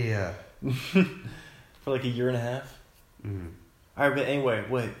Yeah. for like a year and a half? Mm. All right, but anyway,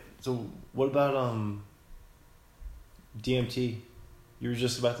 wait. So what about DMT? You were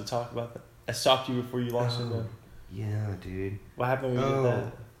just about to talk about that. I stopped you before you launched into. Yeah, dude. What happened when you did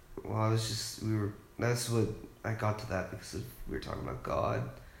that? Well, that's what I got to that because we were talking about God.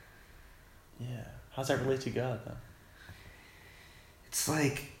 Yeah. How's that relate to God though? It's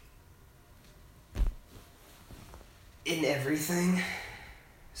like in everything.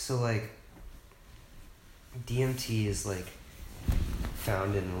 So like DMT is like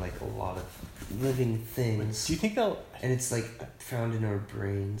found in like a lot of living things. Do you think they'll? And it's like found in our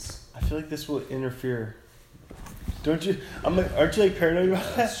brains. I feel like this will interfere. Don't you? Aren't you like paranoid about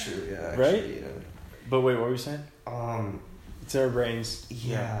that? That's true. Yeah. Right? Actually, yeah. But wait, what were you saying? It's in our brains.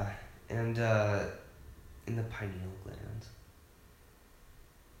 Yeah, and in the pineal gland.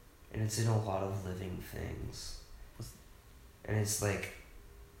 And it's in a lot of living things. And it's like,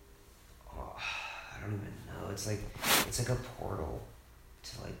 I don't even know. It's like a portal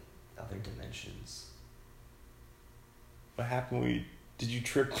to like other dimensions. What happened when did you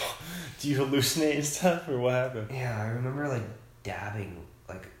trip? Do you hallucinate and stuff, or what happened? Yeah, I remember like dabbing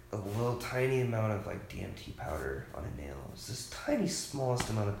like a little tiny amount of like DMT powder on a nail. It's this tiny, smallest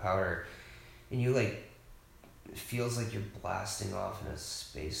amount of powder, and you like, it feels like you're blasting off in a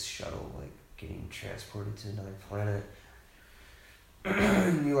space shuttle, like getting transported to another planet.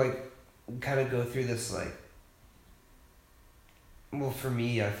 And you like kind of go through this like, well, for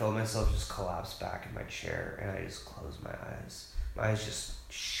me, I felt myself just collapse back in my chair, and I just closed my eyes. My eyes just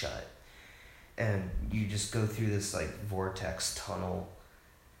shut, and you just go through this like vortex tunnel,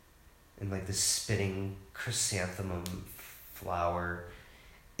 and like this spinning chrysanthemum flower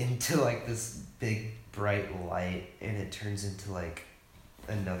into like this big bright light, and it turns into like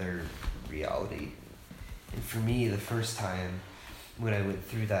another reality. And for me, the first time when I went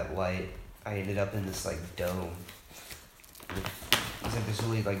through that light, I ended up in this like dome. It was like this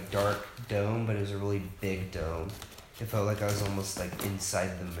really like dark dome, but it was a really big dome. It felt like I was almost like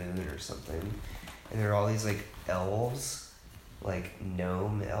inside the moon or something. And there were all these like elves, like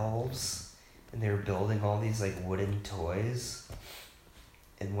gnome elves, and they were building all these like wooden toys.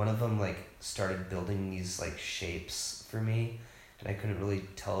 And one of them like started building these like shapes for me, and I couldn't really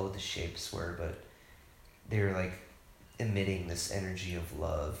tell what the shapes were, but they were like emitting this energy of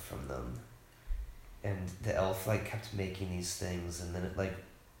love from them. And the elf like kept making these things, and then it like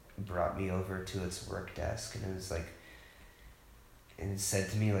brought me over to its work desk, and it was like, and it said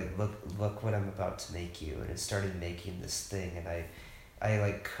to me like, look what I'm about to make you. And it started making this thing, and I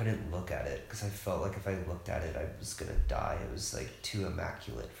like couldn't look at it because I felt like if I looked at it I was gonna die. It was like too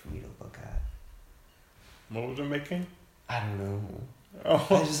immaculate for me to look at. What was it making? I don't know. Oh.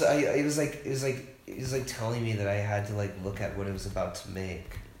 It was like telling me that I had to like look at what it was about to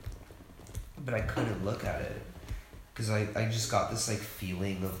make, but I couldn't look at it because I just got this like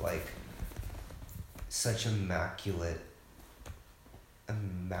feeling of like such immaculance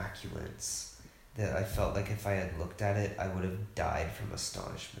that I felt like if I had looked at it, I would have died from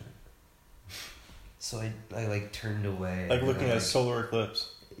astonishment. So I like turned away. Like looking at a solar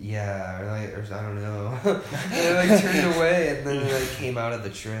eclipse. Yeah, or I don't know. And I like turned away, and then I came out of the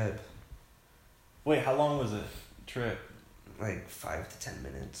trip. Wait, how long was it? Trip? Like 5 to 10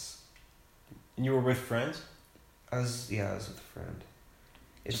 minutes. And you were with friends? I was with a friend.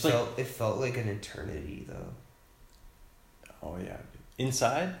 It felt like an eternity though. Oh yeah.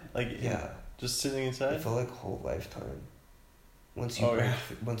 Inside? Yeah. Just sitting inside? It felt like a whole lifetime. Once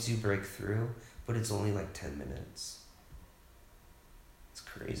you break through, but it's only like 10 minutes. It's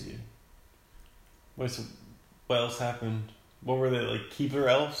crazy. Wait, so what else happened? What were they, like Keebler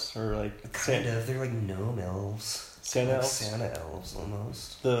elves? Or like Kind of. They're like gnome elves. Santa elves? Santa elves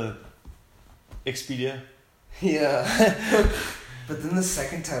almost. The Expedia? Yeah. But then the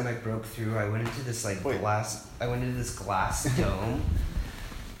second time I broke through, I went into this like glass dome.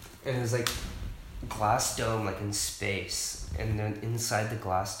 And it was like glass dome like in space. And then inside the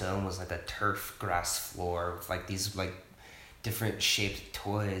glass dome was like a turf grass floor with like these like different shaped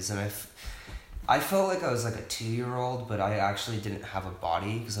toys. And I felt like I was like a 2-year-old, but I actually didn't have a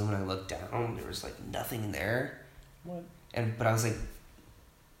body because then when I looked down, there was like nothing there. What? But I was like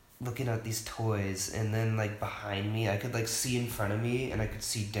looking at these toys, and then like behind me I could like see in front of me, and I could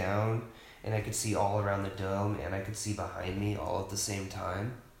see down, and I could see all around the dome, and I could see behind me all at the same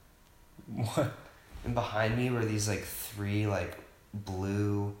time. What? And behind me were these like 3 like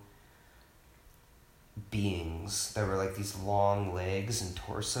blue beings that were like these long legs and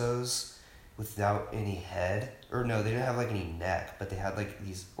torsos without any head. Or no, they didn't have like any neck, but they had like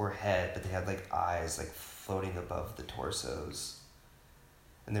these, or head, but they had like eyes like floating above the torsos.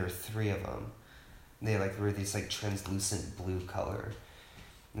 And there were 3 of them. And they like were these like translucent blue color.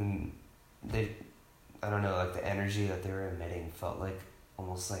 And I don't know, like the energy that they were emitting felt like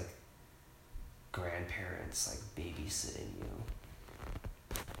almost like grandparents like babysitting you.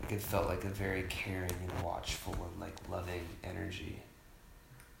 Like it felt like a very caring and watchful and like loving energy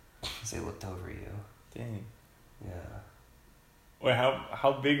as they looked over you. Dang. Yeah. Wait,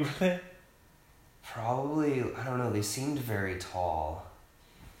 how big were they? Probably, I don't know, they seemed very tall.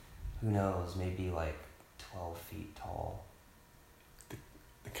 Who knows, maybe like 12 feet tall.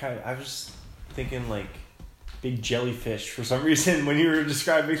 I was thinking like big jellyfish for some reason when you were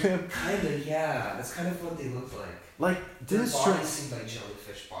describing them. Kinda, yeah. That's kind of what they look like. Like Their this. bodies seem like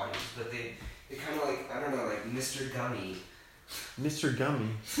jellyfish bodies, but they kind of like, I don't know, like Mr. Gummy. Mr. Gummy.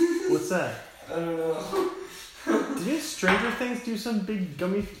 What's that? I don't know. Did Stranger Things do some big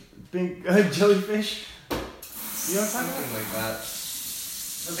jellyfish? You know what I'm talking Something about? like that.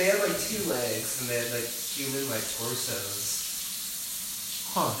 But they had like 2 legs and they had like human like torsos.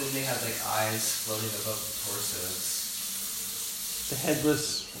 Huh. Then they had like eyes floating above the torsos. The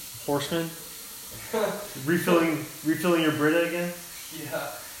headless horseman. refilling your Brita again? Yeah.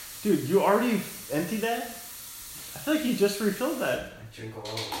 Dude, you already emptied that? I feel like you just refilled that. I drink a lot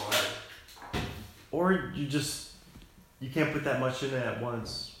of water. Or you can't put that much in it at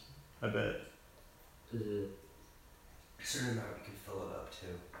once, I bet. A certain amount you can fill it up too.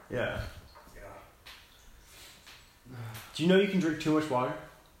 Yeah. Yeah. Do you know you can drink too much water?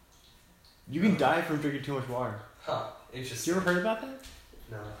 You can die from drinking too much water. Huh. Interesting. You ever heard about that?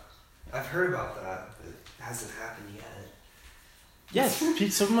 No. I've heard about that, but it hasn't happened yet. Yes,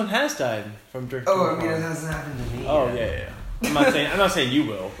 someone has died from drinking too Oh, much I mean, water. it hasn't happened to me Oh, yet. yeah. I'm not saying you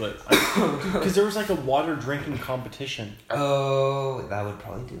will, but because there was like a water drinking competition. Oh, that would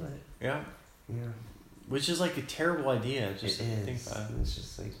probably do it. Yeah. Yeah. Which is like a terrible idea. Just It is. think about it. It's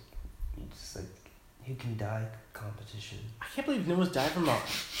just like who can die competition. I can't believe no one's died from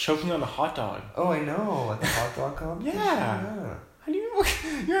choking on a hot dog. Oh, I know. At the hot dog competition. Yeah. How do you know what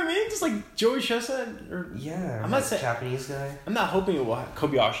I mean? Just like Joey Shosa or Yeah. I'm not saying Japanese guy. I'm not hoping it will happen.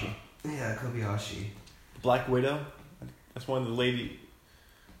 Kobayashi, Yeah, Kobayashi. Black Widow. That's one of the lady.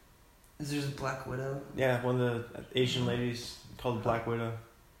 Is there a Black Widow? Yeah, one of the Asian ladies called Black Widow.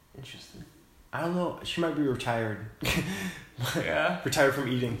 Interesting. I don't know. She might be retired. Yeah. Retired from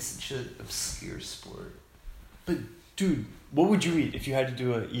eating. It's such an obscure sport. But dude, what would you eat if you had to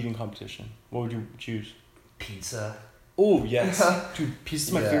do an eating competition? What would you choose? Pizza. Oh yes, dude.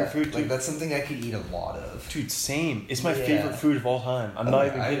 Pizza's my favorite food too. Like that's something I could eat a lot of. Dude, same. It's my Yeah. favorite food of all time. I'm not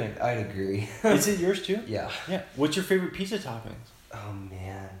even kidding. I'd agree. Is it yours too? Yeah. Yeah. What's your favorite pizza toppings? Oh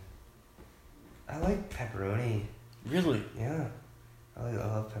man. I like pepperoni. Really? Yeah. I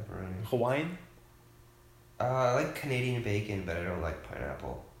love pepperoni. Hawaiian? I like Canadian bacon, but I don't like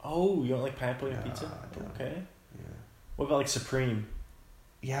pineapple. Oh, you don't like pineapple in No, pizza? I don't. Okay. Yeah. What about like Supreme?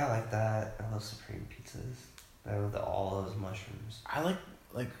 Yeah, I like that. I love supreme pizzas. I love the olives, mushrooms, I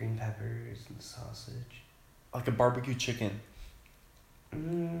like green peppers, and sausage. a barbecue chicken.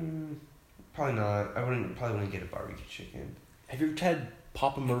 Probably not. Probably wouldn't get a barbecue chicken. Have you ever had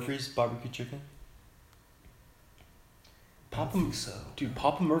Papa Murphy's barbecue chicken? I don't think so. Dude,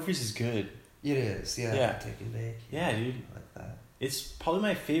 Papa Murphy's is good. It is, yeah. Yeah. Take and bake. Yeah, dude. I like that. It's probably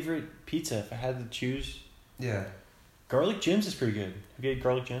my favorite pizza if I had to choose. Yeah. Garlic Jim's is pretty good. Have you had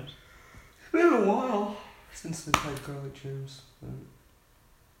Garlic Jim's? It's been a while since I've had garlic jams.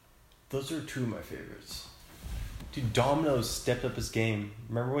 Those are two of my favorites. Dude, Domino's stepped up his game.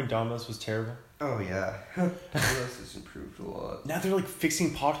 Remember when Domino's was terrible? Oh yeah. What else has improved a lot? Now they're like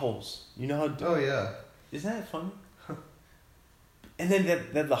fixing potholes. You know how? Oh yeah. Isn't that funny? And then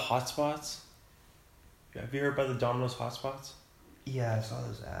they have the hot spots. Have you heard about the Domino's hot spots? Yeah, I saw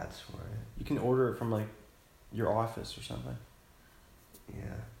those ads for it. You can order it from like your office or something.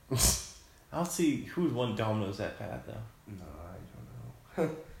 Yeah. I don't see who would want Domino's that bad though. No, I don't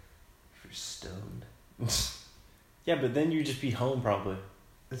know. If you're stoned. Yeah, but then you'd just be home probably.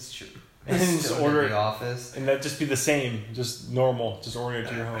 That's true. And then just Stoned order at it. the office. And that'd just be the same, just normal, just order it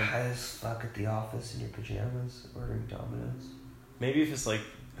to your home. High as fuck at the office in your pajamas, ordering Domino's. Maybe if it's like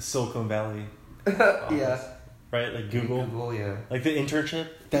a Silicon Valley, Yeah. right? Like Google, Google, yeah. like the internship.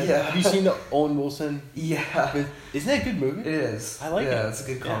 Yeah. Have you seen the Owen Wilson? Yeah. Isn't that a good movie? It is. I like it. Yeah, it's a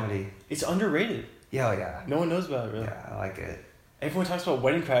good Yeah. comedy. It's underrated. Yeah, oh, yeah. No one knows about it really. Yeah, I like it. Everyone talks about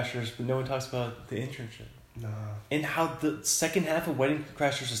Wedding Crashers, but no one talks about the internship No. and how the second half of Wedding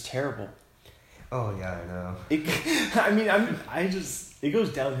Crashers is terrible. Oh yeah, I know. It goes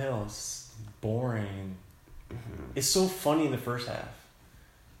downhill. It's boring. Mm-hmm. It's so funny in the first half.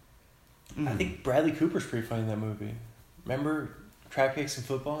 I think Bradley Cooper's pretty funny in that movie. Remember Crab Cakes and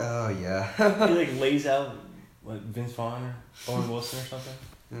Football? Oh yeah. He like lays out like Vince Vaughn or Owen Wilson or something.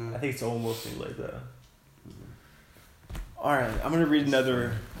 Yeah. I think it's Owen Wilson who laid that. Alright, I'm gonna read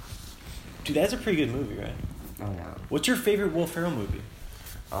another. Dude, that's a pretty good movie, right? Oh yeah. What's your favorite Will Ferrell movie?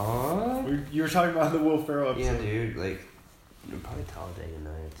 You were talking about the Will Ferrell episode. Yeah, dude. Like, probably Talladega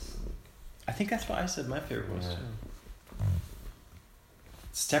Nights. I think that's what I said my favorite was Yeah. too.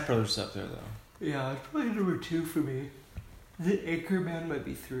 Step Brothers up there though. Yeah, it's probably number 2 for me. The Anchorman might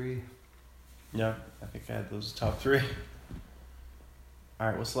be 3. Yeah, I think I had those top 3. All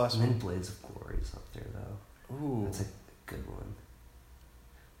right, what's the last And then one? Blades of Glory is up there though. Ooh, That's a good one.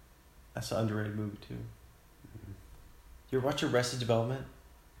 that's an underrated movie too. You ever watch Arrested Development?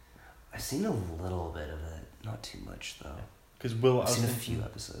 I've seen a little bit of it, not too much though. Because I've seen a few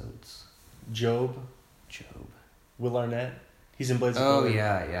episodes. Job, Will Arnett. He's in Blades of Oh Glory.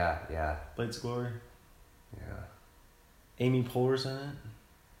 yeah. Blades of Glory. Yeah. Amy Poehler's in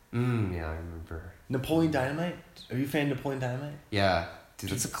it. Yeah, I remember. Napoleon Dynamite. Are you a fan of Napoleon Dynamite? Yeah,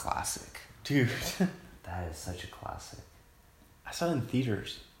 dude, that's a classic. Dude, That is such a classic. I saw it in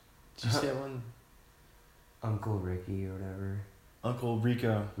theaters. Did you see that one? Uncle Ricky or whatever. Uncle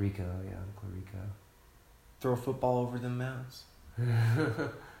Rico. Rico, yeah, Uncle Rico. Throw a football over the mountains.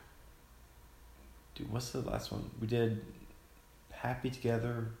 Dude, what's the last one? We did Happy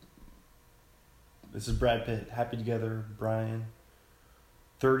Together. This is Brad Pitt. Happy Together, Brian.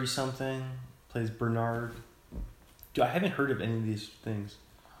 30-something. Plays Bernard. Dude, I haven't heard of any of these things.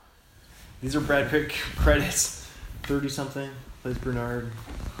 These are Brad Pitt credits. 30-something. Plays Bernard.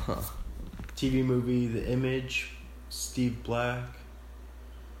 Huh. TV movie, The Image. Steve Black.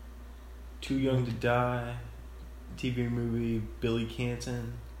 Too Young to Die. TV movie, Billy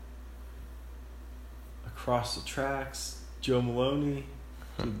Canton. Across the Tracks, Joe Maloney.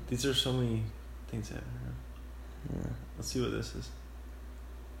 Dude, these are so many things I haven't heard. Yeah. Let's see what this is.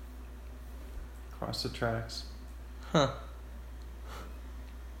 Across the Tracks. Huh.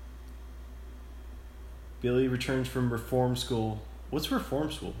 Billy returns from reform school. What's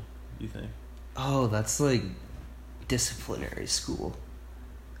reform school, you think? Oh, that's like disciplinary school.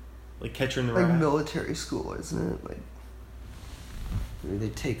 Like Catcher in the Like Rye? military school, isn't it? Like where they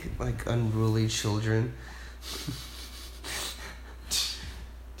take like unruly children.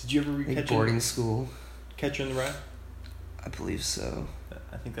 Did you ever read Like boarding school. Catcher in the Rye? I believe so.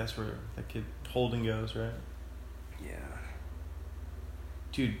 I think that's where that kid Holden goes, right? Yeah.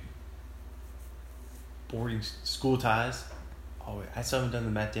 Dude, boarding school ties. Oh, wait, I still haven't done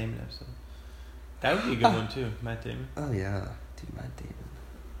the Matt Damon episode. That would be a good one too, Matt Damon. Oh yeah. Dude, Matt Damon.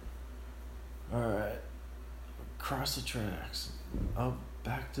 Alright. Across the Tracks. Oh,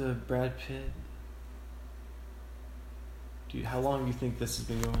 back to Brad Pitt. Dude, how long do you think this has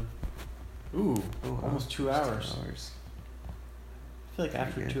been going? Ooh, Oh, wow. almost 2 It's hours. 2 hours. I feel like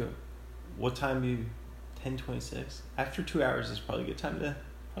after Pretty good. what time do you 10:26? After 2 hours is probably a good time to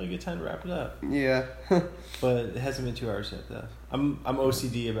wrap it up. Yeah. But it hasn't been 2 hours yet though. I'm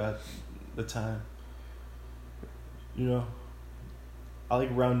OCD about the time. You know? I like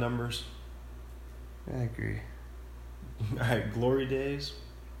round numbers. I agree. Alright, Glory Days.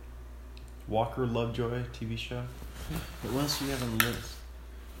 Walker Lovejoy TV show. What else do we have on the list?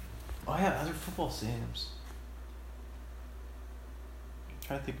 Oh yeah, other football stadiums. I'm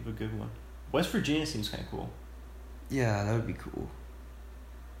trying to think of a good one. West Virginia seems kind of cool. Yeah, that would be cool.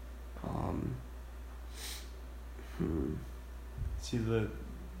 See the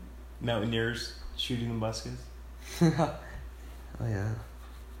Mountaineers shooting the muskets. Oh yeah.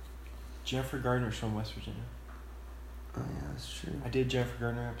 Jennifer Gardner's from West Virginia. Oh yeah, that's true. I did Jennifer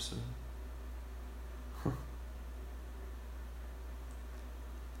Gardner episode.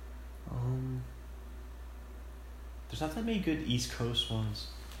 There's not that many good East Coast ones,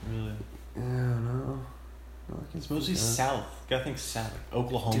 really. Yeah, no. No, I can It's mostly think of- South. Gotta think South. Like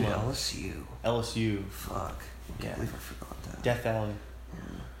Oklahoma. Dude, LSU. LSU. Fuck. I Yeah. can't believe I forgot that. Death Valley. Yeah.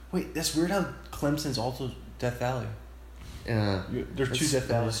 Wait, that's weird how Clemson's also Death Valley. Yeah. There's two Death That is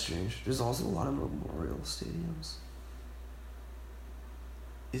Valleys. strange. There's also a lot of memorial stadiums.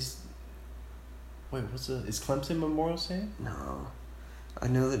 Is Clemson Memorial Stadium? No. I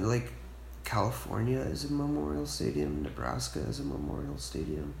know that, like, California is a memorial stadium. Nebraska is a memorial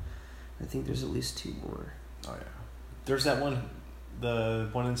stadium. I think there's at least 2 more. Oh yeah. There's that one, the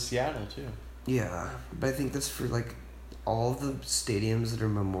one in Seattle too. Yeah, but I think that's for, like, all the stadiums that are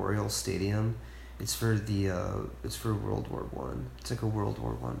memorial stadium. It's for it's for World War One. It's like a World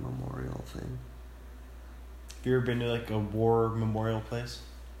War One memorial thing. Have you ever been to like a war memorial place?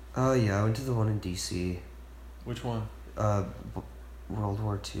 Oh yeah, I went to the one in DC. Which one? World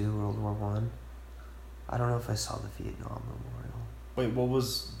War II, World War One. I don't know if I saw the Vietnam Memorial. Wait, what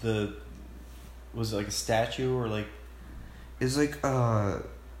was it like a statue or like? It's like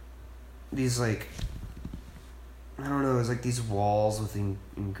these like, I don't know. It was like these walls with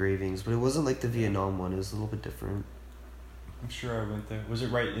engravings, but it wasn't like the Vietnam one. It was a little bit different. I'm sure I went there. Was it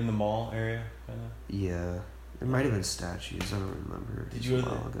right in the mall area? Kinda? Yeah, there might have been statues. I don't remember. Did It you was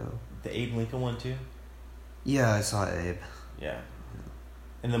go a to while ago? The Abe Lincoln one too? Yeah, I saw Abe. Yeah.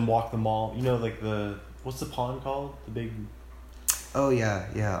 And then walk the mall. You know, like what's the pond called? The big Oh yeah.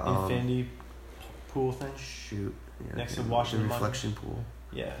 infinity pool thing. Shoot. Yeah, next to the Washington Monument. reflection pool.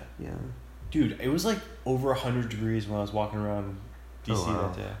 Yeah. Yeah. Dude, it was like over 100 degrees when I was walking around DC Oh, wow.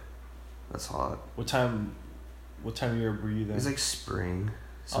 that day. That's hot. What time of year were you It there? was like spring,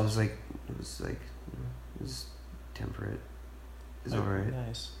 so Oh. it was like it was temperate. It was Oh, alright.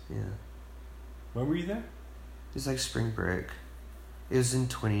 Nice. Yeah. When were you there? It was like spring break. It was in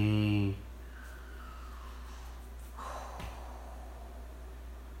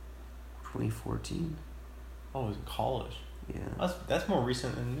 2014. Oh, it was in college. Yeah. That's more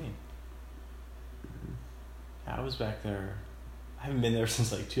recent than me. Yeah, I was back there. I haven't been there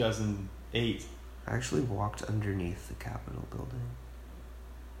since like 2008. I actually walked underneath the Capitol building.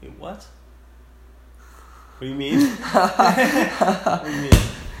 Wait, what? What do you mean? What do you mean?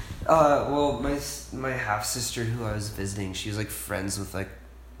 Well, my half sister who I was visiting, she was like friends with like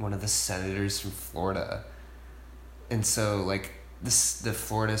one of the senators from Florida, and so like the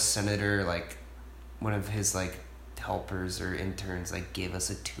Florida senator, like one of his like helpers or interns, like gave us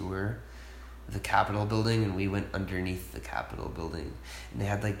a tour of the Capitol building, and we went underneath the Capitol building, and they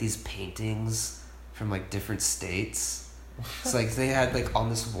had like these paintings from like different states. It's like they had like on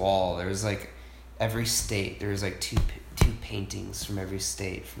this wall there was like every state there was like two paintings from every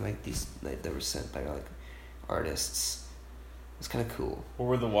state from like these like, that were sent by like artists. It's kind of cool. What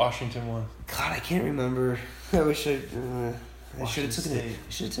were the Washington ones? God, I can't remember. I wish I should have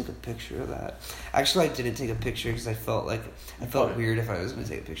State. took a picture of that. Actually, I didn't take a picture because I felt probably- weird if I was going to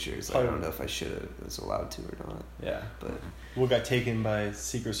take pictures. I Probably- don't know if I should have was allowed to or not. Yeah. But What got taken by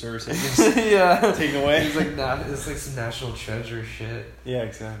Secret Service agents? yeah, Taken away? It's like some national treasure shit. Yeah,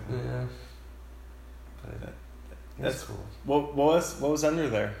 exactly. Yeah, but That's that's cool. What was under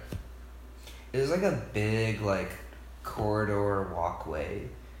there? It was like a big like corridor walkway,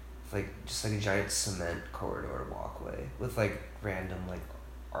 like just like a giant cement corridor walkway with like random like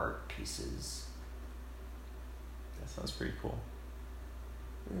art pieces. That sounds pretty cool.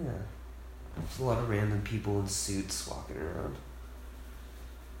 Yeah, there's a lot of random people in suits walking around.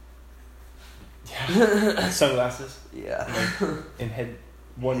 Yeah. Sunglasses Yeah. and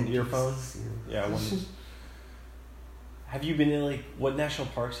one earphone. Headpieces, Yeah, one. Have you been in like what national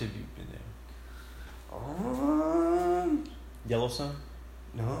parks have you been in? Yellowstone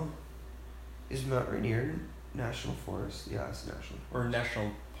No. Is Mount Rainier National Forest? Yeah, it's national. or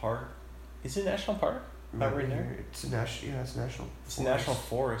national park? Is it national park? Mount Rainier? It's a national. Yeah, it's national. It's a national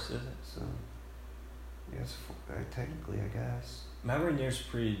forest, isn't it? So. Yeah, it's technically, I guess. Mount Rainier's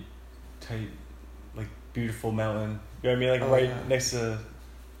pretty tight, like beautiful mountain. You know what I mean? Like Oh, right yeah. next to. You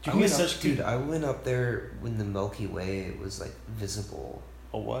I can get went up- such dude, good. I went up there when the Milky Way was like visible.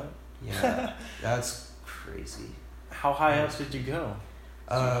 A what? Yeah, that's crazy. How high up did you go?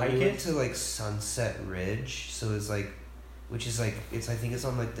 hike We went it? to like Sunset Ridge, so it's like, which is like I think it's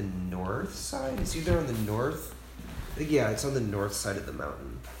on like the north side. It's either on the north, yeah, it's on the north side of the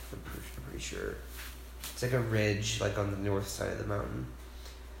mountain. I'm pretty sure. It's like a ridge, like on the north side of the mountain.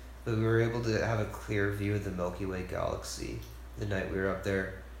 But we were able to have a clear view of the Milky Way galaxy the night we were up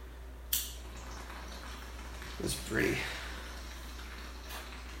there. It was pretty.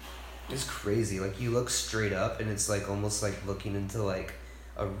 It's crazy. Like you look straight up, and it's like almost like looking into like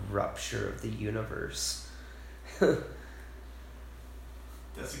a rupture of the universe. That's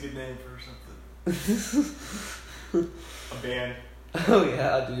a good name for something. A band. Oh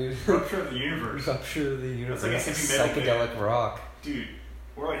yeah, dude. Rupture of the Universe. Rupture of the universe. like a heavy metal Psychedelic rock. Dude,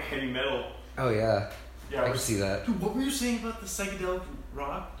 we're like heavy metal. Oh yeah, Yeah, I we're can see that. Dude, what were you saying about the psychedelic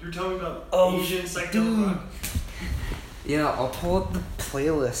rock? You were telling me about Oh, Asian psychedelic dude. rock. Yeah, I'll pull up the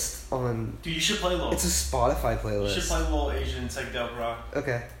playlist on. Dude, you should play a little. It's a Spotify You playlist. should play a little Asian psychedelic rock.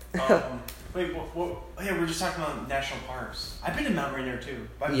 Okay. Wait, what? Hey, we're just talking about national parks. I've been to Mount Rainier too.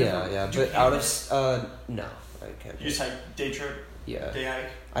 I've Yeah, never- yeah, did you but out of camp no, I can't. it? You just hike day trip, Yeah. day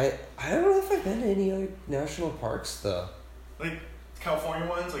hike, I don't know if I've been to any other national parks though. like California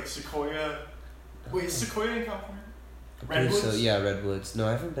ones, like Sequoia. Wait, is Sequoia in California? I believe so. Redwoods? Yeah, Redwoods. No,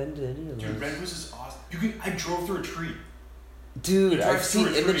 I haven't been to any of those. Dude, Redwoods is awesome. I drove through a tree. Dude, You drive I've seen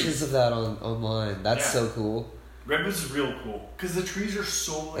through a tree. images of that online. That's Yeah. so cool. Redwoods is real cool because the trees are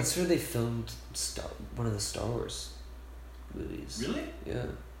so like. That's where they filmed one of the Star Wars movies. Really? Yeah.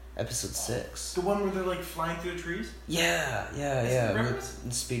 Episode 6. The one where they're like flying through the trees? Yeah. Is it Redwoods?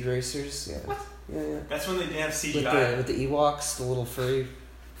 With Speed Racers. Yeah. What? Yeah. That's when they didn't have With CGI. with the Ewoks, the little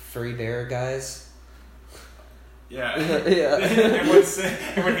furry bear guys. Yeah. Yeah.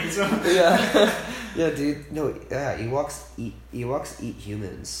 Everyone hates them. Yeah. Yeah, dude. No, yeah, Ewoks eat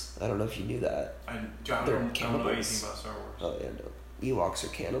humans. I don't know if you knew that. I They're don't know cannibals. anything about Star Wars. Oh yeah, no. Ewoks are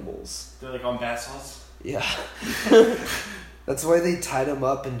cannibals. They're like on bath salts. Yeah. That's why they tied them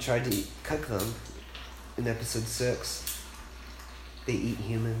up and tried to cook them. in episode 6. They eat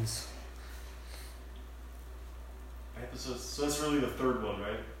humans. So that's really the third one,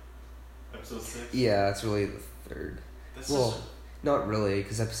 right? Episode 6? Yeah, it's really the third. That's Well, not really,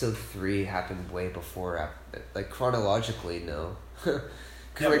 because episode 3 happened way before. Like, chronologically, no.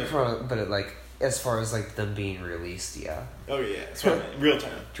 But it, like, as far as, like, them being released, yeah. Oh, yeah. That's what I meant. Real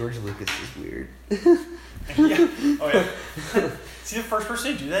time. George Lucas is weird. Yeah. Oh, yeah. Is he the first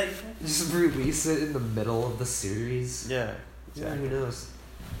person to do that, you think? Just release it in the middle of the series. Yeah. Yeah, Exactly. who knows?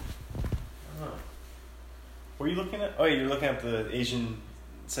 Huh. What are you looking at? Oh, yeah, you're looking at the Asian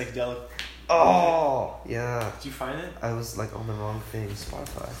psychedelic. Oh! Yeah. Did you find it? I was, like, on the wrong thing.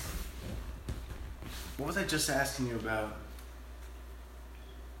 Spotify. What was I just asking you about?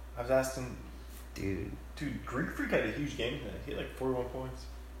 I was asking... Dude. Dude, Greek Freak had a huge game today. He had like 41 points.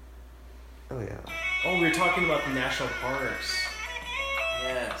 Oh, yeah. Oh, we were talking about the national parks.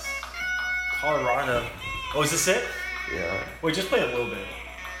 Yes. Colorado. Oh, is this it? Yeah. Wait, just play a little bit.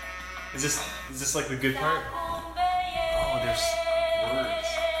 Is this like the good part? Oh, there's words.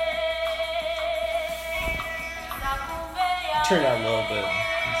 Turn it down a little bit.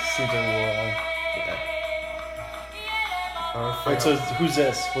 It seems a little loud. Yeah. Wait, so who's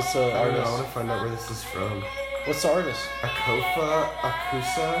this? What's the I don't know, I artist? want to find out where this is from. What's the artist? Akofa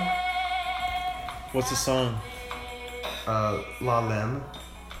Akusa What's the song? La Lem.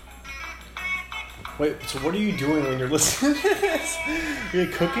 Wait, so what are you doing when you're listening to this? Are you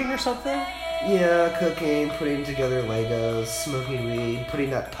cooking or something? Yeah, cooking, putting together Legos, smoking weed, putting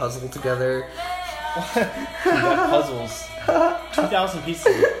that puzzle together. You got puzzles. 2,000 pieces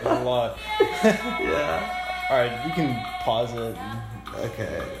is a lot. Yeah. Alright, you can pause it.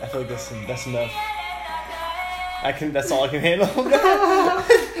 Okay. I feel like that's enough. That's all I can handle.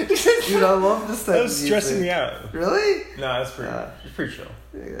 Dude, I love this type That of was stressing me music. out. Really? No, it's pretty chill.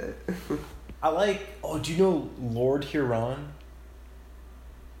 Okay. I like, do you know Lord Huron?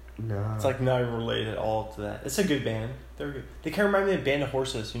 No. It's like not even related at all to that. It's a good band. They're good. They kind of remind me of Band of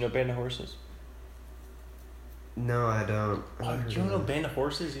Horses. You know Band of Horses? No, I don't. You don't know Band of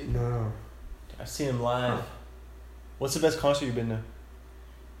Horses either? No. I've seen them live. What's the best concert you've been to?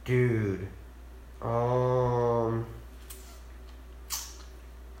 Dude.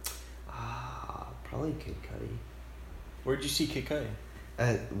 Probably Kid Cudi. Where'd you see Kid Cudi?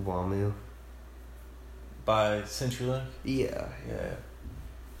 At WAMU. By CenturyLink? Yeah. Yeah.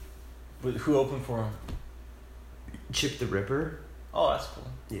 But who opened for him? Chip the Ripper. Oh, that's cool.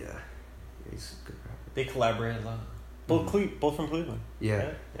 Yeah. He's a good rapper. They collaborated a lot. Both from Cleveland. Yeah.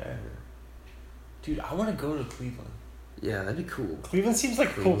 Right? Yeah. Dude, I want to go to Cleveland. Yeah, that'd be cool. Cleveland seems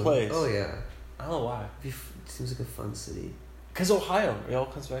like a cool place. Oh, yeah. I don't know why. It seems like a fun city. Because Ohio. It all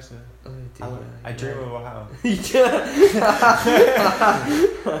comes back to that. Oh, dude. I dream of Ohio. Yeah.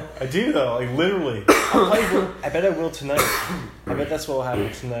 I do, though. Like, literally. I bet I will tonight. I bet that's what will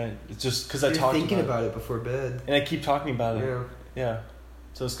happen tonight. It's just because I talked thinking about it before bed. And I keep talking about it. Yeah. Yeah.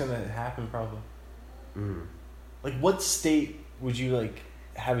 So it's going to happen, probably. Mm. Like, what state would you, like,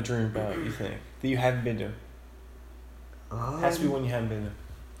 have a dream about, you think? That you haven't been to? Has to be one you haven't been to.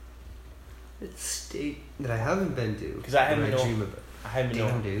 It's state that I haven't been to. Because I haven't dream about. I haven't been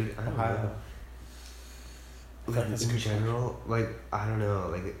Damn, to dude. I don't Ohio. know. Like, That's a in good general, like, I don't know,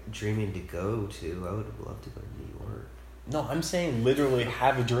 like, dreaming to go to, I would love to go to New York. No, I'm saying literally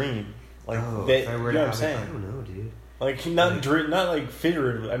have a dream. Like, oh, that, if I you were know to what I'm have it, saying? I don't know, dude. Like, not not like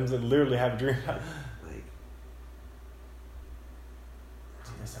figuratively. I'm just literally have a dream. Like,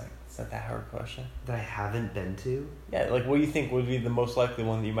 Is that that hard question? that I haven't been to? Yeah, like, what do you think would be the most likely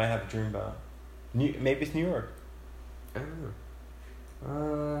one that you might have a dream about? Maybe it's New York. I don't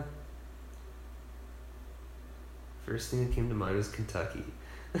know. First thing that came to mind was Kentucky.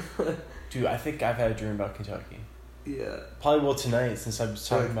 Dude, I think I've had a dream about Kentucky. Yeah. Probably will tonight since I was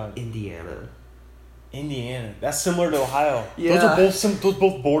talking about Indiana. Indiana. That's similar to Ohio. Yeah. Those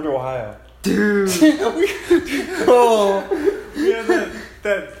both border Ohio. Dude. Oh. Yeah,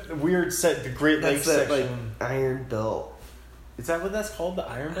 that weird set, the Great Lakes That's that, section. like, Iron Belt. Is that what that's called? The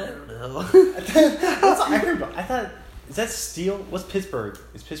Iron I Belt? don't know. What's the Iron Belt? I thought, is that steel? What's Pittsburgh?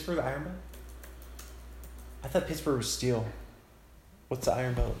 Is Pittsburgh the Iron Belt? I thought Pittsburgh was steel. What's the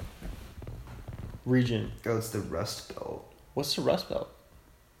Iron Belt? Region. Oh, it's the Rust Belt. What's the Rust Belt?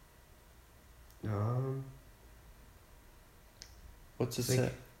 What's it It's like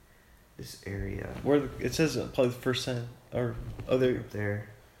say? this area. It says probably the first sentence or other. Up there.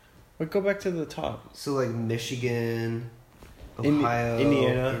 Wait, go back to the top. So, like, Michigan, Indi- Ohio,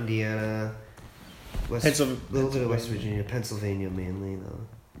 Indiana, a little bit of West Virginia, Pennsylvania mainly, though.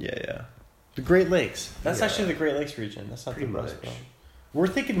 Yeah. The Great Lakes. That's Yeah. actually the Great Lakes region. That's not Pretty the Rust much. Belt. We're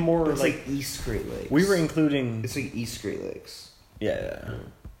thinking more It's like like East Great Lakes. we were including. It's like East Great Lakes. Yeah.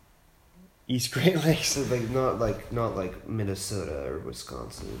 East Great Lakes. So like not like Minnesota or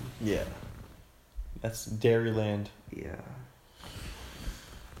Wisconsin. Yeah. That's Dairyland. Yeah.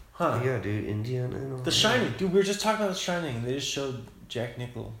 Huh. Yeah, dude, Indiana and Ohio. The Shining. Dude, we were just talking about The Shining. They just showed Jack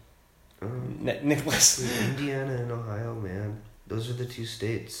Nicholas. Dude, Indiana and Ohio, man. Those are the two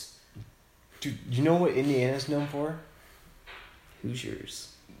states. Dude, you know what Indiana's known for?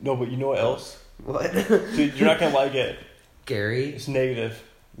 Hoosiers. No, but you know what else? What? Dude, you're not gonna like it. Gary? It's negative.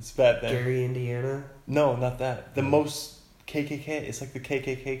 It's a bad thing. Gary, Indiana? No, not that. The Oh. most KKK. It's like the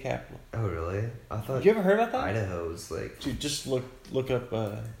KKK capital. Oh, really? I thought You ever heard about that? Idaho's like... Dude, just look up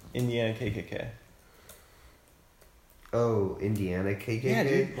Indiana KKK. Oh, Indiana KKK? Yeah,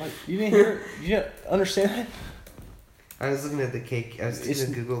 dude. Like, you didn't hear it? You didn't understand that? I was looking at the KKK... I was It's-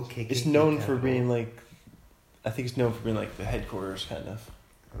 going to Google KKK It's known for capital. being like... I think it's known for being like the headquarters, kind of.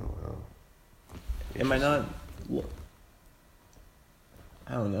 Oh, wow. Am I not...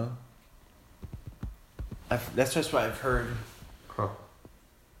 I don't know. That's just what I've heard. Huh.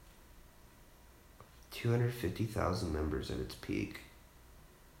 250,000 members at its peak.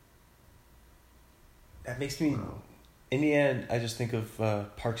 That makes me... Wow. In the end, I just think of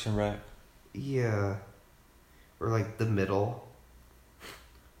Parks and Rec. Yeah. Or like the middle.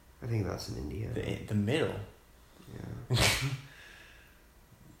 I think that's in Indiana. The middle. Yeah.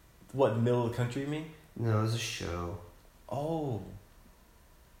 What, the middle of the country, you mean? No, it was a show. Oh.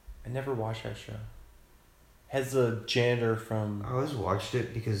 I never watched that show. Has the janitor from... I always watched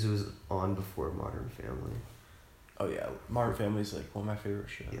it because it was on before Modern Family. Oh, yeah. Modern Family's like one of my favorite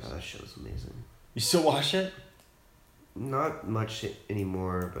shows. Yeah, that show's amazing. You still watch it? Not much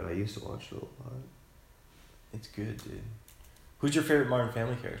anymore, but I used to watch it a lot. It's good, dude. Who's your favorite Modern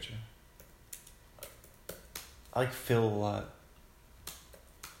Family character? I like Phil a lot.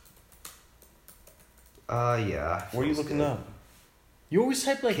 Yeah. What are you Phil's looking good. up? You always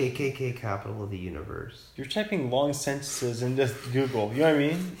type like... KKK capital of the universe. You're typing long sentences into Google. You know what I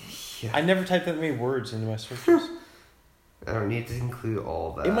mean? Yeah. I never type that many words into my searches. I don't need to include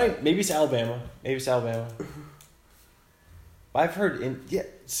all that. It might... Maybe it's Alabama. I've heard...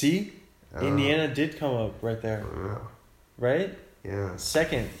 See? Indiana did come up right there. Yeah. Right? Yeah.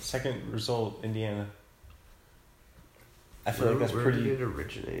 Second result, Indiana. I feel like that's where pretty did it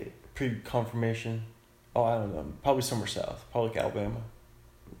originate? confirmation. Oh, I don't know. Probably somewhere south. Probably like Alabama.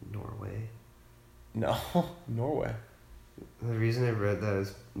 Norway. No, Norway. The reason I read that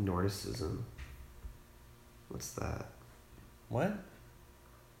is Nordicism. What's that? What?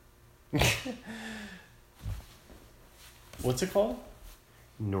 What's it called?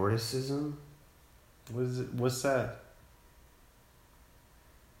 Nordicism? What is it? What's that?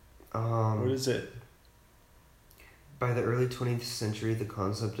 What What is it? By the early 20th century, the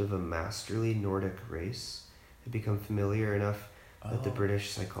concept of a masterly Nordic race had become familiar enough that the Oh.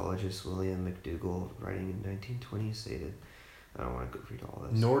 British psychologist William McDougall, writing in 1920, stated, I don't want to go read all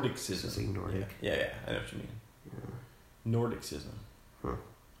this. Nordicism. It's like Nordic. Yeah, I know what you mean. Yeah. Nordicism. Huh.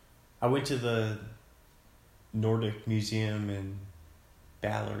 I went to the Nordic Museum in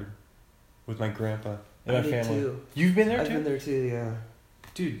Ballard with my grandpa and my family. Too. You've been there I've too? been there too, yeah.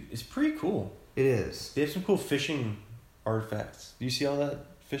 Dude, it's pretty cool. It is. They have some cool fishing artifacts. Do you see all that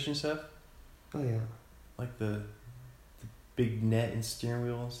fishing stuff? Oh, yeah. Like the big net and steering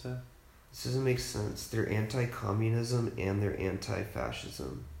wheel and stuff? This doesn't make sense. They're anti-communism and they're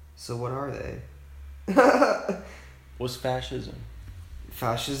anti-fascism. So what are they? What's fascism?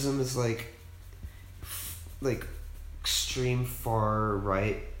 Fascism is like extreme far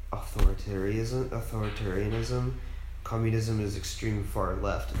right authoritarianism. Communism is extreme far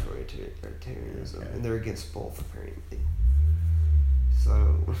left authoritarianism, Okay. and they're against both apparently.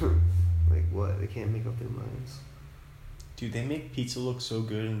 So, like what? They can't make up their minds. Dude, they make pizza look so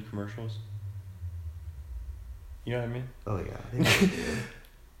good in commercials. You know what I mean? Oh yeah, I think they do.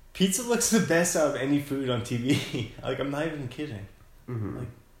 Pizza looks the best out of any food on TV. Like, I'm not even kidding. Mhm. Like,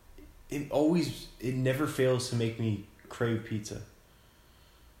 it never fails to make me crave pizza.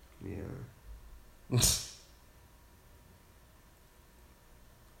 Yeah.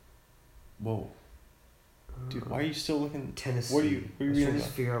 Whoa. Dude, why are you still looking? Tennessee? What are you I was reading trying to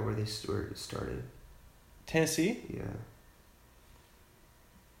about? figure out where they started. Tennessee? Yeah.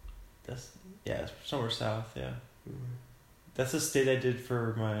 Yeah, it's somewhere south, yeah. Mhm. That's the state I did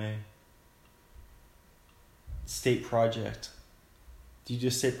for my state project. Do you do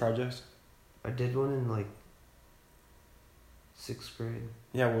a state project? I did one in like 6th grade.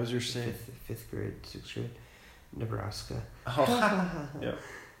 Yeah, what was your state? Fifth grade, 6th grade. Nebraska. Oh, yeah.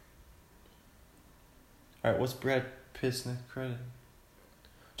 Alright, what's Brad Pitt's next credit?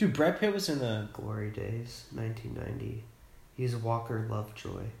 Dude, Brad Pitt was in the Glory Days, 1990. He's Walker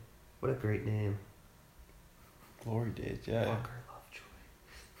Lovejoy. What a great name. Glory Days. Yeah. Walker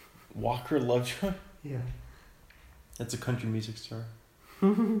Walker Lovejoy. Lovejoy. Yeah. That's a country music star.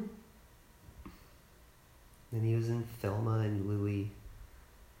 Then he was in Thelma and Louie.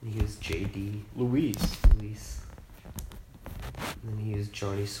 And he was J.D. Louise. Luis. And then he was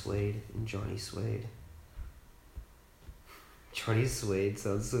Johnny Suede in Johnny Suede. Johnny Suede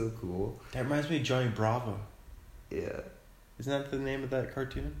sounds so cool. That reminds me of Johnny Bravo. Yeah. Isn't that the name of that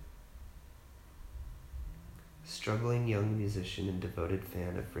cartoon? Struggling young musician and devoted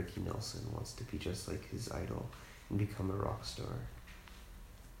fan of Ricky Nelson wants to be just like his idol and become a rock star.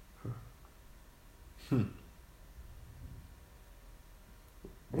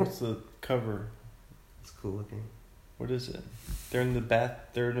 What's the cover? It's cool looking. What is it? They're in a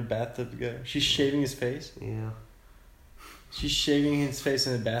bathtub together. She's shaving his face. Yeah. She's shaving his face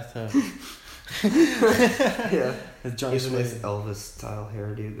in a bathtub. Yeah. With Johnny He has a nice Suede. Elvis style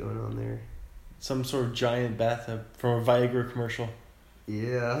hairdo going on there. Some sort of giant bathtub from a Viagra commercial.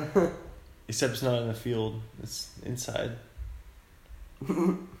 Yeah. Except it's not in the field. It's inside.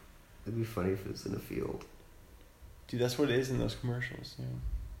 It'd be funny if it was in a field. Dude, that's what it is in those commercials. Yeah.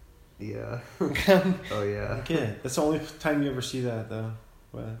 Yeah. Oh yeah. I get it. That's the only time you ever see that, though.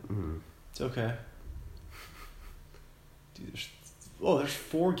 But it's okay. Dude, there's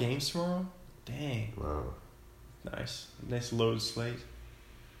 4 games tomorrow? Dang. Wow. Nice. Nice load slate.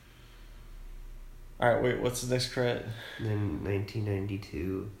 Alright, wait, what's the next credit? Then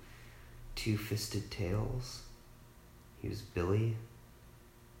 1992, Two-Fisted Tales. He was Billy.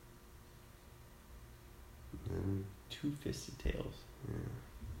 And then, Two-Fisted Tales. yeah.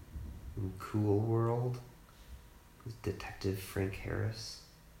 In Cool World was Detective Frank Harris.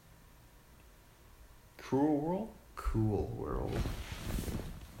 Cruel World? Cool World.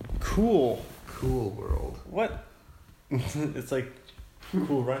 Cool. Cool World. What? It's like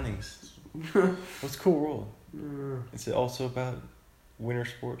Cool Runnings. What's Cool World? Is it also about winter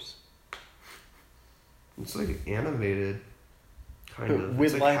sports? It's like animated, kind But of.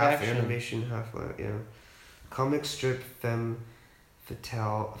 with It's like live half action. animation, half live. Yeah. Comic strip femme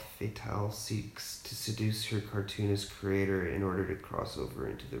fatale seeks to seduce her cartoonist creator in order to cross over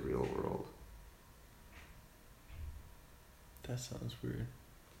into the real world. That sounds weird.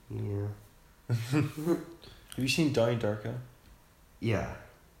 Yeah. Have you seen Donnie Darko? Yeah,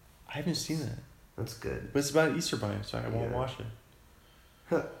 I haven't seen that. that's good. But it's about Easter Bunny, so I won't Yeah. watch it.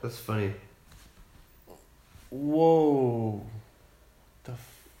 That's funny. Whoa.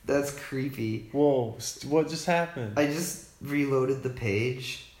 That's creepy. Whoa. What just happened? I just reloaded the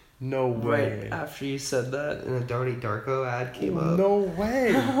page No way. right after you said that, and a Donnie Darko ad came up. No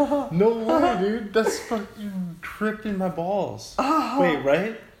way. No way, dude. That's fucking tripping my balls. Wait,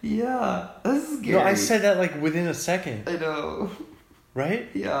 right? Yeah, that's scary. No, I said that like within a second, I know. right?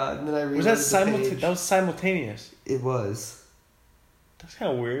 Yeah, and then I reloaded Was that the page. That was simultaneous. It was. That's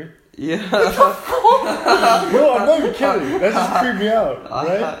kind of weird. Yeah. No, I'm not even kidding. That just creeped me out,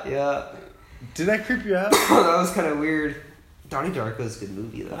 right? Yeah. Did that creep you out? That was kind of weird. Donnie Darko's a good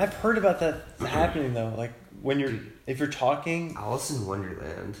movie though. I've heard about that happening though. Like when if you're talking, Alice in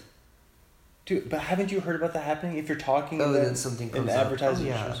Wonderland. dude. But haven't you heard about that happening? If you're talking, Oh, and then then something in comes the up. advertising Oh,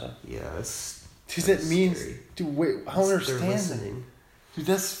 yeah. shows up. Yeah, that's. Does that mean, scary. dude? Wait, I don't They're understand. That. listening. Dude,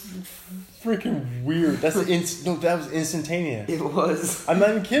 that's freaking weird. That's no, that was instantaneous. It was. I'm not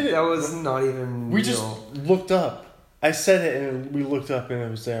even kidding. That was not even. We real. just looked up. I said it and we looked up and it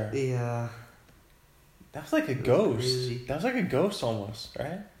was there. Yeah. That was like a was ghost. crazy. That was like a ghost almost,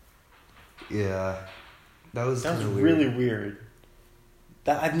 right? Yeah. That was. That was kinda really weird.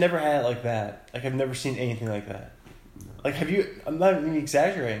 That I've never had it like that. Like I've never seen anything like that. Like have you? I'm not even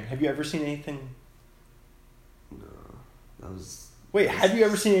exaggerating. Have you ever seen anything? No, that was. Wait, have you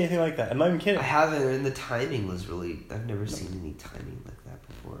ever seen anything like that? I'm not even kidding. I haven't, and the timing was really. I've never seen any timing like that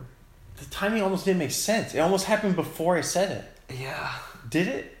before. The timing almost didn't make sense. It almost happened before I said it. Yeah. Did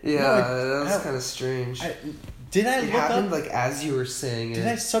it? Yeah, No, that was kind of strange. Did I It look happened up? like as you were saying Did it.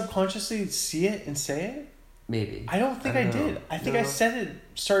 I subconsciously see it and say it? Maybe. I don't think I, don't know. did. I think I No. said it,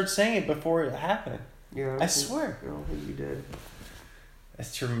 started saying it before it happened. Yeah, I swear. I don't think you did.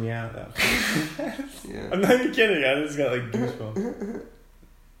 That's tripping me out though. Yeah. I'm not even kidding. I just got like goosebumps.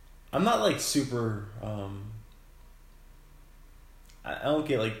 I'm not like super. I don't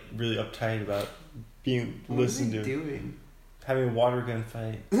get like really uptight about being listened What are to. you doing? Having a water gun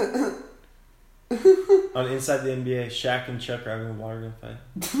fight. On Inside the NBA, Shaq and Chuck are having a water gun fight.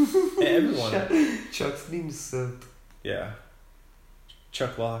 And everyone. Chuck's name sucked. Yeah.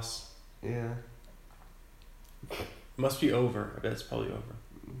 Chuck lost. Yeah. Must be over. I bet it's probably over.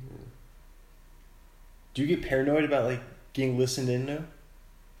 Do you get paranoid about like getting listened into?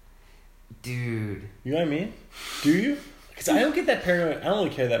 Dude. You know what I mean? Do you? Because I don't get that paranoid. I don't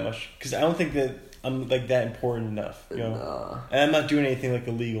really care that much. Because I don't think that I'm like that important enough. You know? Nah. And I'm not doing anything like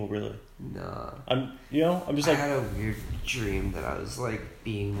illegal, really. Nah. I'm just like. I had a weird dream that I was like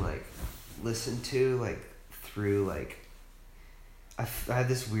being like listened to like through like. I had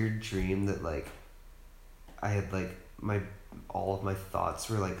this weird dream that like. I had like all of my thoughts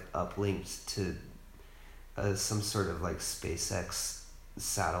were like uplinked to some sort of like SpaceX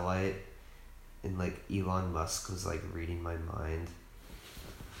satellite, and like Elon Musk was like reading my mind.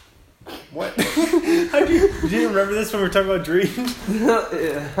 What? You didn't remember this when we were talking about dreams?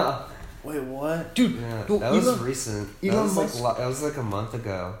 Yeah. Wait, what? Dude, Yeah, well, that was recent. Elon That was like a month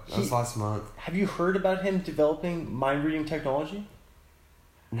ago. That was last month. Have you heard about him developing mind-reading technology?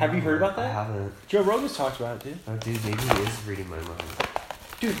 Have you heard about that? I haven't. Joe Rogan's talked about it, dude. Oh, dude, maybe he is reading my mind.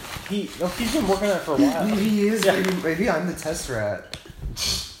 Dude, he's been working on it for a while. Maybe he is Yeah. reading. Maybe I'm the test rat.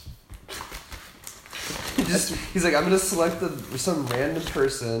 He's like, I'm gonna select some random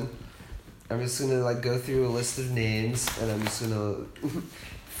person. I'm just gonna like go through a list of names, and I'm just gonna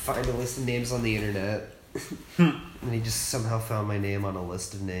find a list of names on the internet. And he just somehow found my name on a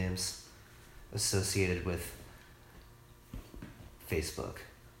list of names associated with Facebook.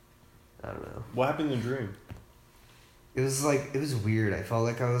 I don't know. What happened in the dream? It was weird. I felt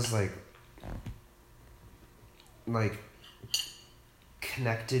like I was like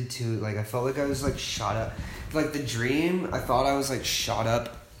connected to, like, I felt like I was like shot up. Like the dream, I thought I was like shot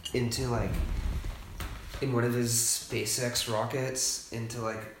up into like in one of his SpaceX rockets into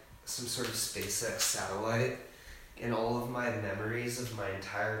like some sort of SpaceX satellite, and all of my memories of my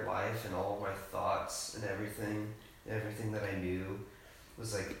entire life and all of my thoughts and everything that I knew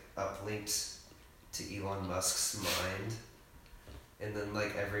was like uplinked to Elon Musk's mind, and then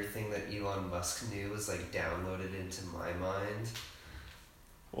like everything that Elon Musk knew was like downloaded into my mind.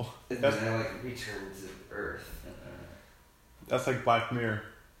 Well, And then I like returned to Earth. that's like Black Mirror.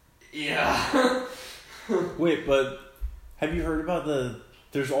 Yeah. Wait, but have you heard about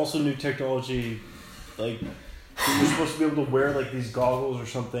there's also new technology, like you're supposed to be able to wear like these goggles or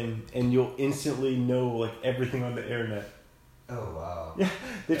something, and you'll instantly know like everything on the internet. Oh wow. Yeah,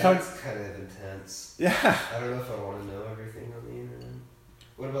 That's kind of intense. Yeah. I don't know if I want to know everything on the internet.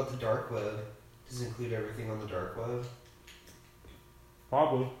 What about the dark web? Does it include everything on the dark web?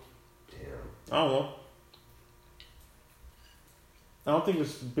 Probably. Damn. I don't know. I don't think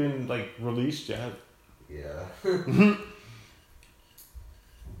it's been like released yet. Yeah.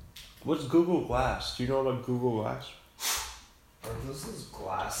 What's Google Glass? Do you know about Google Glass? Are those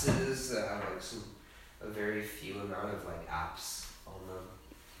glasses that have like a very few amount of like apps on them?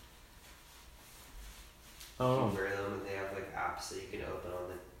 I don't You know. can wear them and they have like apps that you can open on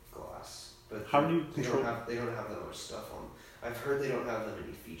the glass. But How do you they control? they don't have that much stuff on. I've heard they don't have that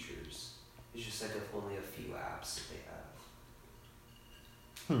many features. It's just like only a few apps that they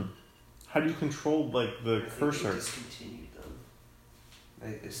have. How do you control like the I think cursor? they discontinued them.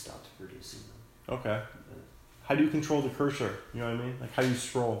 They stopped producing them. Okay. How do you control the cursor? You know what I mean? Like how do you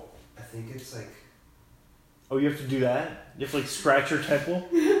scroll? I think it's like Oh, you have to do that? You have to like scratch your temple?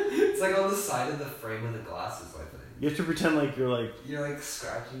 it's like on the side of the frame of the glasses. I think You have to pretend like you're like you're like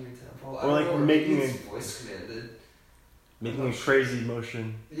scratching your temple. Or, like, making it's a- voice commanded. making a crazy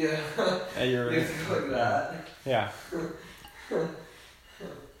motion Yeah. at your You have to go like that. Yeah. I'm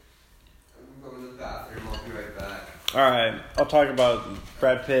going to the bathroom. I'll be right back. Alright. I'll talk about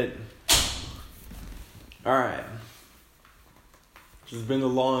Brad Pitt. Alright. This has been a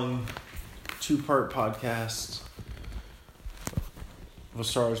long 2-part podcast of A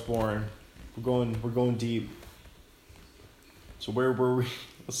Star Is Born. We're going deep. So where were we?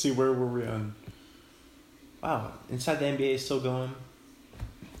 Let's see, where were we on? Wow, Inside the NBA is still going.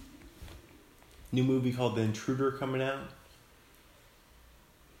 New movie called The Intruder coming out.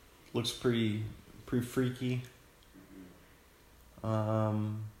 Looks pretty freaky.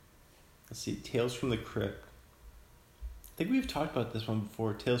 Let's see, Tales from the Crypt. I think we've talked about this one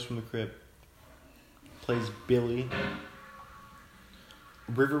before. Tales from the Crypt. Plays Billy.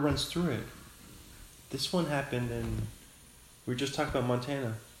 River runs through it. This one happened in... We were just talking about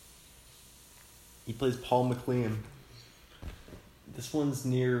Montana. He plays Paul McLean. This one's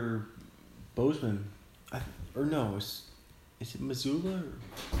near Bozeman. Is it Missoula?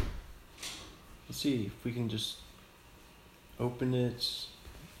 Let's see if we can just open it.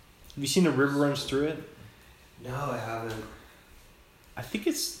 Have you seen A River Runs Through It? No, I haven't. I think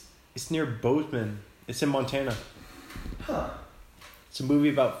it's near Bozeman. It's in Montana. Huh. It's a movie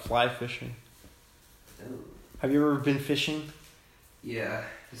about fly fishing. Oh. Have you ever been fishing? Yeah.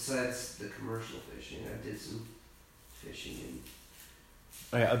 Besides the commercial fishing, I did some fishing in.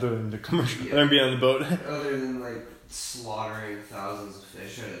 Oh, yeah, other than the commercial, Yeah. other than being on the boat. Other than like slaughtering thousands of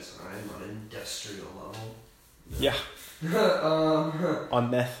fish at a time on an industrial level. Yeah. On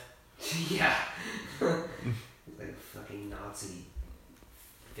meth. Yeah. Like fucking Nazi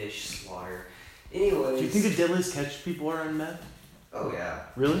fish slaughter. Anyways. Do you think the deadliest catch people are on meth? Oh yeah,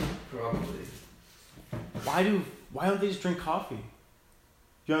 Really? probably. Why don't they just drink coffee?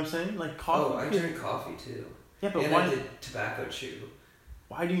 You know what I'm saying? Like coffee. Oh, I drink coffee too. Yeah, but and why? I did tobacco chew.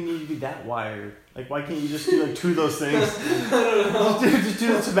 Why do you need to be that wired? Like, why can't you just do like 2 of those things? just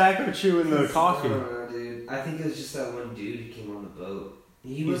do the tobacco chew and the coffee. I don't know, dude. I think it was just that one dude who came on the boat.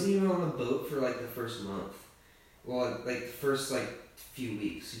 He wasn't even on the boat for like the first month. Well, like the first like few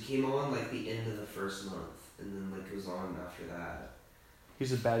weeks. He came on like the end of the first month, and then like it was on after that.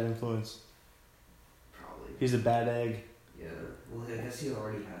 He's a bad influence. Probably. He's a bad egg. Yeah. Well, I guess he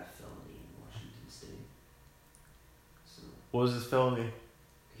already had a felony in Washington State. So What was his felony?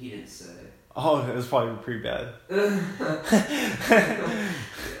 he didn't say. Oh, it was probably pretty bad. Yeah.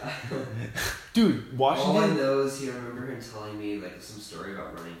 Dude, All I Washington. know is he remember him telling me like some story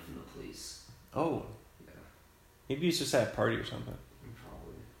about running from the police. Oh, Yeah, maybe he's just at a party or something.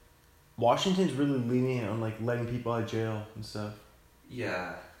 probably. Washington's really lenient on like letting people out of jail and stuff.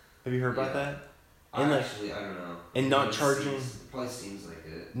 Yeah. Have you heard about Yeah. that? And, like- Actually, I don't know. and not It charging- it probably seems like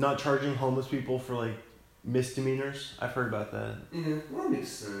it. Not charging homeless people for like misdemeanors. I've heard about that. Yeah, well, that makes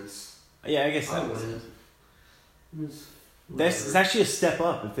sense. Yeah, I guess I that was. wouldn't. It's It's whatever. actually a step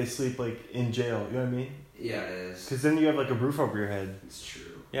up if they sleep like in jail. You know what I mean? Yeah, it is. Because then you have like a roof over your head. It's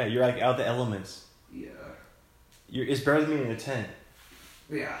true. Yeah, you're like out of the elements. Yeah. It's better than being in a tent.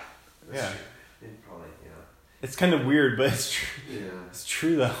 Yeah. That's Yeah. true. It probably, It's kind of weird, but it's true. yeah. It's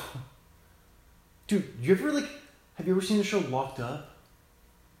true though. Dude, have you ever seen the show Locked Up?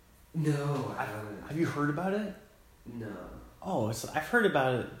 No, I haven't. Have you heard about it? No. Oh, I've heard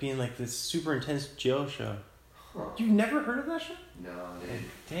about it being like this super intense jail show. Huh. You've never heard of that show? No, dude.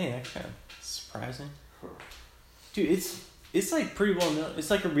 Dang, that's kind of surprising. Huh. Dude, it's like pretty well known.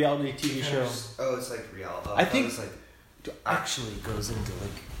 It's like a reality TV It show. kinda just- oh, it's like real. Oh, I think- it's like Dude, actually goes into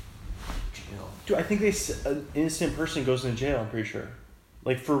like jail. Dude, I think an innocent person goes into jail. I'm pretty sure,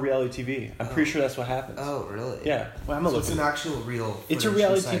 like for reality TV. I'm pretty sure that's what happens. Oh, really? Yeah. Well, I'm gonna So look. it's an actual real. It's a footage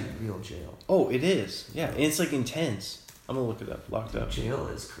reality- inside real jail. Oh, it is. Yeah, and it's like intense. I'm gonna look it up. Locked Up. Jail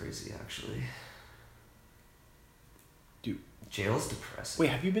is crazy, actually. Dude. Jail's depressing. Wait,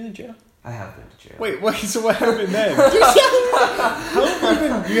 have you been in jail? I have been to jail. Wait. So what happened then? How have you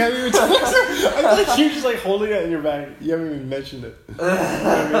been? You haven't even talked. I feel like you're just like holding it in your bag. You haven't even mentioned it. You know what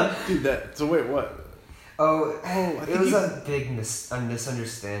I mean? Dude, that. So wait, what? Oh, I it think was you- a big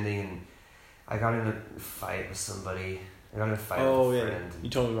misunderstanding, and I got in a fight with somebody. I got in a fight Oh with a yeah, friend. you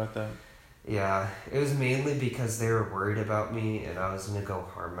told me about that. Yeah, it was mainly because they were worried about me, and I was gonna go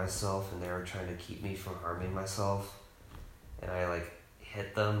harm myself, and they were trying to keep me from harming myself. And I like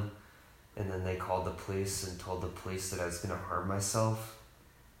hit them, and then they called the police and told the police that I was gonna harm myself,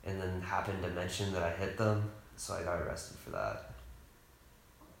 and then happened to mention that I hit them, so I got arrested for that.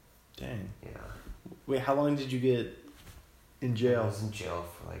 Dang. Yeah. Wait, how long did you get in I jail? was in jail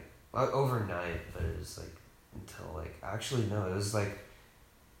for like overnight, but it was like until like actually no, it was like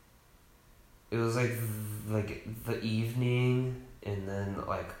the evening, and then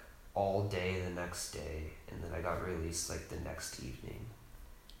like all day the next day, and then I got released like the next evening.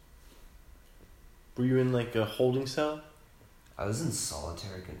 Were you in like a holding cell? I was in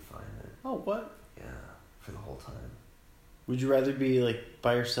solitary confinement. Oh, what? Yeah, for the whole time. Would you rather be like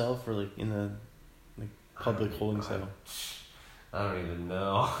by yourself or like in a public I don't holding even- cell? I don't even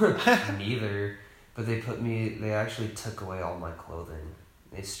know. Neither. But they actually took away all my clothing.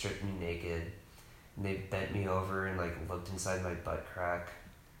 They stripped me naked. And they bent me over and like looked inside my butt crack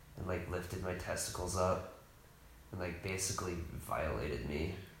and like lifted my testicles up and like basically violated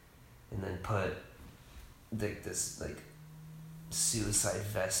me. And then put like this like suicide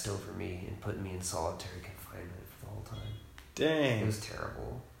vest over me and put me in solitary confinement for the whole time. It Dang. was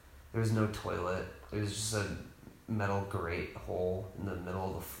terrible. There was no toilet. It was just a metal grate hole in the middle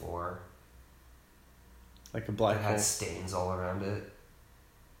of the floor. Like a black It hole. had stains all around it.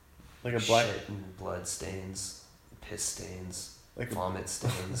 Like a black. Shit and blood stains, piss stains, Like a, vomit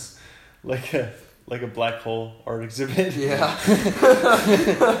stains. like a black hole art exhibit. Yeah.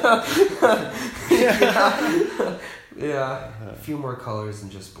 Yeah. A few more colors than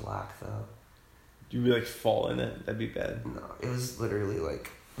just black though. You'd be like fall in it. That'd be bad. No, it was literally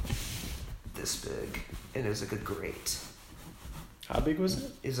like this big, and it was like a grate. How big was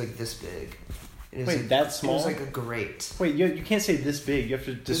it? It was like this big. It was Wait, like, that small? It was like a grate. Wait, you can't say this big. You have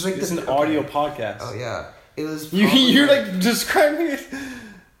to just. like It's the- an okay. audio podcast. Oh yeah, it was. You're like describing it.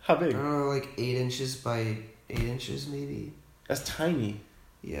 How I big? don't know, like 8 inches by 8 inches maybe. That's tiny.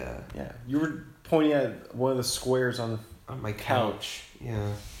 Yeah. Yeah, you were pointing at one of the squares on the On my couch.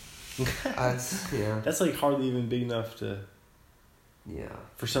 Yeah. Yeah. That's like hardly even big enough to. Yeah.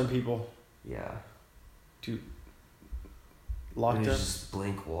 For some people, Yeah. locked And it up. was just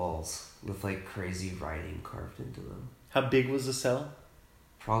blank walls with like crazy writing carved into them. How big was the cell?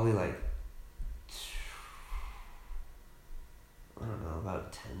 Probably like, I don't know,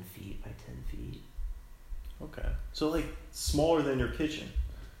 about 10 feet by 10 feet. Okay, so like smaller than your kitchen.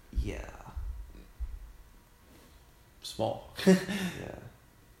 Yeah. Small. Yeah.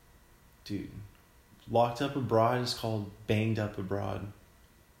 Dude, Locked Up Abroad is called Banged Up Abroad.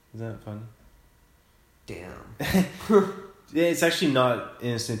 Isn't that fun? Damn. Yeah, it's actually not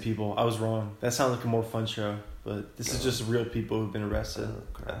Innocent People. I was wrong. That sounds like a more fun show, but this is just real people who've been arrested. Oh,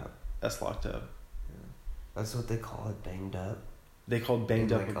 crap. That's Locked Up. Yeah. That's what they call it, banged up. They called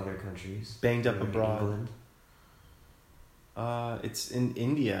Banged in, Up. like other countries. Banged Up Or in Abroad. England. It's in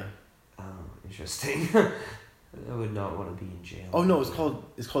India. Oh, interesting. I would not want to be in jail. Oh no, it's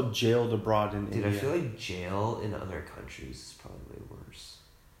called Jailed Abroad in Dude, India. I feel like jail in other countries is probably way worse.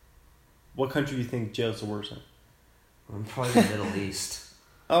 What country do you think jail's the worst in? Probably the Middle East.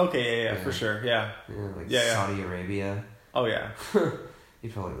 Oh, okay, yeah, Yeah. for sure, yeah. Yeah, like Yeah. Saudi Arabia. Oh yeah,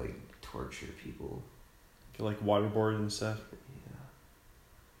 You'd probably like torture people. Get, like waterboard and stuff. Yeah.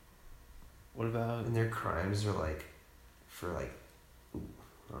 What about? And their crimes are like, for like, ooh,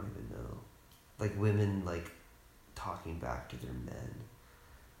 I don't even know. Like women like talking back to their men.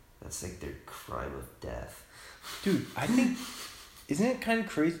 That's like their crime of death. Dude, I think isn't it kind of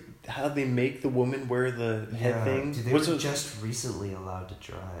crazy how they make the woman wear the head thing? Dude, they What's were the- just recently allowed to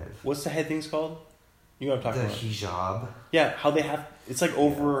drive. What's the head thing's called? You know what I'm The talking about? hijab. Yeah, how they have it's like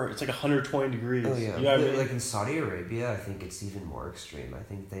over it's like 120 degrees. Oh yeah. You know what I mean? Like in Saudi Arabia, I think it's even more extreme. I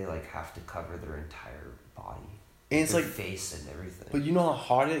think they like have to cover their entire body. And it's their like face and everything. but you know how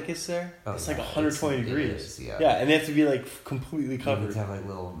hot it gets there? Oh, It's yeah, like 120 it degrees. is, yeah. Yeah, and they have to be like completely You need covered. to have like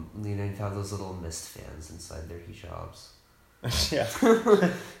little, you know, have those little mist fans inside their hijabs. Yeah.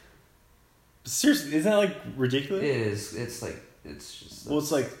 Seriously, isn't that like ridiculous? It is. It's like it's just. Well,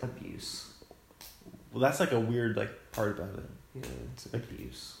 it's like abuse. well, that's like a weird like part about it. Yeah, it's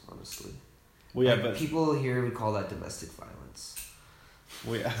abuse. Honestly. Well, yeah, Like, but people here would call that domestic violence.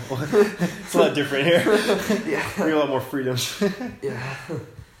 well, yeah, it's a lot different here. Yeah. We have a lot more freedoms. Yeah.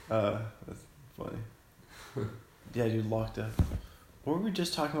 That's funny. Yeah, dude, Locked Up. What were we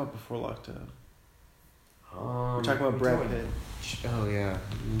just talking about before Locked Up? We're talking about Brad Pitt. Oh yeah,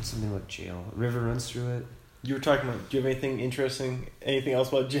 something about jail. River runs through it. You were talking about. Do you have anything interesting? Anything else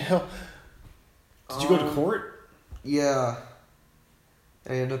about jail? Did you go to court? Yeah.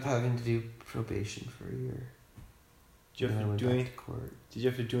 I ended up having to do probation for a year. Did you And have then I to went do back anything? to court. Did you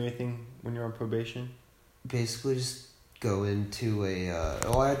have to do anything when you were on probation? Basically, just go into a.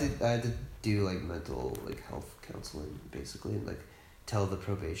 I had to do like mental like health counseling basically, and like tell the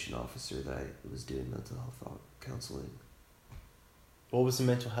probation officer that I was doing mental health counseling. What was the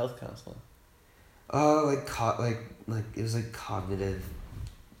mental health counseling? Like it was like cognitive,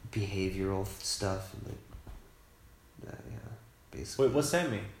 behavioral stuff and like. Yeah, basically. Wait, what's that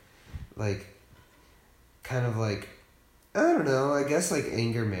mean? Like, kind of like, I don't know. I guess like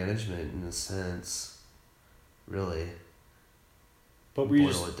anger management in a sense. Really. But were you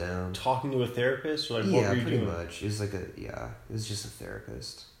boil just it down. talking to a therapist, or like what Yeah, were you pretty doing? much. It was like it was just a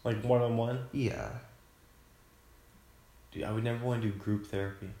therapist. Like 1-on-1? Yeah. Dude, I would never want to do group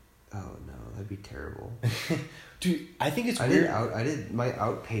therapy. Oh no, that'd be terrible. Dude, I think it's I weird. did my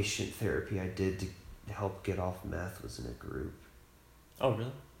outpatient therapy I did to help get off meth was in a group. Oh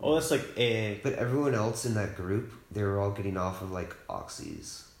really? Oh, that's like AA. But everyone else in that group, they were all getting off of like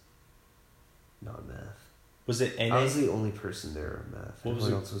oxys. Not meth. Was it NA? I was the only person there on meth. What was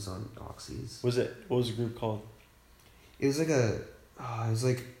Everyone it? else was on oxys. What was the group called? It was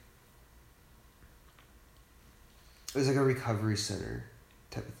like a recovery center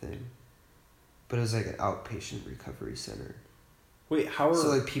type of thing. But it was like an outpatient recovery center. Wait, how are So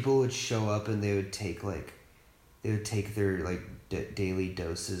like people would show up and they would take their like daily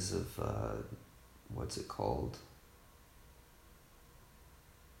doses of what's it called?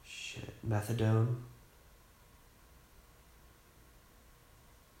 Shit, methadone.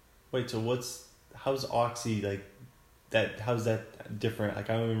 Wait, so how's Oxy like that? How's that different? Like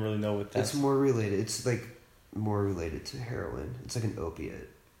I don't even really know what that's. It's more related. It's like more related to heroin. It's like an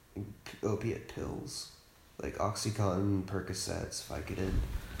opiate pills, like OxyContin, Percocets, Vicodin.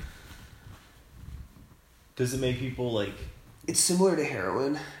 Does it make people like? It's similar to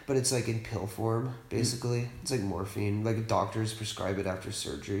heroin, but it's like in pill form, basically. It's like morphine. Like doctors prescribe it after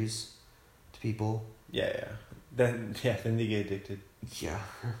surgeries to people. Yeah. Then they get addicted. Yeah,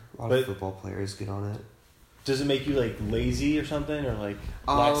 a lot of football players get on it. Does it make you like lazy or something, or like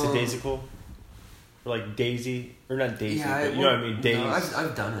lackadaisical, or like daisy, or not daisy? But you know what I mean? Daze. No,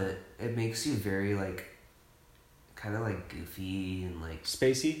 I've done it. It makes you very like, kind of like goofy and like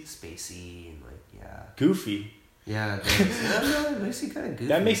spacey and like yeah. Goofy. Yeah, it makes you kind of goofy.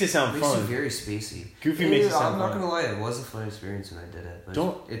 That makes it sound fun. Makes you very spacey. Goofy makes it sound fun. I'm not gonna lie, it was a fun experience when I did it. But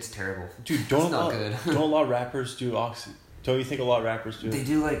it's terrible. Dude, it's not good. Don't a lot of rappers do oxy? Don't you think a lot of rappers do it? They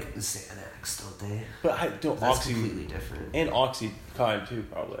do like Xanax, don't they? But I don't. That's oxy completely different. And Oxycontin too,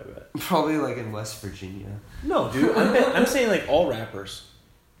 probably. I bet. Probably like in West Virginia. No, dude. I'm saying like all rappers.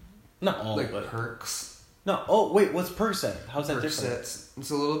 Not all, like but Perks. No. Oh wait, what's Percocet? How's that different?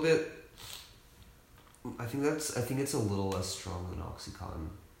 It's a little bit. I think it's a little less strong than Oxycontin.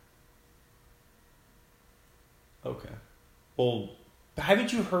 Okay. Well,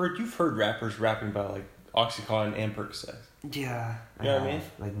 haven't you heard? You've heard rappers rapping about like Oxycontin and Percocet. Yeah. You know what I mean?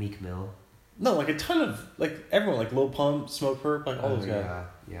 Like Meek Mill. No, like a ton of like everyone, like Lil Pump, Smoke Perp, like all those guys.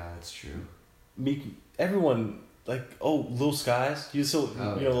 Yeah, that's true. Everyone, like Lil Skies. You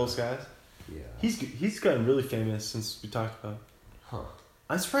know Lil Skies? Yeah. He's gotten really famous since we talked about. Huh.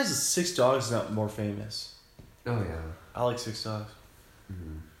 I'm surprised that 6 Dogs is not more famous. Oh yeah. I like 6 Dogs.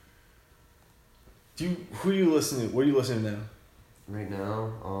 Mm-hmm. Who are you listening to? What are you listening to now? Right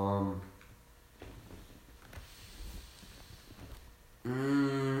now,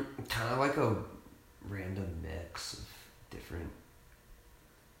 kind of like a random mix of different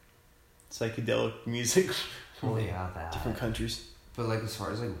psychedelic music. Oh yeah, that. Different countries. But like as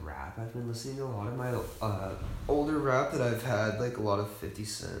far as like rap, I've been listening to a lot of my older rap that I've had, like a lot of 50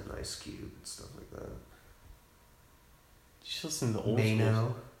 Cent, Ice Cube, and stuff like that. You should listen to the old Mano.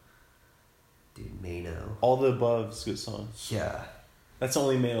 schools. Dude, Mano. All the Above is a good song. Yeah. That's the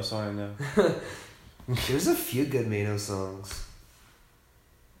only Mano song I know. There's a few good Mano songs.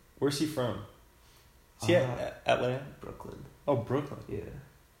 Where's he from? Is he Atlanta? Brooklyn. Oh, Brooklyn. Yeah.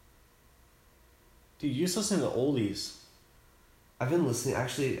 Dude, you just listen to the oldies. I've been listening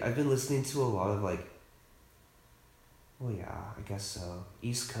to a lot of like, well yeah, I guess so.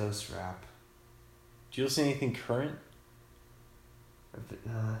 East Coast rap. Do you listen to anything current?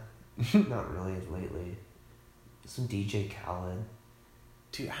 Not really lately. Some DJ Khaled.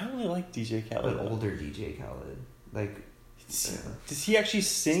 Dude, I don't really like DJ Khaled. Like older DJ Khaled. Like, does he actually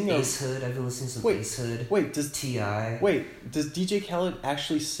sing? Ace Hood. I've been listening to some Ace Hood. Wait, does T.I. Wait, does DJ Khaled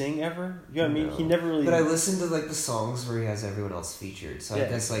actually sing ever? You know what I mean? He never really. But I listen to like the songs where he has everyone else featured. So I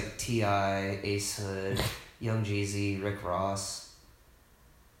guess like T.I., Ace Hood, Young Jeezy, Rick Ross.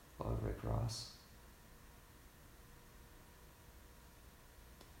 A lot of Rick Ross.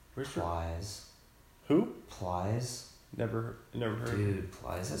 Where's Plies. Who? Plies. Never heard. Dude,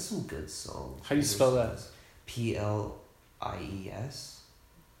 Plies has some good songs. How do you spell that? Plies.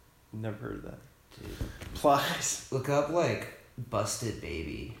 Never heard of that. Dude. Plies. Look up like Busted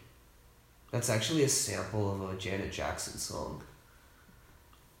Baby. That's actually a sample of a Janet Jackson song.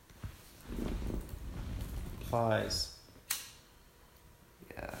 Plies.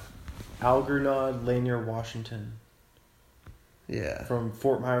 Yeah. Algernon Lanier, Washington. Yeah. From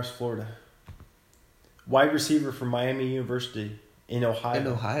Fort Myers, Florida. Wide receiver from Miami University in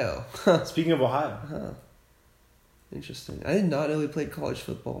Ohio. Speaking of Ohio. Huh. Interesting. I did not know he played college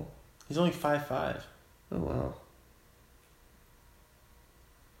football. He's only 5'5". Oh, wow.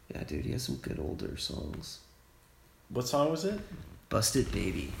 Yeah, dude, he has some good older songs. What song was it? Busted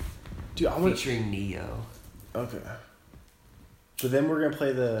Baby. Dude, featuring Neo. Okay. But then we're going to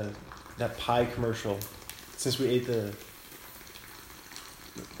play that pie commercial. Since we ate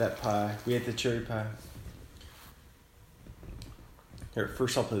that pie. We ate the cherry pie. Here,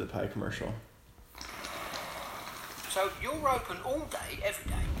 first I'll play the pie commercial. So you're open all day, every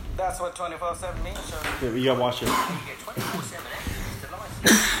day. That's what 24/7 means, sir. Yeah, you gotta watch it. You get 24/7 access to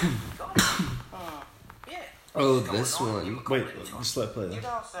license. Got it? Yeah. Oh, this one. Wait, just let it play You'd that.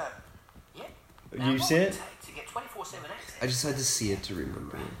 ask that. Yeah. You see it? To get 24/7 access. I just had to see it to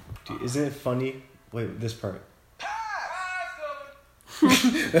remember. Dude, isn't it funny? Wait, this part. Pies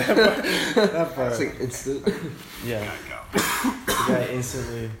That part. It's like instant. Yeah. The guy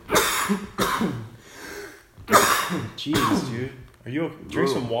instantly. Jeez, dude. Are you okay? Drink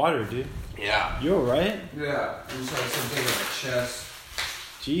some water, dude. Yeah. You alright? Yeah. I just had something in my chest.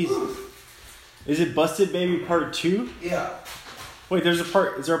 Jeez. Is it Busted Baby Part 2? Yeah. Wait, is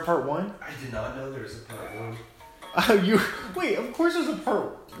there a part 1? I did not know there was a part 1. Wait, of course there's a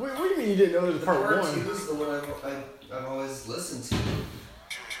part. Wait, what do you mean you didn't know there's a part Part 2 one? is the one I've always listened to.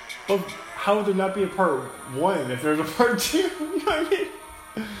 Well, how would there not be a part one if there's a part two? You know what I mean?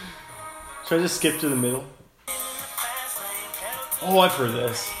 Should I just skip to the middle? Oh, I've heard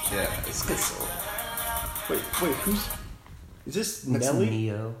this. Yeah, it's a good song. Wait, who's? Is this That's Nelly?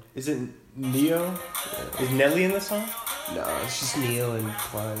 Neo. Is it Neo? Is Nelly in the song? No, it's just Neo and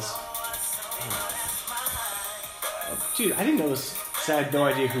Plies. Dude, I didn't know this. I had no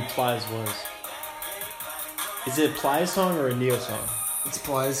idea who Plies was. Is it a Plies song or a Neo song? It's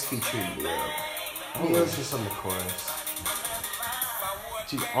Plies featuring Neo. Oh. Neo's just on the chorus.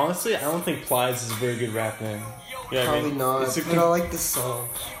 Dude, honestly, I don't think Plies is a very good rap name. You know what I Probably mean? not, It's a but I like this song.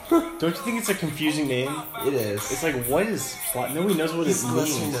 Don't you think it's a confusing name? It is. It's like, what is Plies? Nobody knows what It's it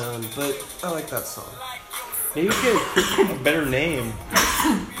lesser means. known, but I like that song. Maybe get a better name.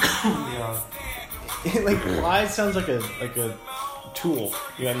 Yeah. Like Plies sounds like a tool.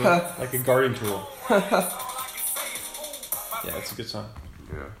 You know what I mean? Like a gardening tool. Yeah, it's a good song.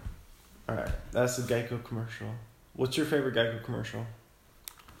 Yeah. All right, that's the Geico commercial. What's your favorite Geico commercial?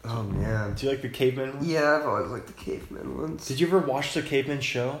 Oh man. Do you like the caveman one? Yeah, I've always liked the caveman ones. Did you ever watch the Caveman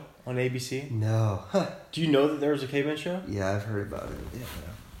show on ABC? No. Do you know that there was a Caveman show? Yeah, I've heard about it.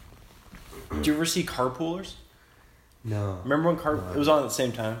 Did you ever see Carpoolers? No. Remember when No. It was on at the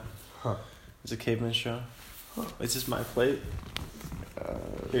same time. Huh. It's a Caveman show. Is this my plate?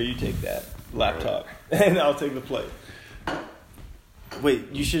 Here, you take that laptop, and I'll take the plate.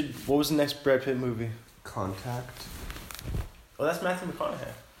 Wait, you should. What was the next Brad Pitt movie? Contact. Oh, that's Matthew McConaughey.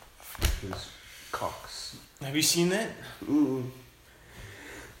 Is Cox. Have you seen that? Mm.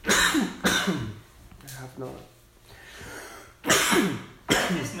 I have not.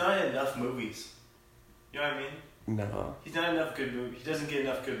 He's not in enough movies. You know what I mean? No. He's not enough good movies. He doesn't get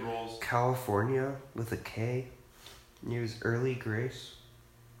enough good roles. California with a K. News Early Grace.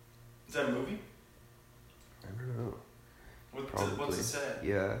 Is that a movie? I don't know. What's it say?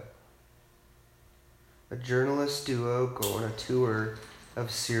 Yeah. A journalist duo go on a tour of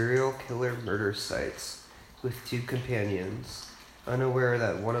serial killer murder sites with two companions, unaware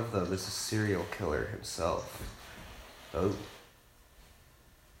that one of them is a serial killer himself. Oh.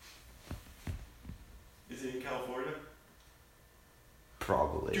 Is it in California?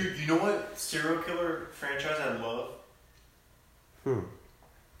 Probably. Dude, you know what serial killer franchise I love?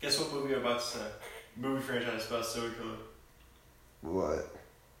 Guess what movie I'm about to say? Movie franchise about serial killer. What?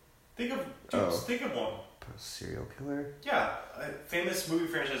 Think of one. A serial killer? Yeah, a famous movie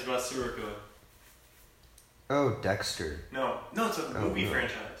franchise about serial killer. Oh, Dexter. No, it's a Oh, movie no.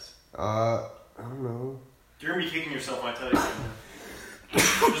 franchise. I don't know. You're gonna be kicking yourself when I tell you.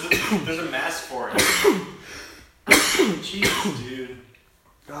 There's a mask for it. Jeez, dude.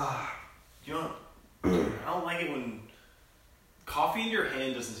 You know, I don't like it when coffee in your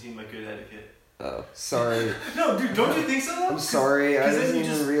hand doesn't seem like good etiquette. Oh, sorry. No, dude, don't you think so? Though? I'm sorry, I 'cause then wasn't you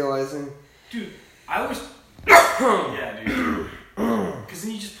even just- realizing. Dude, I always. Yeah, dude. Because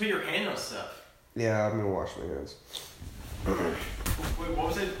then you just put your hand on stuff. Yeah, I'm gonna wash my hands. Wait,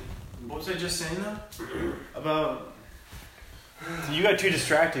 what was I just saying though? About. You got too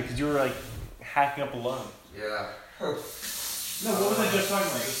distracted because you were like hacking up a lung. Yeah. No, what was I just talking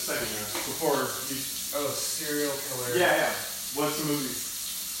about just a second ago? Before you. Oh, serial killer. Yeah. What's the movie?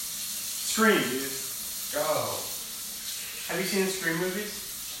 Scream, dude. Oh. Have you seen the Scream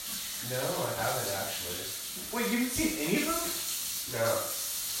movies? No, I haven't actually. Wait, you haven't seen any of them? No.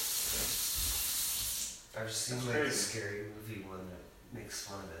 I've just seen That's like crazy. the scary movie one that makes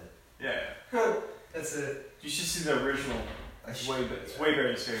fun of it. Yeah. That's it. You should see the original. It's way better. It's way better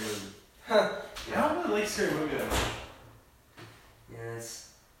than Scary Movie. I don't really like Scary Movie that much. Yeah, it's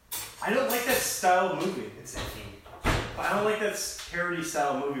I don't like that style of movie. iffy. I don't like that parody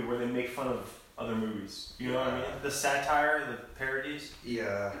style movie where they make fun of other movies. You know what I mean? The satire, the parodies.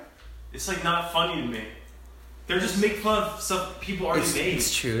 Yeah. It's like not funny to me. They're just make fun of stuff people already made.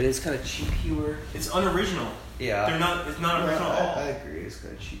 It's true. It is kind of cheap humor. It's unoriginal. Yeah. They're not. It's not original at all. I agree. It's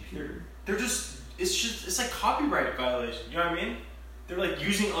kind of cheap humor. They're just. It's like copyright violation. You know what I mean? They're like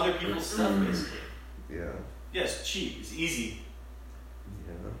using other people's stuff basically. Yeah. Yeah, it's cheap. It's easy.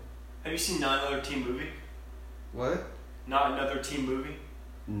 Yeah. Have you seen Not Another Teen Movie? What? Not Another Teen Movie?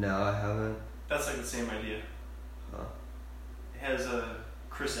 No, I haven't. That's like the same idea. Huh. It has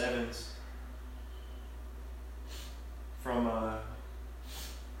Chris Evans from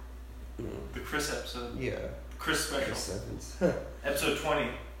the Chris episode. Yeah. Chris special. Chris Evans. Episode 20.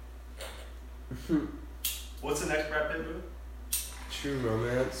 What's the next Brad Pitt movie? True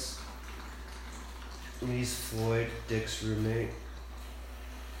Romance. He's Floyd, Dick's roommate.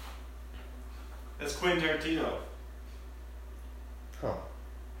 That's Quentin Tarantino. Huh.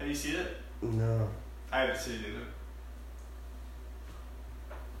 Have you seen it? No. I haven't seen it either.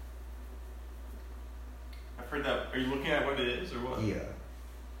 I've heard that. Are you looking at what it is or what? Yeah.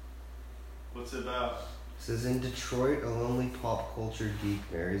 What's it about? It says in Detroit, a lonely pop culture geek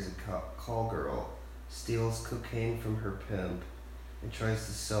marries a call girl, steals cocaine from her pimp, and tries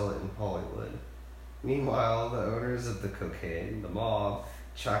to sell it in Hollywood. Meanwhile, the owners of the cocaine, the mob,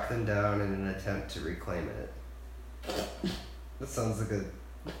 track them down in an attempt to reclaim it. That sounds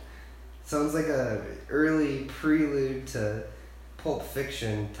like a early prelude to Pulp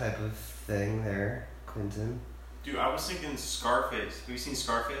Fiction type of thing there, Quentin. Dude, I was thinking Scarface. Have you seen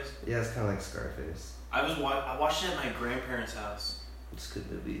Scarface? Yeah, it's kind of like Scarface. I watched it at my grandparents' house. It's a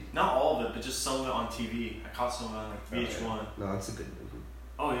good movie. Not all of it, but just some of it on TV. I caught some of it on like VH1. Oh, yeah. No, it's a good movie.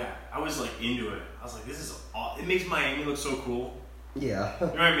 Oh yeah, I was like into it. I was like, this is it makes Miami look so cool. Yeah. You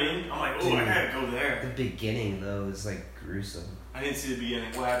know what I mean? I'm like, oh, I gotta go The there. beginning, though, is like gruesome. I didn't see the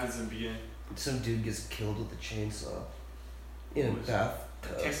beginning. What happens in the beginning? Some dude gets killed with a chainsaw. In a Who is bathtub.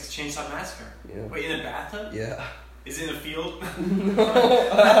 Texas Chainsaw Massacre. Yeah. Wait, in a bathtub? Yeah. Is it in a field?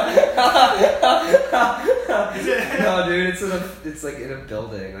 No, dude, it's like in a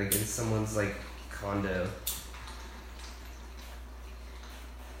building, like in someone's like condo.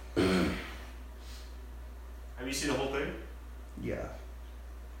 Have you seen the whole thing? Yeah.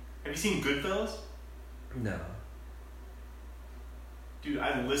 Have you seen Goodfellas? No. Dude,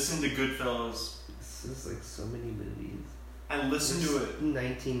 I listened to Goodfellas. This is like so many movies. I listened to it.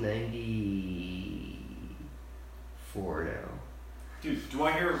 1994 now. Dude, do you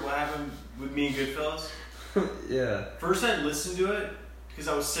want to hear what happened with me and Goodfellas? Yeah. First, I listened to it because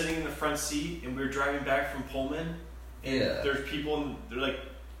I was sitting in the front seat and we were driving back from Pullman. And Yeah. there's people, they're like,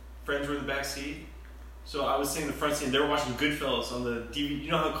 friends were in the back seat. So I was sitting in the front seat and they were watching Goodfellas on the DVD.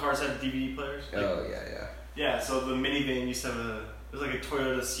 You know how cars have DVD players? Like, Oh, yeah. yeah, so the minivan used to have it was like a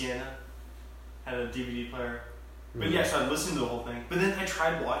Toyota Sienna. Had a DVD player. But yeah, so I listened to the whole thing. But then I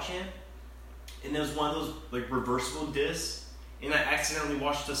tried watching it, and there was one of those like reversible discs, and I accidentally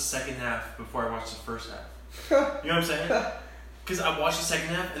watched the second half before I watched the first half. You know what I'm saying? Because I watched the second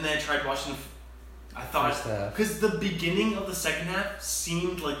half, and then I tried watching I thought, First half. because the beginning of the second half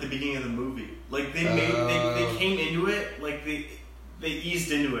seemed like the beginning of the movie. Like they came into it, like they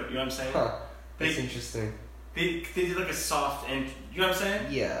eased into it. You know what I'm saying? Huh. That's They- interesting. They did like a soft and you know what I'm saying?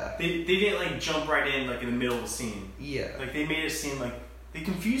 Yeah. They didn't like jump right in like in the middle of the scene. Yeah. Like they made it seem like they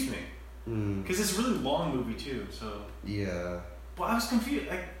confused me because it's a really long movie too. So Yeah. well, I was confused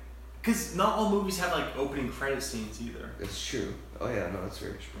like because not all movies have like opening credit scenes either. It's true. Oh, yeah, no, it's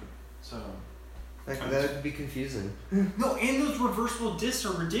very true. So That would be confusing. no, and those reversible discs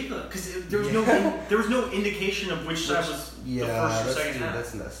are ridiculous because there was no indication of which side was Yeah, the first or that's, second dude, half.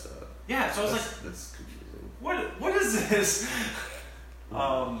 that's messed up. Yeah, so I was like, That's confusing. what is this?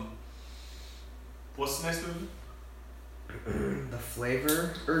 What's the next movie? The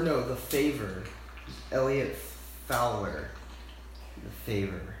Favor. Elliot Fowler. The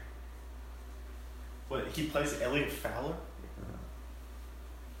Favor. What he plays Elliot Fowler?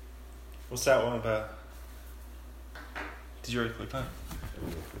 What's that one about? Did you already click on it?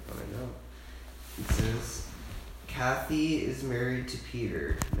 I know. It says, Kathy is married to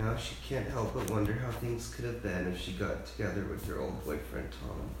Peter. Now she can't help but wonder how things could have been if she got together with her old boyfriend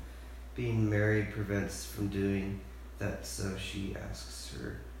Tom. Being married prevents from doing that, so she asks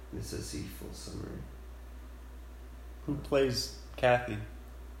her. And it says the full summary. Who plays Kathy?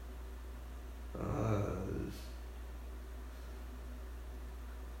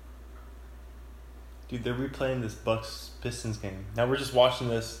 Dude, they're replaying this Bucks Pistons game. Now we're just watching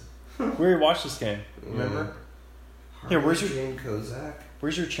this. We already watched this game. Remember? Here, where's your Jane Kozak?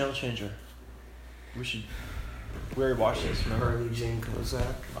 Where's your channel changer? We already watched this. Remember? Harley Jane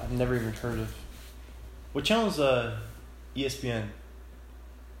Kozak. I've never even heard of. What channel is ESPN?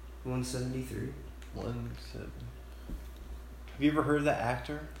 173. 1-7. Have you ever heard of that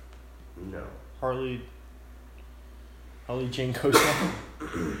actor? No. Harley Jane Cusack?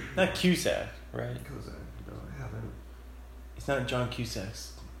 Not Cusack, right? Kozak. No, I haven't. It's not John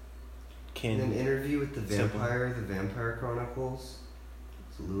Cusack's In an kin. interview with the Simple. Vampire Chronicles,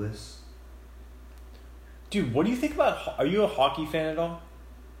 it's Lewis. Dude, what do you think about... Are you a hockey fan at all?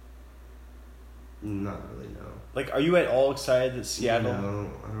 Not really, no. Like, are you at all excited that Seattle...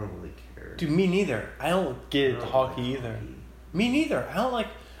 No, I don't really care. Dude, me neither. I don't get I don't hockey like either. hockey. Me neither. I don't like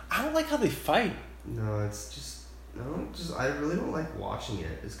how they fight. No, it's just... I really don't like watching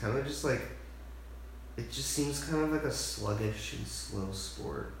it. It's kind of just like... It just seems kind of like a sluggish and slow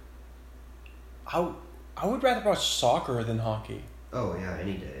sport. I would rather watch soccer than hockey. Oh, yeah,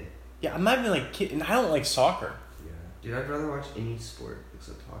 any day. Yeah, I'm not even like kidding. I don't like soccer. Yeah. Dude, I'd rather watch any sport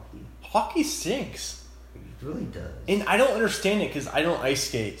except hockey. Hockey stinks. It really does. And I don't understand it because I don't ice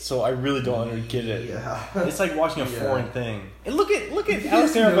skate, so I really don't get it. Yeah. It's like watching a Yeah. foreign thing. And look at He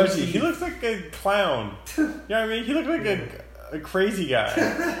Alex has no Arabachi. He teeth. looks like a clown. You know what I mean? He looked like a crazy guy.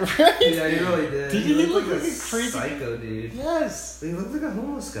 Right? Yeah, he really did. Did he he looked look like a like a crazy- psycho, dude. Yes. He looked like a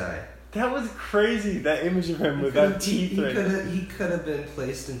homeless guy. That was crazy. That image of him with that teeth. He could have been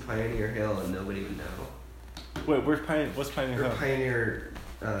placed in Pioneer Hill and nobody would know. Wait, what's Pioneer Or Hill? Pioneer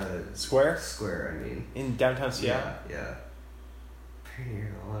Square? Square, I mean. In downtown Seattle? Yeah. Pioneer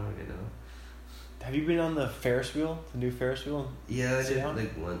Hill, I don't even know. Have you been on the Ferris wheel? The new Ferris wheel? Yeah, I did Seattle?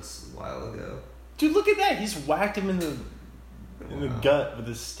 like once a while ago. Dude, look at that. He's whacked him in the Wow. gut with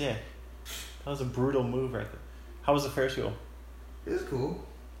his stick. That was a brutal move right there. How was the Ferris wheel? It was cool.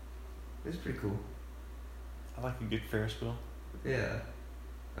 It was pretty cool. I like a good Ferris wheel. Yeah.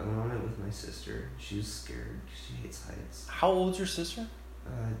 I went on it with my sister. She was scared. She hates heights. How old's your sister?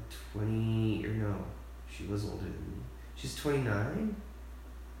 20, or no. She was older than me. She's 29?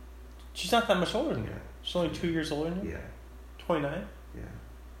 She's not that much older than you. Yeah. She's only 2 years older than you? Yeah. 29? Yeah.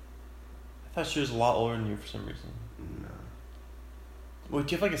 I thought she was a lot older than you for some reason. No. Wait,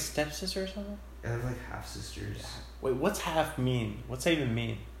 do you have like a stepsister or something? I have like half sisters. Wait, what's half mean? What's that even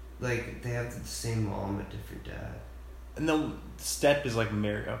mean? Like, they have the same mom but different dad. And then step is like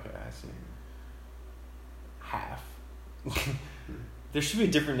married. Okay, I see. Half. There should be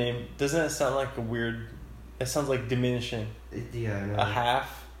a different name. Doesn't that sound like a weird... That sounds like diminishing. Yeah, I know. A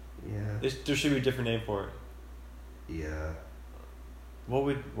half? Yeah. There should be a different name for it. Yeah. What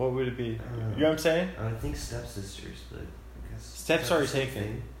would it be? You don't know. know what I'm saying? I would think stepsisters, but I guess... Step's is that already the same taken.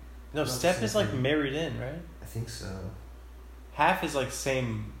 thing? No, Not the step same is like thing. married in, right? I think so. Half is like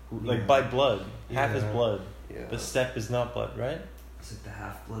same, like Yeah. by blood. Half is Yeah. blood. Yeah. But step is not blood, right? It's like the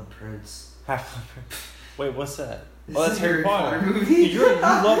half-blood prince. Half. Wait, what's that? It's Oh, that's a Harry Potter. movie. You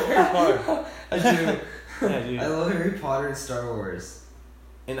love Harry Potter. I do. Yeah, dude. I love Harry Potter and Star Wars.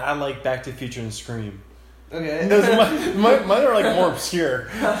 And I like Back to the Future and Scream. Okay. Those are mine are like more obscure.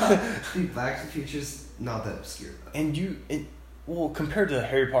 Dude, Back to the Future's not that obscure though. Well, compared to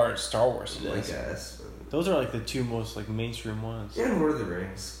Harry Potter and Star Wars, it I is. guess. Those are like the two most like mainstream ones. And Lord of the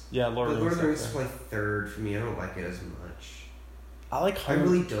Rings. Yeah, Lord But of the Lord of the Rings Rings. is probably third for me. I don't like it as much. I like. I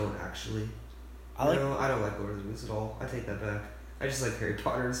really don't actually. I like. No, I don't like Lord of the Rings at all. I take that back. I just like Harry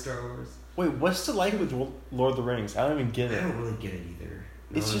Potter and Star Wars. Wait, what's the like with Lord of the Rings? I don't even get I it. don't really get it either.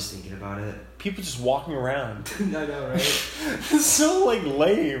 No, It's I'm just- thinking about it. People just walking around. I know, right? It's so like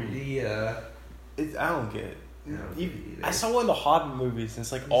lame. Yeah. I don't get it. I don't get it either. I saw one of the Hobbit movies, and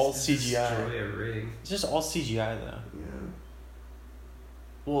it's like all CGI. Destroy a ring. It's just all CGI though. Yeah.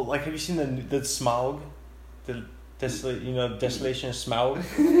 Well, like, have you seen the Smaug? The Desolation of Smaug?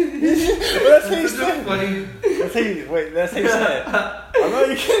 Well, that's how you That's so say it. funny. That's how you say it. I'm not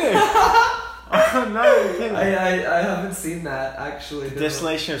even kidding. I'm not even kidding. I haven't seen that actually. No.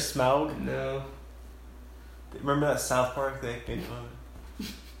 Desolation of Smaug? No. Remember that South Park they made fun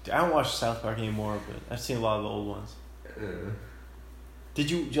of? Dude, I don't watch South Park anymore, but I've seen a lot of the old ones. Do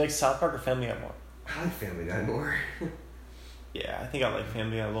you like South Park or Family Guy more? I like Family Guy more. Yeah, I think I like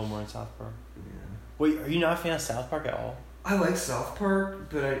Family Guy a little more than South Park. Yeah. Wait, are you not a fan of South Park at all? I like South Park,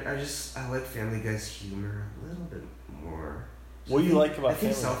 but I like Family Guy's humor a little bit more. What do you like about I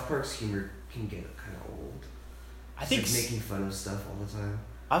think Family Guy? South Park's humor can get kind of old. I think It's like making fun of stuff all the time.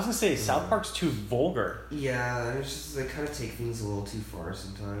 I was gonna say South Park's too vulgar. Yeah, and it's just they kind of take things a little too far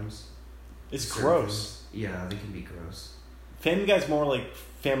sometimes. It's Certain gross. things. Yeah, they can be gross. Family Guy's more like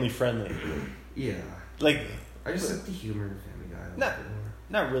family friendly. Yeah, Like I just like the humor in Family Guy a Nah. little bit more.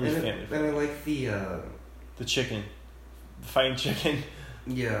 not really and family and friendly. I like The chicken. The fighting chicken.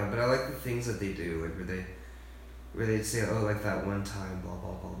 yeah, but I like the things that they do, like where they say, oh, like that one time, blah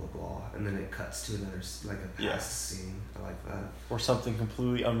blah blah blah blah, and then it cuts to another like a past Yeah. scene. I like that. Or something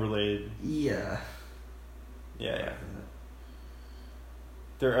completely unrelated. Yeah. Yeah, yeah.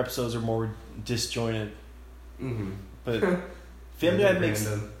 Their episodes are more disjointed. Mm-hmm. But Family Guy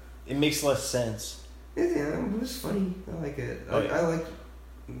makes less sense. Yeah, it was funny. I like it. Oh, yeah. I like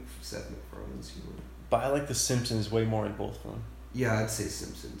Seth MacFarlane's humor. But I like The Simpsons way more in both of them. Yeah, I'd say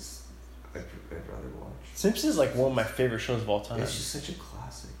Simpsons. I'd rather watch. Simpsons is like one of my favorite shows of all time. It's just such a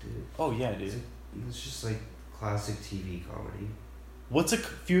classic, dude. Oh yeah, dude. It's just like classic TV comedy. What's a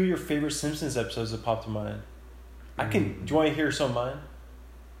few of your favorite Simpsons episodes that popped to mind? Do you want to hear some of mine?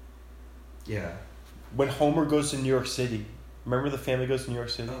 Yeah. When Homer goes to New York City. Remember the family goes to New York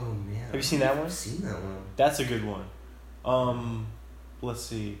City? Oh man. Have you seen that one? I've seen that one. That's a good one. Let's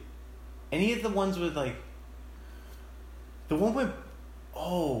see. Any of the ones with like the one with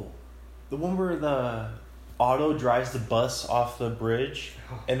the one where Otto drives the bus off the bridge,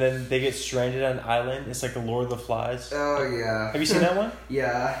 and then they get stranded on an island. It's like the Lord of the Flies. Oh yeah. Have you seen that one?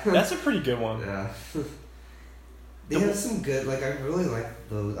 Yeah. That's a pretty good one. Yeah. They have some good, like, I really like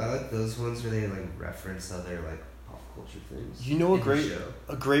those. I like those ones where they, like, reference other, like, pop culture things. You know, in the show.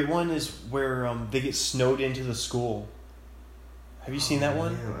 a great one is where they get snowed into the school. Have you seen that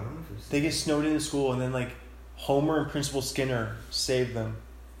one? Yeah, I don't know if I've seen They get snowed into school, and then like Homer and Principal Skinner save them.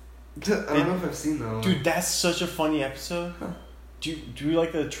 I don't know if I've seen that one. Dude, that's such a funny episode. Huh. Do you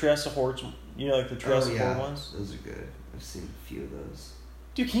like the Treehouse of Horror? You know, like the Treehouse of Horror ones. Those are good. I've seen a few of those.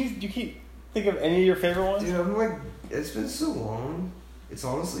 Dude, can you think of any of your favorite ones? Dude, I'm like, it's been so long. It's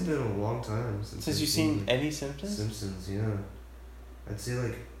honestly been a long time since Since I've you've seen like, any Simpsons? Simpsons, yeah. I'd say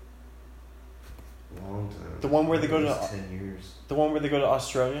like a long time. The one where they go At to- least 10 years. The one where they go to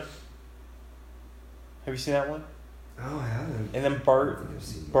Australia. Have you seen that one? Oh, I haven't. And then I Bart don't think I've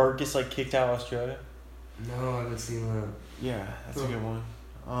seen that. Bart gets like kicked out of Australia. No, I haven't seen that. Yeah, that's a Huh. good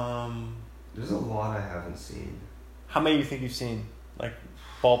one. There's a lot I haven't seen. How many do you think you've seen? Like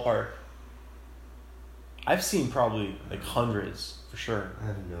ballpark. I've seen probably like hundreds for sure. I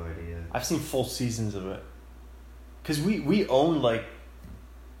have no idea. I've seen full seasons of it. Cause we owned like,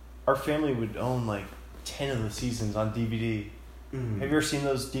 our family would own like 10 of the seasons on DVD. Mm. Have you ever seen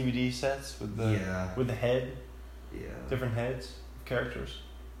those DVD sets with the Yeah. with the head, Yeah. different heads of characters?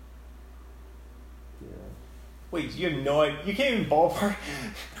 Yeah. Wait, you have no idea? You can't even ballpark.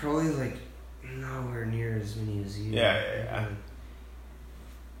 Probably like nowhere near as many as you. Yeah.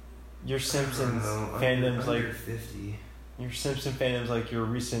 Your Simpsons fandom's under like 50. your Simpson fandom's like your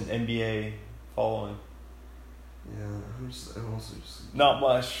recent NBA following. Yeah, I'm also just. Not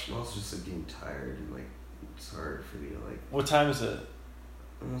much. I'm also just like getting tired and like it's hard for me to like. What time is it?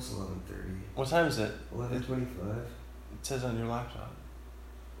 Almost 11:30. What time is it? 11:25. It says on your laptop.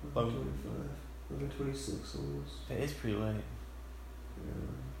 11:25. 11:26 almost. It's pretty late. Yeah.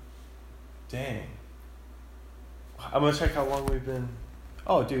 Dang. I'm gonna check how long we've been.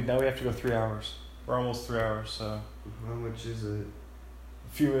 Oh, dude, now we have to go 3 hours. We're almost 3 hours, so How much is it?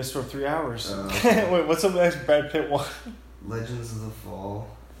 a few minutes for 3 hours. Okay. Wait, what's the next Brad Pitt one? Legends of the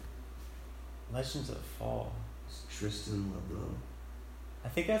Fall. Legends of Fall. It's Tristan Ludlow. I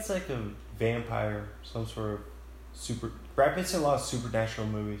think that's like a vampire, some sort of super. Brad Pitt's in a lot of supernatural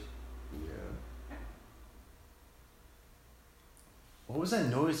movies. Yeah. What was that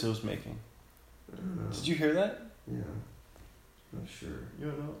noise it was making? I don't know. Did you hear that? Yeah. Not sure. You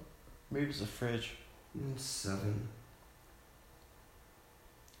don't know? Maybe it's a fridge. 7.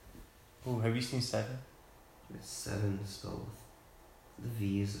 Oh, have you seen Seven? It's 7 spelled with the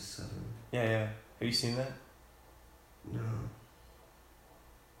V is a 7. Yeah. Have you seen that? No.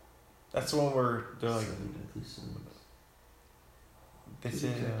 That's the one where they're like, 7 Deadly Sins. they Two say,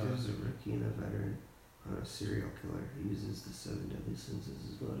 detectives, a rookie and a veteran, on a serial killer. He uses the 7 Deadly Sins as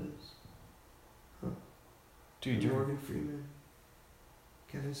his motives. dude, you're Morgan Freeman.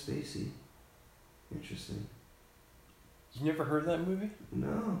 Kevin Spacey. Interesting. you never heard of that movie?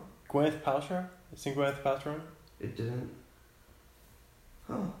 No, Gwyneth Paltrow? It's in Gwyneth Paltrow? it didn't.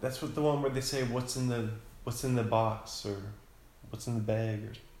 Huh. That's what the one where they say what's in the box or what's in the bag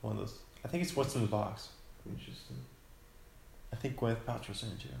or one of those. I think it's what's in the box. Interesting. I think Gwyneth Paltrow's in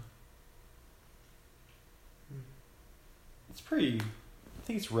it too. Hmm. It's pretty. I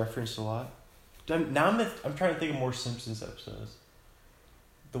think it's referenced a lot. I'm trying to think of more Simpsons episodes.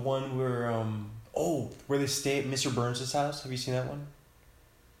 The one where where they stay at Mr. Burns' house. Have you seen that one?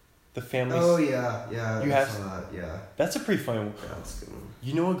 The family. Oh yeah. You I have- saw that. Yeah. That's a pretty funny one. Yeah, that's a good one.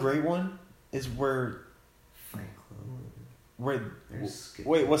 You know a great one is where Fight Club. I just skipped.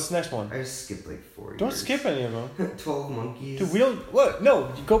 wait, what's the next one? I just skipped like 4 Don't years. skip any of them. 12 Monkeys. Dude, we don't. What?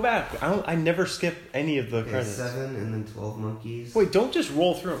 No, go back. I never skip any of the Okay, credits. 7 and then 12 Monkeys. Wait, don't just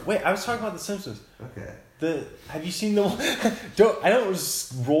roll through 'em. Wait, I was talking about The Simpsons. Okay. Have you seen the one? I don't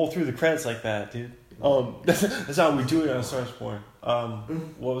just roll through the credits like that, dude. That's not how we do it on Star Wars.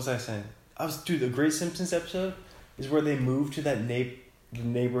 What was I saying? Dude, the Great Simpsons episode is where they move to that the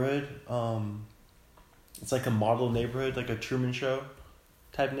neighborhood. It's like a model neighborhood, like a Truman Show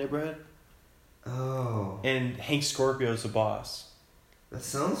type neighborhood. Oh. And Hank Scorpio's the boss. That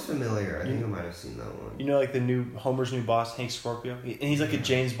sounds familiar. I think I might have seen that one. You know, like Homer's new boss, Hank Scorpio, and he's like a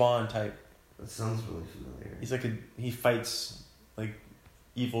James Bond type. That sounds really familiar. He's like he fights like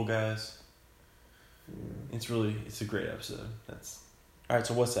evil guys. Yeah. It's a great episode. All right.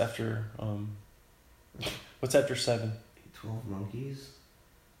 So what's after 7? 12 Monkeys?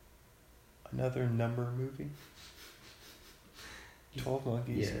 Another number movie. 12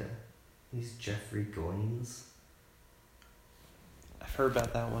 Monkeys. Yeah. He's Jeffrey Goins. I've heard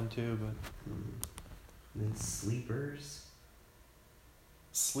about that one too, but Hmm. And then Sleepers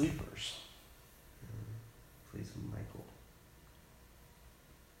Sleepers. plays Michael.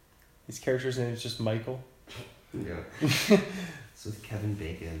 His character's name is just Michael. Yeah. It's with Kevin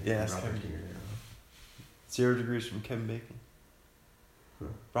Bacon. Yeah, and it's Robert Kevin. De Niro. 0 Degrees from Kevin Bacon. Huh.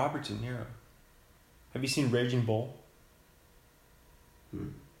 Robert De Niro. Have you seen Raging Bull?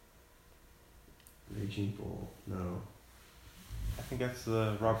 Raging Bull. No. I think that's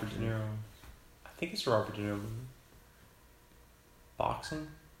the Robert De Niro. I think it's a Robert De Niro movie. Boxing?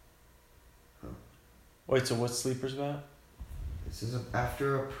 Huh. Wait, so what's Sleepers about? It says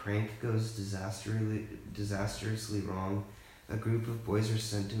after a prank goes disastrously wrong, a group of boys are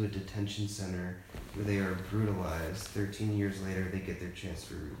sent to a detention center where they are brutalized. 13 years later, they get their chance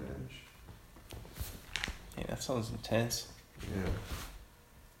for revenge. Hey, that sounds intense. Yeah.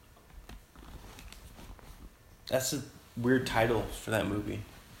 That's a weird title for that movie.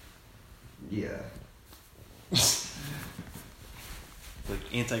 Yeah. Like,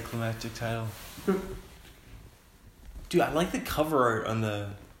 anticlimactic title. Dude, I like the cover art on the...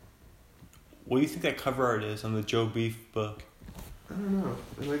 What do you think that cover art is on the Joe Beef book? I don't know.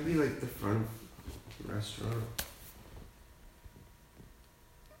 It might be like the front of the restaurant.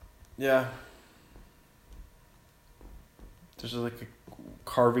 Yeah. There's like a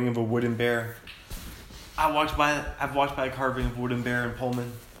carving of a wooden bear. I've walked by a carving of a wooden bear in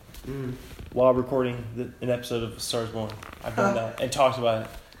Pullman while recording an episode of Stars Born. I've done that and talked about it.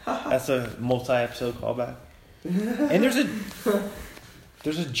 That's a multi-episode callback. And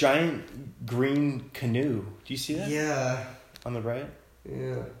there's a giant green canoe. Do you see that? Yeah. On the right?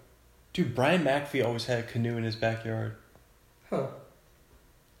 Yeah. Dude, Brian McAfee always had a canoe in his backyard. Huh.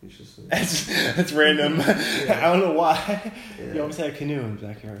 Interesting. That's random. Yeah. I don't know why. Yeah. He always had a canoe in his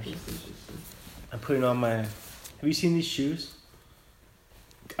backyard. That's interesting. I'm putting on my... Have you seen these shoes?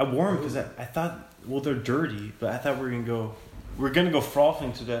 I wore them because I thought... Well, they're dirty, but I thought we were gonna go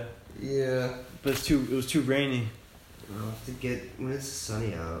frothing today. Yeah. But it was too rainy. I'll have to get... When it's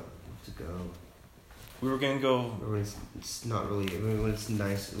sunny out, I'll have to go. We were gonna go... Or when it's not really... When it's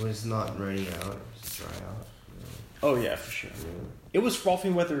nice... When it's not raining out, it's dry out. Oh, yeah, for sure. Yeah. It was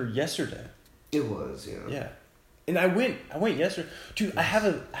frothing weather yesterday. It was, yeah. Yeah. And I went yesterday. Dude, I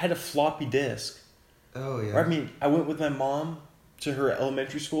had a floppy disk. Oh, yeah. I mean, I went with my mom to her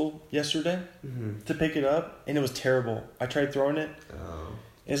elementary school yesterday to pick it up, and it was terrible. I tried throwing it. Oh.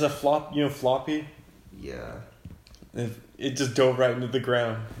 It's a floppy. Yeah. It just dove right into the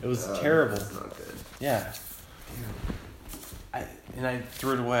ground. It was terrible. That's not good. Yeah. I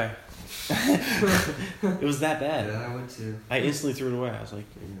threw it away. It was that bad. Yeah, I would too. I instantly threw it away. I was like,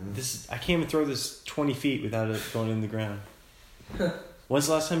 Yeah. I can't even throw this 20 feet without it going in the ground. When's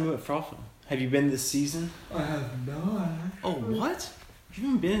the last time you went frothing? Have you been this season? I have not. Oh, what? You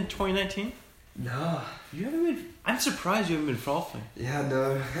haven't been in 2019? No. You haven't been... I'm surprised you haven't been frothing. Yeah,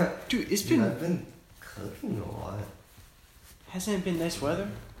 no. Dude, it's Dude, been... I've been cooking a lot. Hasn't it been nice weather?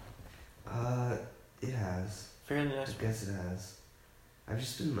 It has. Fairly nice I weather. guess it has. I've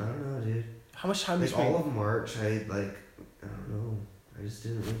just been, I don't know, dude. How much time Like you spend... all of March, I don't know. I just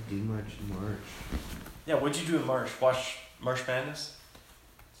didn't really do much in March. Yeah, what'd you do in March? Watch March Madness?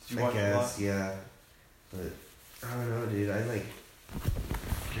 Did you I watch it a lot? guess, yeah. But, I don't know, dude. I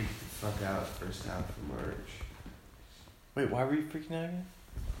freaked the fuck out first half of March. Wait, why were you freaking out again?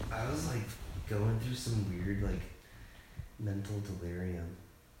 I was, going through some weird, mental delirium.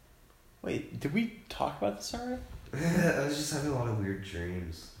 Wait, did we talk about this already? I was just having a lot of weird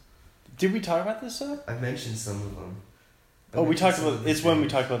dreams. Did we talk about this stuff? I mentioned some of them. Oh, we talked about... It's when we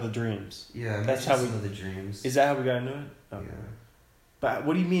talked about the dreams. Yeah, I That's mentioned how some of the dreams. Is that how we got into it? Oh. Yeah. But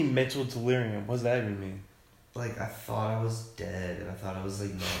what do you mean mental delirium? What does that even mean? I thought I was dead, and I thought I was,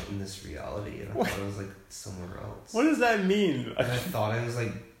 not in this reality, and I thought I was, somewhere else. What does that mean? And I thought I was,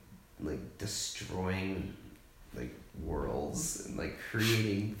 destroying, worlds, and,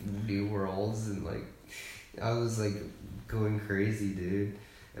 creating new worlds, and, I was, going crazy, dude.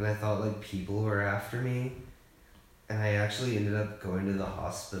 And I thought, people were after me. And I actually ended up going to the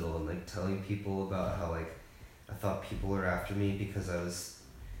hospital and, telling people about how, I thought people were after me because I was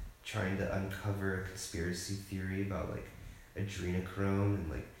trying to uncover a conspiracy theory about, adrenochrome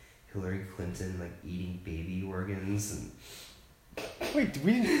and, Hillary Clinton, eating baby organs and... Wait,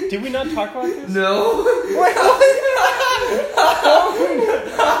 did we not talk about this? No!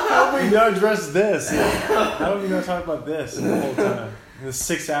 How have we not addressed this? How have we not talked about this the whole time? In the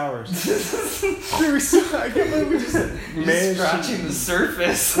 6 hours. Dude, I can't believe we just managed Scratching the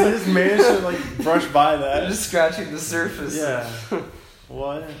surface. We just managed to brush by that. Just scratching the surface. Yeah.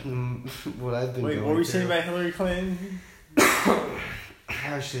 What? What I've been Wait, going what were you through. saying about Hillary Clinton?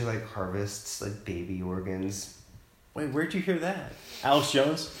 actually like harvests like baby organs. Wait, where'd you hear that? Alex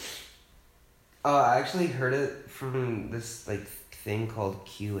Jones? I actually heard it from this like thing called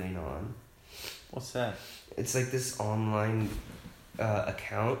QAnon. What's that? It's like this online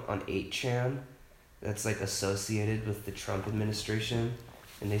account on 8chan that's like associated with the Trump administration,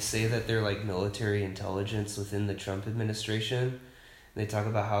 and they say that they're like military intelligence within the Trump administration. And they talk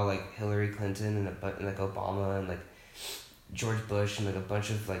about how like Hillary Clinton and like Obama and like George Bush and like a bunch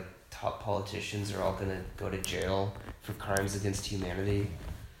of like top politicians are all gonna go to jail for crimes against humanity.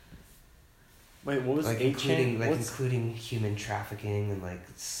 Wait, what was Like 8chan? including human trafficking and like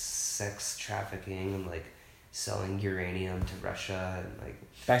sex trafficking and like selling uranium to Russia and like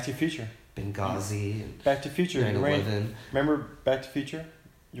Back to the Future. Benghazi and Back to the Future. 9/11. Remember Back to the Future?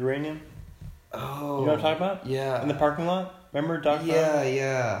 Uranium? Oh, You know what I'm talking about? Yeah. In the parking lot? Remember Doc?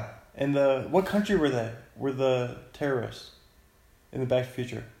 Yeah. And what country were they? Were the terrorists in the Back to the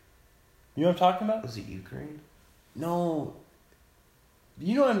Future? You know what I'm talking about? Was it Ukraine? No.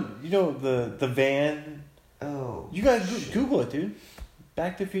 You know the van. Oh. You guys shit. Google it, dude.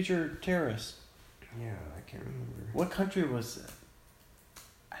 Back to the Future terrorists. Yeah, I can't remember. What country was it?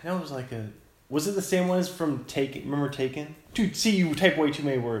 I know it was like a. Was it the same one as from Taken? Remember Taken? Dude, see, you type way too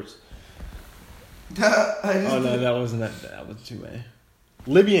many words. Oh no, that wasn't that. That was too many.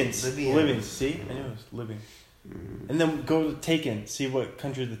 Libyans. See, I knew it was Libyan. And then go to Taken. See what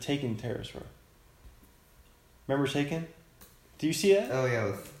country the Taken terrorists were. Remember Taken? Do you see that? Oh yeah,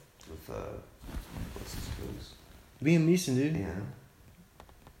 with what's his face? Liam Neeson, dude. Yeah.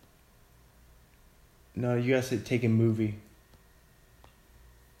 No, you gotta say Taken movie.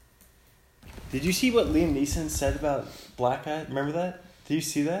 Did you see what Liam Neeson said about Black Guy? Remember that? Did you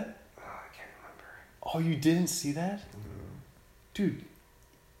see that? Oh, I can't remember. Oh, you didn't see that? Dude.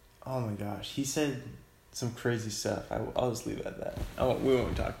 Oh my gosh. He said some crazy stuff. I'll just leave it at that. We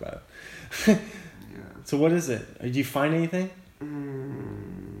won't talk about it. Yeah. So what is it? Did you find anything?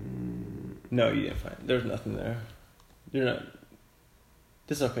 No, you didn't find it. There's nothing there. You're not...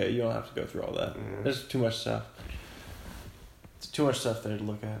 It's okay. You don't have to go through all that. Yeah. There's too much stuff. It's too much stuff there to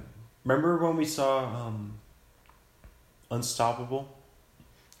look at. Remember when we saw Unstoppable?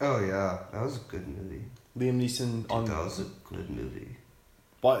 Oh yeah, that was a good movie. Liam Neeson Dude, on... that was a good movie.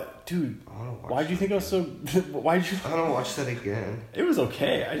 What? Dude, I wanna watch why'd you that think I was so... again. Why'd you... I want to watch that again. It was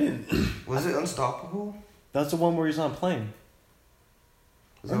okay. I didn't... Was it Unstoppable? That's the one where he's on a plane.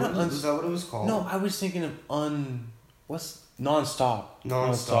 Is Or that, not what, is that what it was called? No, I was thinking of What's... Non-stop.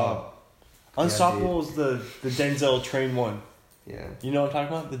 Non-stop. Unstoppable is the Denzel train one. Yeah. You know what I'm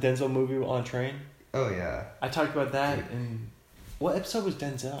talking about? The Denzel movie on a train? Oh yeah. I talked about that in... What episode was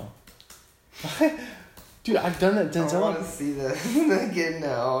Denzel? Dude, I've done that Denzel... I want to see that again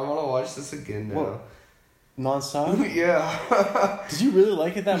now. I want to watch this again now. What? Non-stop? Yeah. Did you really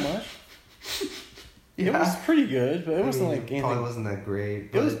like it that much? Yeah. It was pretty good, but it wasn't I mean, like anything... Probably wasn't that great.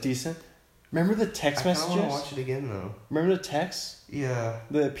 It But was decent. Remember the text I kind of messages? want to watch it again though. Remember the texts Yeah.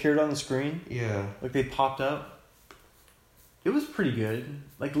 that appeared on the screen? Yeah. Like they popped up? It was pretty good.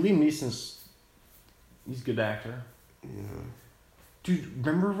 Like Liam Neeson's... He's a good actor. Yeah. Dude,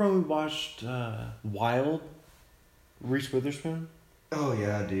 remember when we watched Wild? Reese Witherspoon? Oh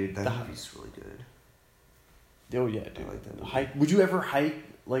yeah, dude. That The- movie's really good. Oh yeah, dude. I like that movie. Hike. Would you ever hike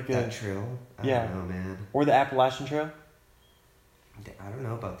like That trail. I Yeah. don't know, man. or the Appalachian Trail? I don't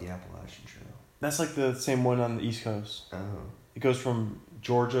know about the Appalachian Trail. That's like the same one on the East Coast. Oh. It goes from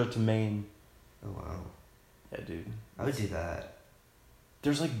Georgia to Maine. Oh wow. Yeah, dude. I would do that.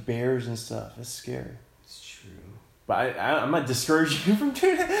 There's like bears and stuff. It's scary. It's true. But I'm not discouraging you from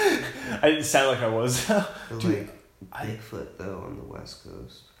doing it. I didn't sound like I was. But Dude, like Bigfoot though on the West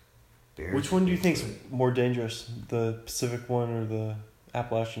Coast. Bears Which one do you think's Bigfoot. more dangerous? The Pacific one or the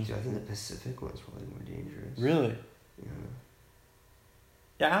Appalachian? Dude, I think the Pacific one's probably more dangerous. Really? Yeah.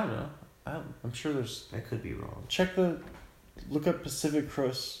 Yeah, I don't know. I'm sure there's... I could be wrong. Look up Pacific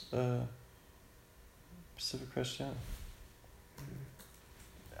Crest, yeah.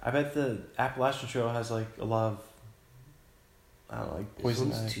 I bet the Appalachian Trail has like a lot of, I don't know, like This poison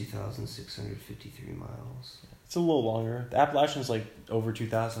one's ivy. 2,653 miles. It's a little longer. The Appalachian's like over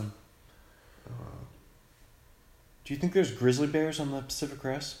 2,000. Oh, wow. Do you think there's grizzly bears on the Pacific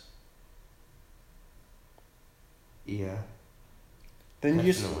Crest? Yeah. Then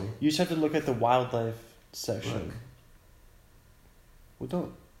you Definitely. just have to look at the wildlife section. Look. Well,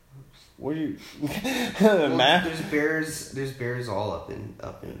 don't. What are you? Well, Map? There's bears all up in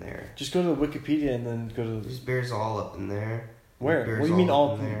there. Just go to Wikipedia and then go to There's bears all up in there. where? Bears What do you mean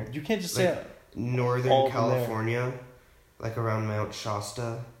all? up in there? You can't just Like, say. Northern all up in there. California, like around Mount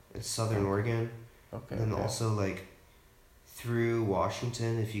Shasta. It's Southern Oregon. Okay. And then okay. also like through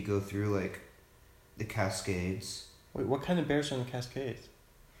Washington, if you go through like the Cascades, Wait, what kind of bears are in the Cascades?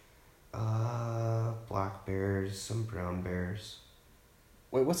 black bears, some brown bears.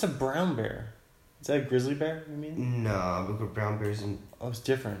 Wait, what's a brown bear? Is that a grizzly bear, you mean? No, but brown bears and Oh, it's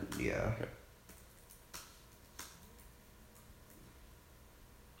different. yeah. Okay.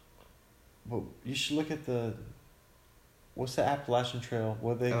 Well, you should look at the... What's the Appalachian Trail?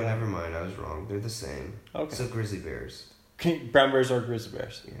 What they Oh, got? never mind. I was wrong. They're the same. Okay. So grizzly bears. Brown bears are grizzly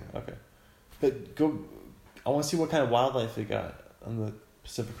bears. Yeah. Okay. But go... I want to see what kind of wildlife they got on the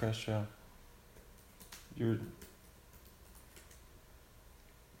Pacific Crest Trail.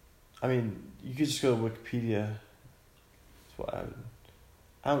 I mean, you could just go to Wikipedia. That's what I would...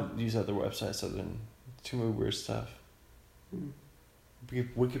 I don't use other websites other than too many weird stuff.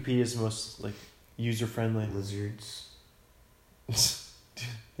 Wikipedia is the most, like, user-friendly. Lizards.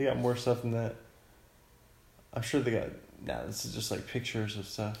 They got more stuff than that. I'm sure they got... Nah, this is just, like, pictures of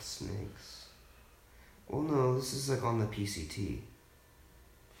stuff. Snakes. Well, no, this is like on the PCT.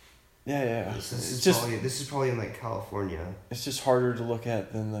 Yeah. This is probably in like California. It's just harder to look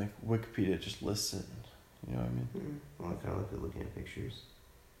at than, like, Wikipedia just lists it. You know what I mean? Well, I kind of look at looking at pictures.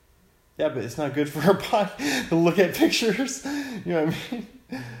 Yeah, but it's not good for our body to look at pictures. You know what I mean?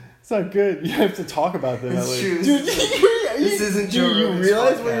 It's not good. You have to talk about them. It's at least. true. Dude, This isn't Joe Dude, you Rogan's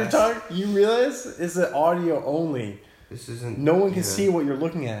realize what you're podcast. talking? You realize it's an audio only. This isn't. No one can yeah. see what you're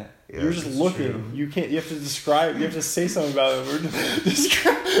looking at. Yeah, You're just that's looking. true. You can't. You have to describe. You have to say something about it.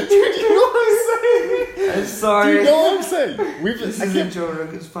 Describe. Dude, you know what I'm saying? I'm sorry. Do you know what I'm saying? This isn't Joe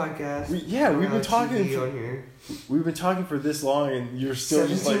Rogan's podcast. We've We're been on talking. TV on here. We've been talking for this long, and you're still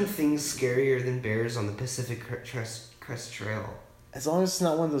 17 just like. things scarier than bears on the Pacific Crest Trail. As long as it's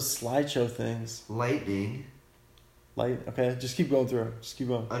not one of those slideshow things. Lightning. Like, okay, just keep going through it. Just keep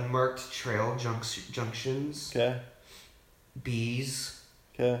going. Unmarked trail junctions. Okay. Bees.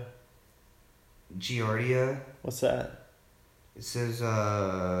 Okay. Giardia. What's that? It says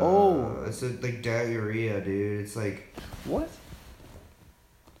Oh. It's like diarrhea, dude. It's like What?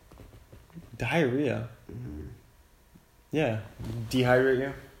 Diarrhea. mhm, Yeah. Dehydrate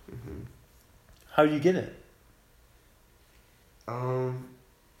you. mhm. How do you get it? Oh,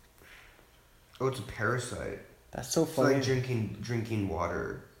 it's a parasite. That's so It's funny. like drinking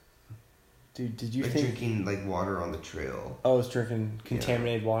water. Dude, did you Like think? drinking like water on the trail. Oh, it's drinking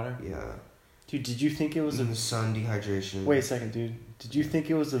contaminated water. Yeah. Dude, did you think it was In a? the sun, dehydration. Wait a second, dude. Did you think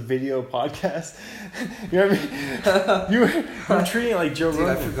it was a video podcast? You know what I mean? You were treating it like Joe Dude,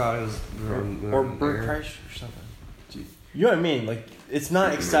 I Rogan forgot it was or Bert Kreischer or something. Dude, you know what I mean? Like, it's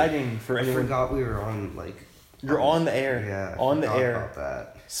not exciting for I anyone. forgot we were on like. You're on the air. Yeah. I On the forgot air. About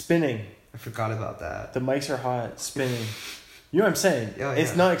that. Spinning. I forgot about that. The mics are hot. Spinning. You know what I'm saying? Yeah,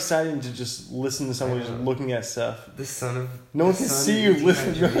 It's yeah. not exciting to just listen to someone I just know. looking at stuff. The son of. No one the can sun see you of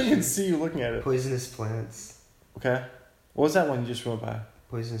listen. No one can dehydration. see you looking at it. Poisonous plants. Okay. What was that one you just went by?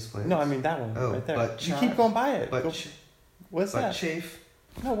 Poisonous plants. No, I mean that one Oh, right there. butt You chafe. keep going by it. Butt, Go- ch- what's butt that? chafe.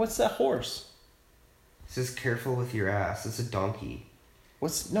 No, what's that horse? It says careful with your ass. It's a donkey.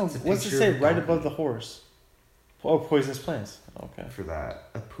 What's It's a what's it picture say of a right donkey. above the horse? Oh, poisonous plants. Okay. For that,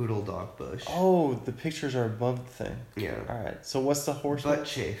 a poodle dog bush. Oh, the pictures are above the thing. Yeah. All right. So what's the horse? Butt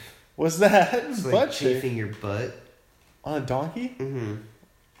chafe. What's that? It's like Butt chafe chafing your butt. on a donkey? Mm-hmm.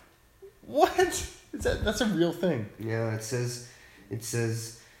 What? Is that? That's a real thing. Yeah, it says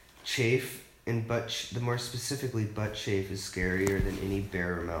chafe and the more specifically butt chafe is scarier than any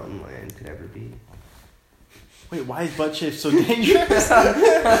bear or mountain lion could ever be. Wait, why is butt chafe so dangerous?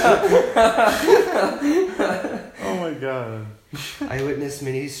 Oh my god. I witnessed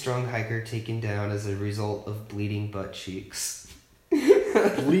many strong hiker taken down as a result of bleeding butt cheeks.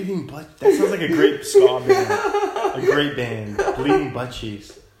 Bleeding butt. That sounds like a great ska band. A great band. Bleeding butt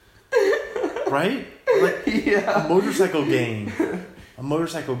cheeks. Right? Like Yeah. a motorcycle gang. A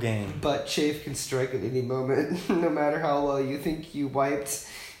motorcycle gang. Butt chafe can strike at any moment. No matter how well you think you wiped,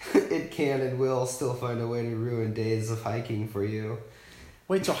 it can and will still find a way to ruin days of hiking for you.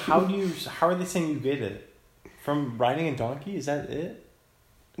 Wait, so how are they saying you get it? From riding a donkey? Is that it?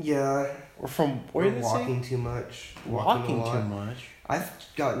 Yeah. Or from where Or are they saying? walking too much. Walking a lot. too much. I've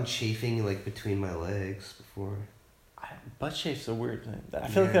gotten chafing like between my legs before. Butt chafe's a weird thing. I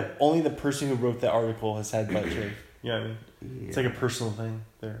feel like Yeah. that only the person who wrote that article has had butt chafe. You know what I mean? Yeah. It's like a personal thing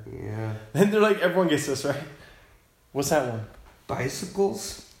there. Yeah. And they're like, everyone gets this, right? What's that one?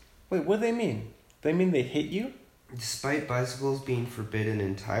 Bicycles? Wait, what do they mean? They mean they hit you? Despite bicycles being forbidden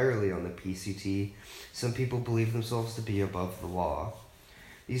entirely on the PCT, some people believe themselves to be above the law.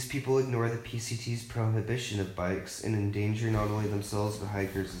 These people ignore the PCT's prohibition of bikes and endanger not only themselves but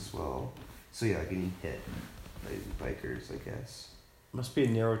hikers as well. So yeah, getting hit. bikers, I guess. Must be a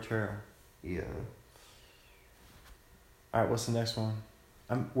narrow trail. Yeah. All right, what's the next one?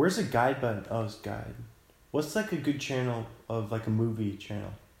 Where's the guide button? Oh, it's guide. What's like a good channel of like a movie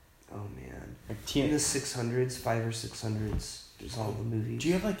channel? Oh man. Like In the TN. 600s, 5 or 600s, there's all the movies. Do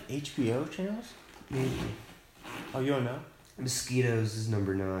you have like HBO channels? Maybe. Oh, you don't know? Mosquitoes is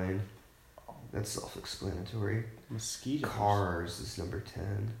number 9. That's self-explanatory. Mosquitoes. Cars is number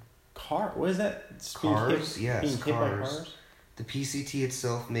 10. What is that? Being Cars? hit- Yes, being hit by cars. cars? The PCT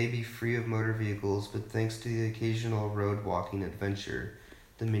itself may be free of motor vehicles, but thanks to the occasional road walking adventure,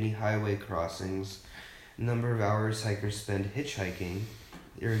 the many highway crossings, number of hours hikers spend hitchhiking,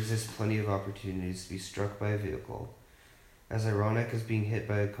 there exists plenty of opportunities to be struck by a vehicle. As ironic as being hit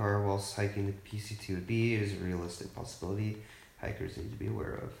by a car whilst hiking the PCT would be, it is a realistic possibility hikers need to be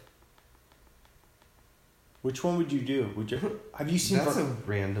aware of. Which one would you do? Have you seen? That's a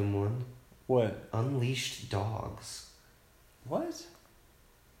random one. What? Unleashed Dogs. What?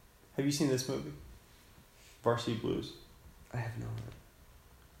 Have you seen this movie? Varsity Blues I have no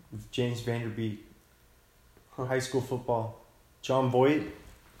with James Vanderbeek. High school football. John Voight.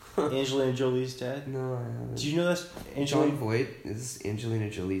 Angelina Jolie's dad. No, I haven't. Do you know that's John Angelina? Voight is Angelina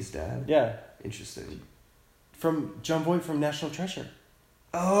Jolie's dad? Yeah, Interesting. from John Voight from National Treasure.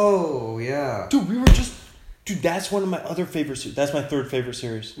 Oh, yeah. Dude, that's one of my other favorite series. That's my third favorite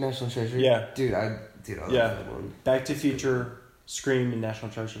series. National Treasure? Yeah. Dude, I love Yeah. that one. Back to the Future, Scream, and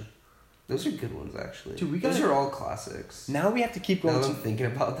National Treasure. Those are good ones, actually. Dude, those gotta- are all classics. Now we have to keep Now going. that I'm thinking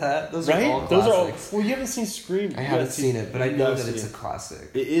about that, those right? are all Those classics. Well, you haven't seen Scream. I You haven't gotta seen it, but I you know gotta that it's see a it. classic.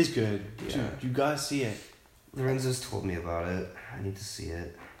 It is good. Yeah. Dude, you gotta see it. Lorenzo's told me about it. I need to see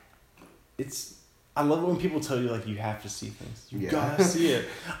it. I love it when people tell you like you have to see things. You Yeah. gotta see it.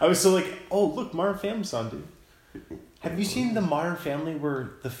 I was so like, oh look, Modern Family's on, dude. Have you seen the Modern Family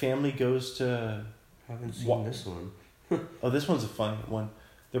where the family goes to? Haven't seen What? this one. Oh, this one's a fun one.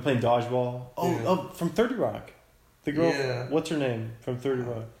 They're playing dodgeball. Oh, Yeah. oh, from 30 Rock. The girl. Yeah. What's her name from 30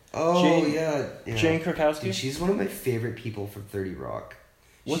 Rock? Oh, Jane- yeah. Jane Krakowski. Dude, she's one of my favorite people from 30 Rock.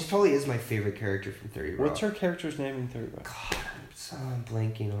 She What's- probably is my favorite character from 30 Rock. What's her character's name in 30 Rock? God, I'm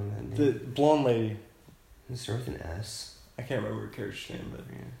blanking on that name. The blonde lady. It starts with an S. I can't remember her character's name, but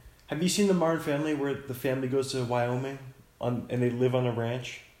Yeah. have you seen the Modern Family where the family goes to Wyoming and they live on a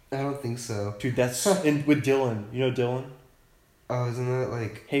ranch? I don't think so. Dude, that's with Dylan. You know Dylan? Oh, isn't that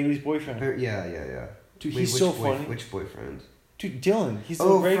like... Haley's boyfriend. Yeah. Dude, Wait, he's which so funny. Which boyfriend? Dude, Dylan. He's the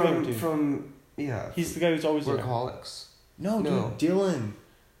Oh, regular dude. from... Yeah. He's the guy who's always there. Workaholics. No, No. dude, Dylan.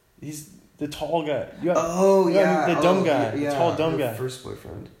 He's the tall guy. Oh, yeah, yeah. the dumb guy, Yeah, the tall dumb her guy. first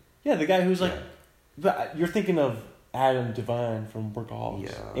boyfriend. Yeah, the guy who's like. Yeah. But you're thinking of Adam Devine from Workaholics.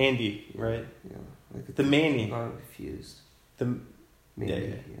 Yeah. Andy, right? Yeah. Like The Manny. I'm confused. The Maybe. Yeah.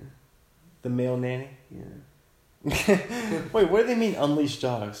 Yeah. the male nanny. Yeah. Wait, what do they mean unleashed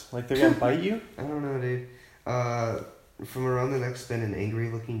dogs? Like they're gonna bite you? I don't know, dude. From around the next bend, an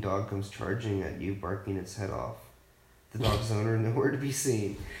angry-looking dog comes charging at you, barking its head off. The dog's owner nowhere to be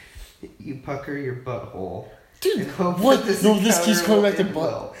seen. You pucker your butthole. Dude, and hope what? that No, this keeps encounter coming back to will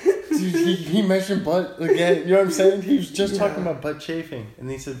butt. end well. Dude, he mentioned butt again. You know what I'm saying? He was just Yeah. talking about butt chafing, and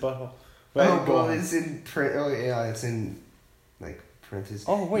he said butthole. Right, Oh, go well, on. it's in print. Oh, yeah, it's in like parentheses.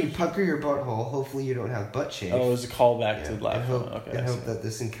 Oh, wait, You he- pucker your butthole. Hopefully, you don't have butt chafe. Oh, it was a callback Yeah, to the and last hope, one. Okay, and I hope see. that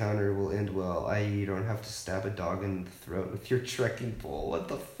this encounter will end well, i.e., you don't have to stab a dog in the throat with your trekking pole. What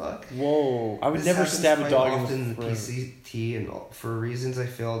the fuck? Whoa, I would This never happens stab a quite dog often in in the the throat. PCT, and for reasons I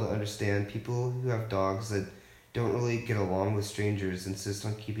fail to understand, people who have dogs that don't really get along with strangers insist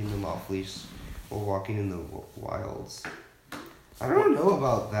on keeping them off leash while walking in the wilds. I don't know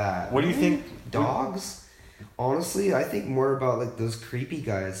about that. What do you think? Dogs? Honestly, I think more about like those creepy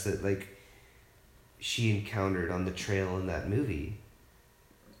guys that like she encountered on the trail in that movie.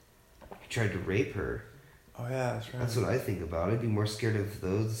 He tried to rape her. Oh yeah, that's right. That's what I think about. I'd be more scared of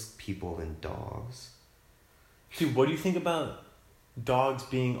those people than dogs. Dude, what do you think about dogs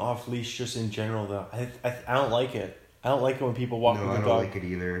being off leash just in general though? I don't like it. I don't like it when people walk No, with I a don't dog. like it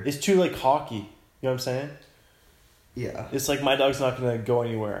either. It's too like cocky. You know what I'm saying? Yeah. It's like my dog's not gonna go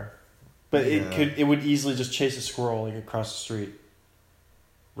anywhere, but Yeah. it would easily just chase a squirrel like across the street,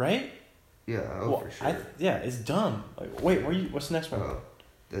 right? Yeah, Well, for sure. yeah, it's dumb. Like, wait, what's the next one? Oh,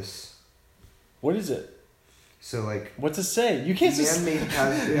 this. What is it? So like What's it say? You can't just. man-made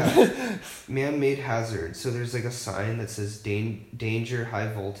hazard. Yeah. Man-made hazard. So there's like a sign that says danger,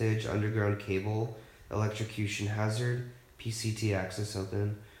 high voltage, underground cable, electrocution hazard, PCT access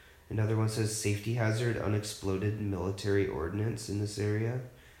open. Another one says safety hazard, unexploded military ordnance in this area.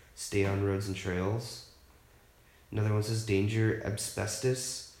 Stay on roads and trails. Another one says danger,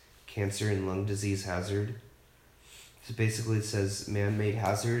 asbestos, cancer and lung disease hazard. So basically it says man-made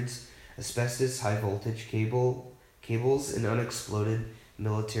hazards, asbestos, high voltage cables, and unexploded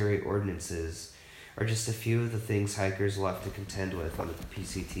military ordnances are just a few of the things hikers will have to contend with on the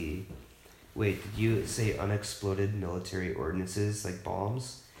PCT. Wait, did you say unexploded military ordnances like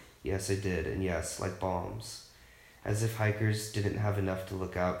bombs? Yes, I did, and yes, like bombs. As if hikers didn't have enough to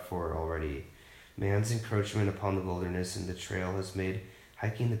look out for already. Man's encroachment upon the wilderness and the trail has made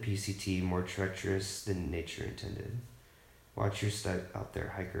hiking the PCT more treacherous than nature intended. Watch your step out there,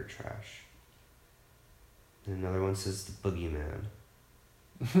 hiker trash. And another one says the boogeyman.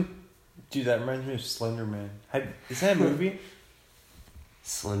 Dude, that reminds me of Slender Man. Is that a movie?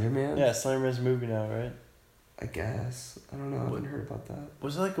 Slender Man? Yeah, Slender Man's a movie now, right? I guess. I don't know. I haven't heard about that.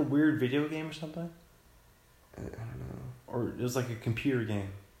 Was it like a weird video game or something? I don't know. Or it was like a computer game?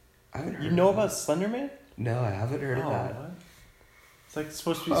 I haven't heard You know of about that. Slender Man? No, I haven't heard of that. What? It's like it's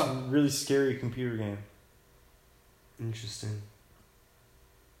supposed to be some really scary computer game. Interesting.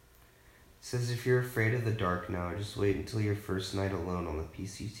 It says if you're afraid of the dark now, just wait until your first night alone on the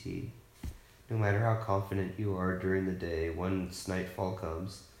PCT. No matter how confident you are during the day, once nightfall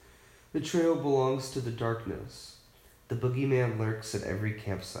comes, the trail belongs to the darkness. The boogeyman lurks at every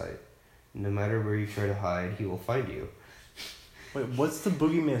campsite. No matter where you try to hide, he will find you. Wait, what's the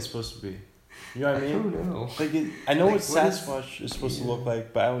boogeyman supposed to be? You know what I mean? don't know. Like I know Like, what what is- Sasquatch is supposed to yeah. look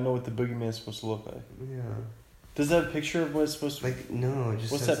like, but I don't know what the boogeyman is supposed to look like. Yeah. Does that have a picture of what it's supposed to be? Like, no, it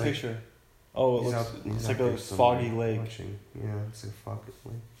just What's says, that like, picture? Oh, it he's looks, out- he's it's out like there a somewhere foggy lake watching. Yeah, it's a foggy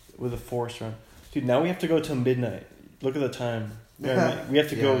lake. with a forest around. Dude, now we have to go till midnight. Look at the time. You know what I mean? We have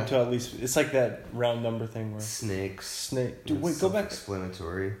to go Yeah. to at least. It's like that round number thing where Snakes. snake. Dude, It's wait, go back.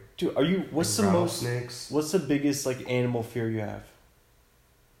 Self-explanatory. Dude, are you? What's the Like most? rattlesnakes? What's the biggest like animal fear you have?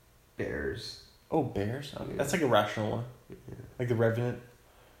 Bears. Oh, bears. Okay. Yeah. That's like a rational one. Yeah. Like the Revenant.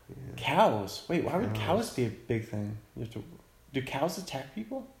 Yeah. Cows. Wait, why would Cows. cows be a big thing? You have to. Do cows attack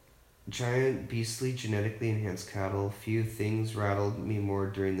people? Giant, beastly, genetically enhanced cattle. Few things rattled me more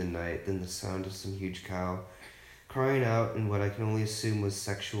during the night than the sound of some huge cow crying out in what I can only assume was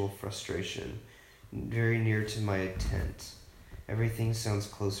sexual frustration, very near to my tent. Everything sounds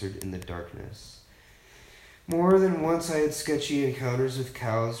closer in the darkness. More than once I had sketchy encounters with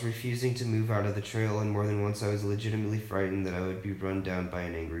cows refusing to move out of the trail, and more than once I was legitimately frightened that I would be run down by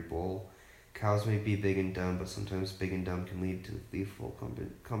an angry bull. Cows may be big and dumb, but sometimes big and dumb can lead to a lethal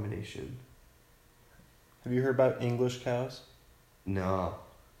combination. Have you heard about English cows? No,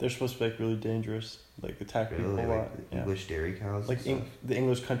 They're supposed to be like really dangerous, like attack people really, a like lot. Yeah. English dairy cows. Like and stuff? the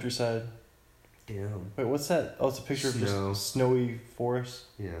English countryside. Damn. Wait, what's that? Oh, it's a picture Snow. of just snowy forest.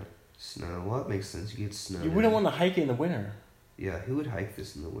 Yeah, snow. Well, that makes sense. You get snow. You wouldn't want to hike it in the winter. Yeah, who would hike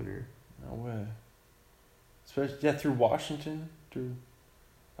this in the winter? No way. Especially through Washington.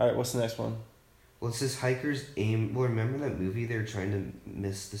 All right, what's the next one? Well, it says hikers aim. Well, remember that movie? They were trying to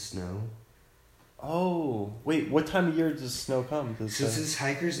miss the snow. Oh, wait. What time of year does snow come? Does So it says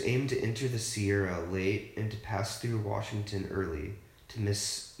hikers aim to enter the Sierra late and to pass through Washington early to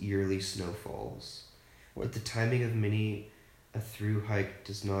miss yearly snowfalls. What? But the timing of many a through hike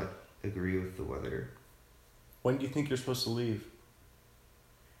does not agree with the weather. when do you think you're supposed to leave?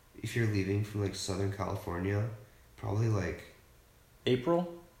 If you're leaving from like Southern California, probably like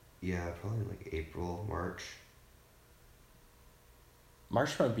April? probably like April, March.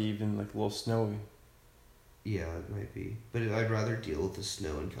 March might be even like a little snowy. Yeah, it might be. But I'd rather deal with the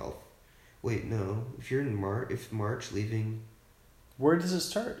snow in California. Wait, no. If you're in March leaving. Where does it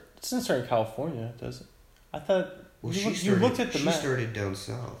start? It doesn't start in California, does it? I thought Well, you looked at the she map. started down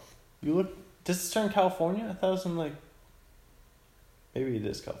south. You look. Does it start in California? I thought it was in like. Maybe it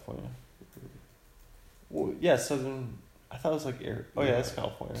is California. Well, yeah, southern. I thought it was like air. Oh yeah, it's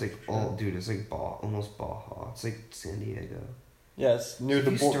California. It's like for sure. dude. It's like almost Baja. It's like San Diego. Yeah, it's near So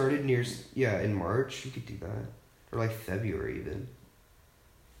the if you border. started in March, you could do that, or like February even.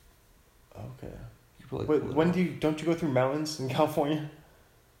 Okay. You could probably Wait, pull it when off. don't you go through mountains in California?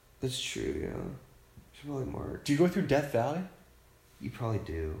 That's true. Yeah. Should probably March. Do you go through Death Valley? You probably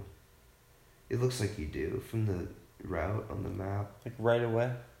do. It looks like you do from the route on the map. Like right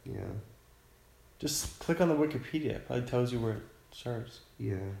away? Yeah. Just click on the Wikipedia. It probably tells you where it starts.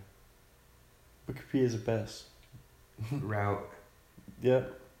 Yeah. Wikipedia is the best. Route.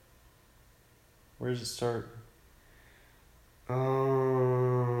 Yep. Where does it start?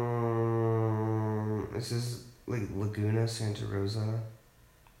 This is like Laguna, Santa Rosa,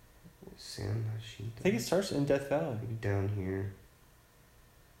 San Jacinto. I think it starts in Death Valley. Maybe down here.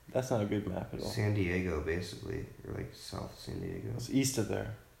 That's not a good map at all. San Diego, basically, or like South San Diego. It's east of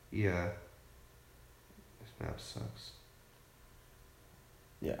there. Yeah. This map sucks.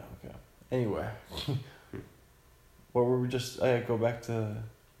 Yeah, okay. Anyway. What were we just? I go back to.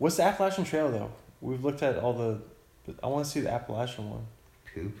 What's the Appalachian Trail though? We've looked at all the. But I want to see the Appalachian one.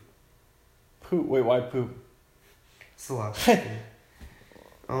 Poop. Poop. Wait, why poop? It's a lot.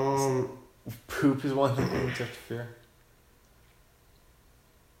 Poop is one thing you have to fear.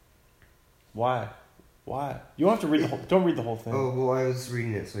 Why? Why? You don't have to read the whole. Don't read the whole thing. Oh well, I was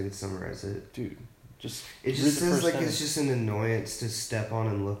reading it so I could summarize it. Dude, just. It read just the says first like sentence. it's just an annoyance to step on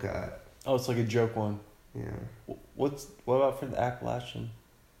and look at. Oh, it's like a joke one. Yeah. What about for the Appalachian?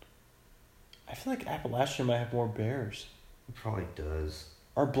 I feel like Appalachian might have more bears. It probably does.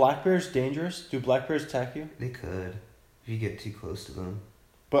 Are black bears dangerous? Do black bears attack you? They could, if you get too close to them.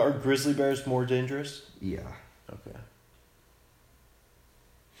 But are grizzly bears more dangerous? Yeah. Okay.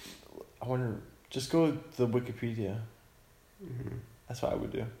 I wonder. Just go with the Wikipedia. Hmm. That's what I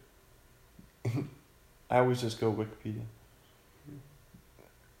would do. I always just go Wikipedia.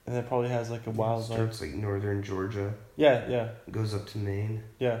 And it probably has like a wildlife. Starts like northern Georgia, Yeah. goes up to Maine.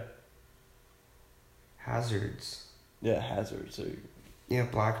 Hazards. Yeah, hazards. So, Yeah,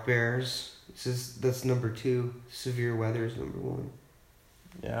 black bears. It says that's number 2. Severe weather is number 1.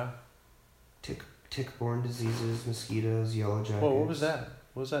 yeah. Tick-borne diseases, mosquitoes, yellow jackets. Whoa, what was that?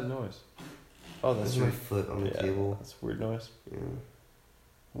 What was that noise? Oh, that's That's my your foot on the table. That's a weird noise. Yeah.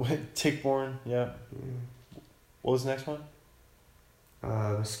 What? Tick-borne, yeah. Yeah. What was the next one?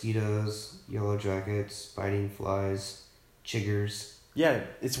 Mosquitoes, yellow jackets, biting flies, chiggers. Yeah,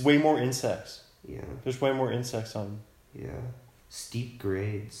 it's way more insects. Yeah. There's way more insects on. Yeah. Steep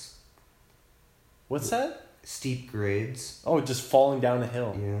grades. What's that? Steep grades. Oh, just falling down a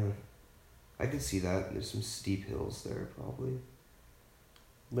hill. Yeah. I could see that. There's some steep hills there, probably.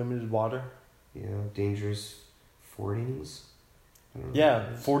 Limited water. Yeah. Dangerous fordings. I don't know Yeah, what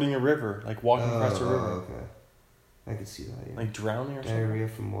it is. fording a river, like walking across a river. Okay. I could see that, yeah. Like drowning or something. Diarrhea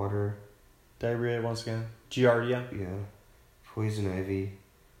from water. Diarrhea once again. Giardia. Yeah. Poison ivy.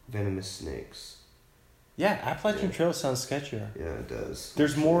 Venomous snakes. Yeah, Appalachian Yeah. Trail sounds sketchier. Yeah, it does.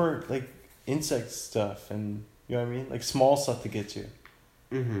 There's more like insect stuff and you know what I mean? Like small stuff to get to.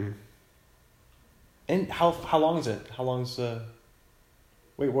 Mm-hmm. And how long is it? How long's the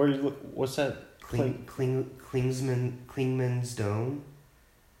Wait, where are you what's that? Klingman's Dome.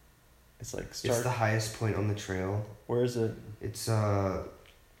 It's like It's start the highest point on the trail. where is it? It's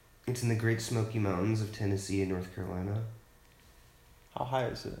in the Great Smoky Mountains of Tennessee and North Carolina. How high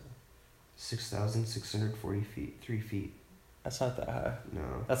is it? 6,640 feet. 3 feet. That's not that high.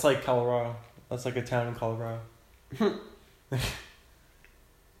 No. That's like Colorado. That's like a town in Colorado.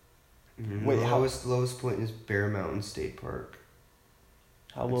 Mm-hmm. Wait, the how- lowest point is Bear Mountain State Park.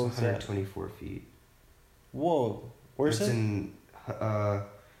 How It's low is that? 124 feet. Whoa. Where's it's it? in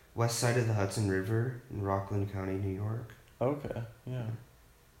west side of the Hudson River in Rockland County, New York. Okay. Yeah.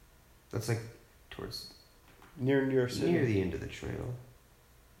 That's like towards Near New York City. near the end of the trail,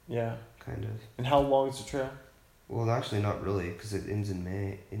 Yeah. kind of. And how long is the trail? Well, actually, not really, because it ends in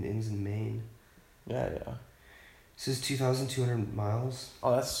May. It ends in Maine. Yeah. It says 2,200 miles.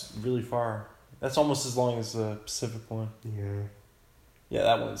 Oh, that's really far. That's almost as long as the Pacific one. Yeah. Yeah,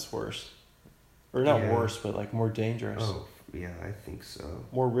 that one's worse. Or not Yeah. worse, but like more dangerous. Oh, yeah, I think so.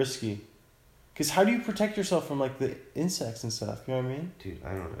 More risky. Because how do you protect yourself from like the insects and stuff? You know what I mean? Dude,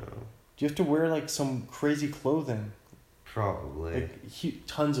 I don't know. Do you have to wear like some crazy clothing? Probably. Like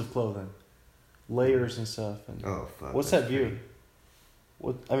tons of clothing. Layers and stuff. And Oh, fuck. what's that's that view?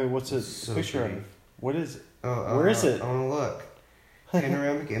 pretty. What's a It's so picture pretty. of? What is it? Oh, Where is it? I want to look.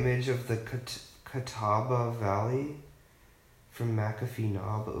 Panoramic image of the Catawba Valley from McAfee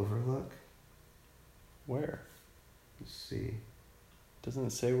Knob Overlook. Where? Let's see. Doesn't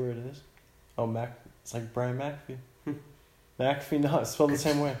it say where it is? Oh, it's like Brian McAfee. McAfee, no, it's spelled the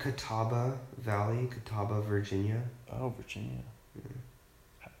same way. Catawba Valley, Catawba, Virginia. Oh, Virginia.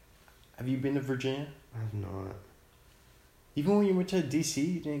 Have you been to Virginia? I have not. Even when you went to D.C.,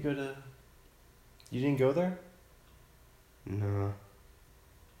 you didn't go there? No.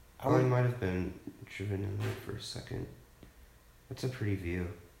 I Oh, I would- might have been driven in there for a second. That's a pretty view.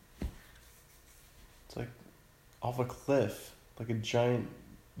 It's like off a cliff, like a giant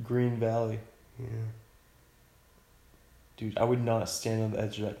green valley. Yeah. Dude, I would not stand on the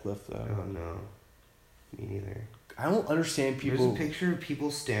edge of that cliff though. Oh no. Me neither. I don't understand people. There's a picture of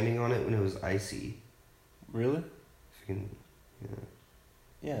people standing on it when it was icy. Really? If you can,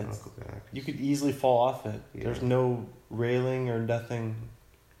 Yeah, I'll it's, go back. you could easily fall off it. Yeah. There's no railing or nothing.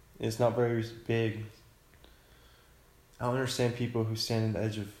 It's not very big. I don't understand people who stand on the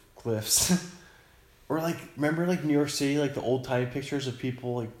edge of cliffs. Or like, remember like New York City, like the old time pictures of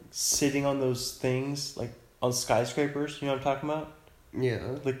people like sitting on those things, like on skyscrapers. You know what I'm talking about?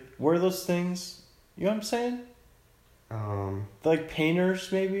 Yeah. Like, where are those things? You know what I'm saying? They're like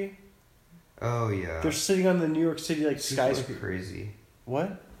painters, maybe. Oh yeah. They're sitting on the New York City like Those people are skyscraper. crazy.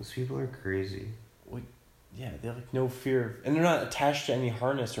 What? Those people are crazy. Yeah, they have like no fear, and they're not attached to any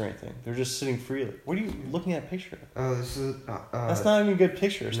harness or anything. They're just sitting freely. What are you looking at a picture of? Oh, this is. That's not even a good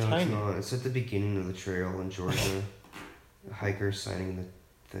picture. It's no, tiny. it's not. It's at the beginning of the trail in Georgia. A hiker signing the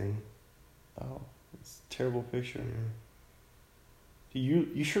thing. Oh, it's a terrible picture. Yeah.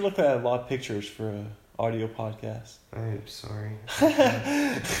 You sure look at a lot of pictures for a audio podcast. I'm sorry.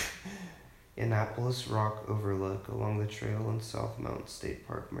 Annapolis Rock Overlook along the trail in South Mountain State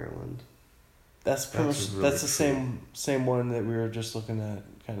Park, Maryland. That's pretty That's much really that's the true. same one that we were just looking at,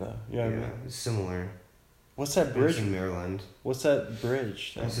 kind of. You know what I Yeah, mean? it's similar. What's that It's bridge? in Maryland. What's that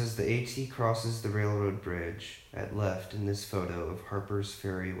bridge? It says the AT crosses the railroad bridge at left in this photo of Harper's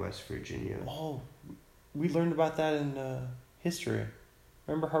Ferry, West Virginia. Oh, we learned about that in history.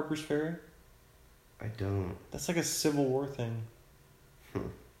 Remember Harper's Ferry? I don't. That's like a Civil War thing. Hmm.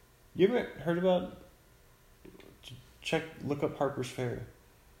 You ever heard about? Look up Harper's Ferry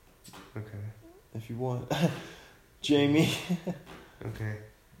Okay. if you want. Jamie. Okay.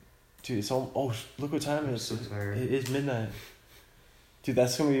 Dude, it's all. Oh, look what time it I'm is. so tired. It is midnight. Dude,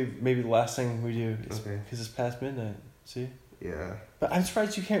 that's gonna be maybe the last thing we do. Okay. Because it's past midnight. See? Yeah. But I'm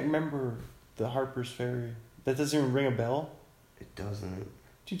surprised you can't remember the Harper's Ferry. That doesn't even ring a bell. It doesn't.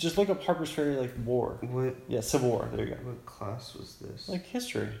 Dude, just look up Harper's Ferry like war. What? Yeah, Civil War. There you go. What class was this? Like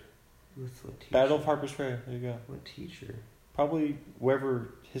history. With what teacher? Battle of Harper's Ferry. There you go. What teacher? Probably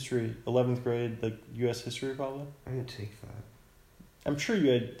wherever history, 11th grade, like U.S. history probably. I didn't take that. I'm sure you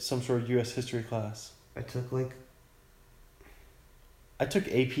had some sort of U.S. history class. I took like. I took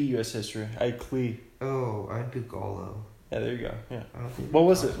AP U.S. history. I had CLE. Oh, I had Gugalo. Yeah, there you go. Yeah. I don't think What we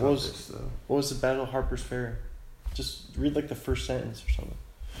was talked it? about this, though. What was the Battle of Harper's Ferry? Just read like the first sentence or something.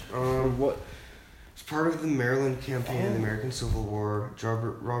 Or what? As part of the Maryland campaign in the Oh. American Civil War,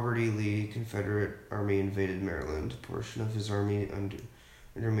 Robert E. Lee, Confederate Army invaded Maryland. A portion of his army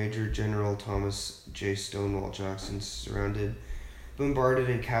under Major General Thomas J. Stonewall Jackson surrounded, bombarded,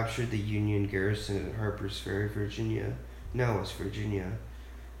 and captured the Union garrison at Harper's Ferry, Virginia, now West Virginia.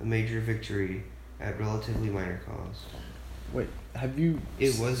 A major victory at relatively minor cost. Wait, have you?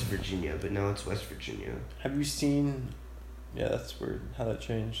 It was Virginia, but now it's West Virginia. Have you seen? Yeah, that's weird. How that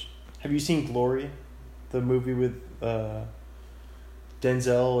changed. Have you seen Glory, the movie with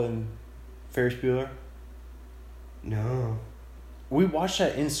Denzel and Ferris Bueller? No. We watched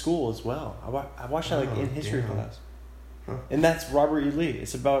that in school as well. I watched that like Oh, in history damn. class. Huh. And that's Robert E. Lee.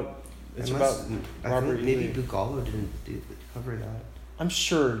 It's about. It's about. I Robert think maybe E. Lee. Bugalo didn't cover that. I'm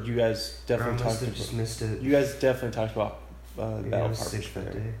sure you guys Or I definitely must talked have about. just missed it. You guys definitely talked about the Maybe I Battle of was Harper's sick that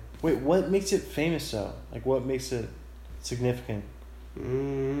Ferry. day. Wait, what makes it famous though? Like, what makes it significant?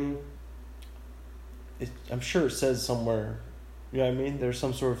 I'm sure it says somewhere. You know what I mean? There's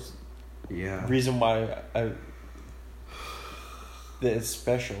some sort of Yeah. reason why that it's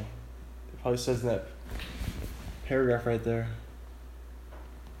special. It probably says in that paragraph right there.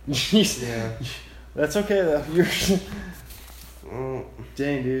 Yeah. That's okay though. You're Oh,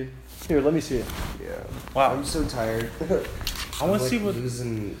 dang, dude. Here, let me see it. yeah. Wow. I'm so tired. I want to I'm, see like, what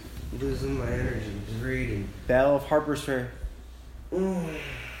losing my energy just reading. Battle of Harper's Ferry.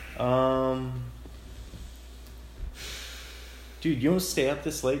 Dude, you don't stay up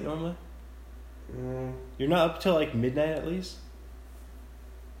this late normally? Mm, You're not up till like midnight at least?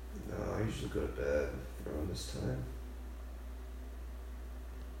 no, I usually go to bed around this time.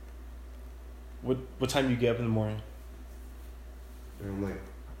 What time do you get up in the morning? I'm like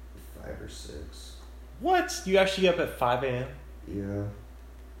 5 or 6. What? You actually get up at 5 a.m.? Yeah.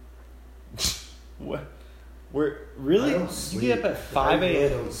 What? Where really? I don't You sleep. get up at 5 I really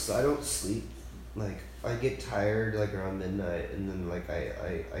a.m.? I don't sleep. Like I get tired like around midnight, and then like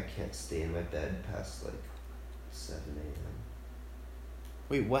I can't stay in my bed past like 7 a.m.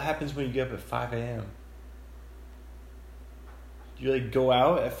 Wait, what happens when you get up at 5 a.m.? You like go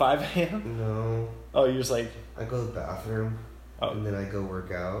out at 5 a.m.? No, Oh, you're just like, I go to the bathroom, oh, and then I go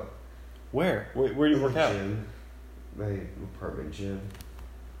work out. where? Where do you work In the out? Gym, my apartment gym.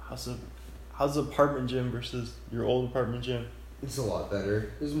 How's the apartment gym versus your old apartment gym? It's a lot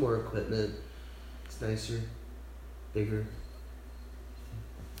better. There's more equipment. It's nicer, bigger.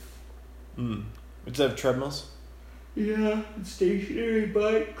 Does it have treadmills? Yeah, and stationary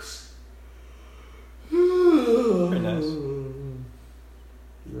bikes. Very nice.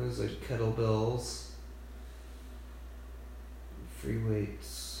 There's like kettlebells, free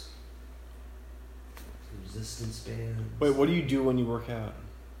weights, resistance bands. Wait, what do you do when you work out?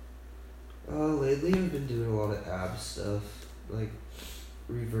 Lately I've been doing a lot of ab stuff, like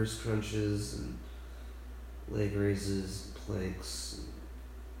reverse crunches and leg raises, planks.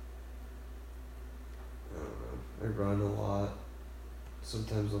 I don't know. I run a lot.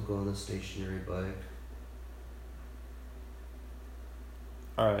 Sometimes I'll go on a stationary bike.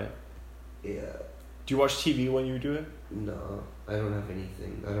 Alright. Yeah. Do you watch TV when you do it? No, I don't have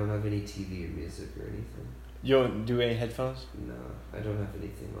anything. I don't have any TV or music or anything. You don't do any headphones? No, I don't have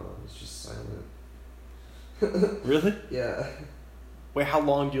anything on. It's just silent. Really? Yeah. Wait, how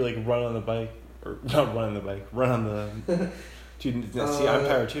long do you like run on the bike? Or not run on the bike, run on the... Dude, see, I'm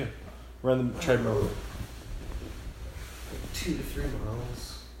tired too. Run on the treadmill. 2 to 3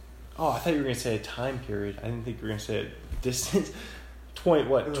 miles. Oh, I thought you were going to say a time period. I didn't think you were going to say a distance. 20,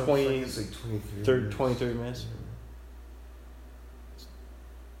 what, No, 20, it's like 23 30 minutes. 20, 30 minutes? Yeah.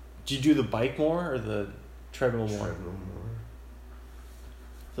 Do you do the bike more or the treadmill more? Treadmill more.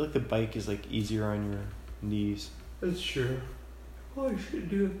 I feel like the bike is like easier on your knees. That's true. Oh, I should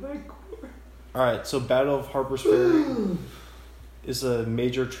do a bike more. Alright, so Battle of Harper's Ferry is a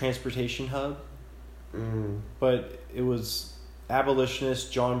major transportation hub, but it was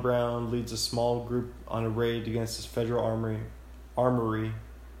abolitionist John Brown leads a small group on a raid against this federal armory.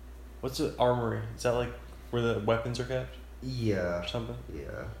 What's an armory? Is that like where the weapons are kept Yeah. or something?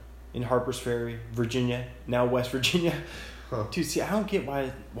 Yeah. In Harper's Ferry, Virginia, now West Virginia. Huh. Dude, see, I don't get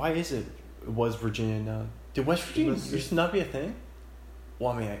why is it was Virginia now? Did West Virginia used to not be a thing?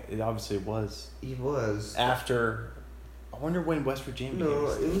 Well, I mean, it obviously was. He was. After, I wonder when West Virginia became No,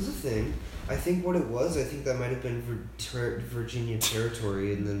 a state. it was a thing. I think what it was, I think that might have been Virginia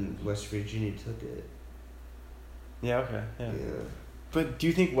territory, and then West Virginia took it. Yeah, okay, yeah. Yeah, But do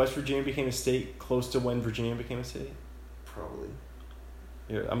you think West Virginia became a state close to when Virginia became a state? probably.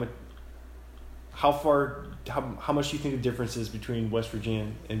 Yeah, how much do you think the difference is between West Virginia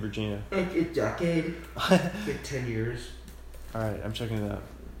and Virginia? Like a decade. Like 10 years. Alright, I'm checking it out.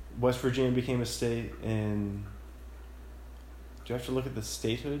 West Virginia became a state in... Do you have to look at the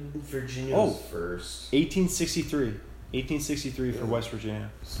statehood? Virginia Oh. was first. 1863. 1863 for Yeah. West Virginia.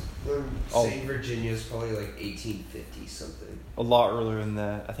 I'm Oh. saying Virginia is probably like 1850 something. A lot earlier than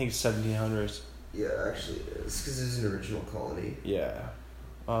that. I think it's 1700s. Yeah, actually it is, because it was an original colony. Yeah.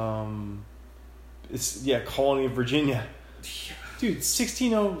 It's, colony of Virginia. Dude, it's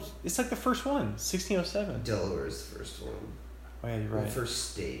like the first one. 1607. Delaware is the first one. Oh yeah, you're Well, right.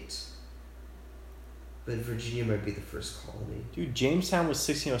 first state. But Virginia might be the first colony. Dude, Jamestown was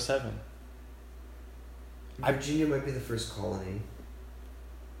 1607. Virginia might be the first colony.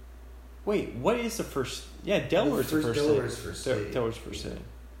 Wait, what is the first? Yeah, Delaware's the first Delaware's state. first state. Delaware's first state.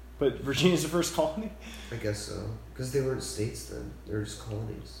 But Virginia's the first colony? I guess so. Because they weren't states then. They were just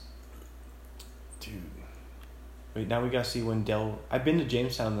colonies. Dude. Wait, now we gotta see when I've been to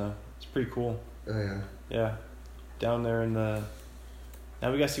Jamestown though. It's pretty cool. Oh, yeah. Yeah. Down there in the...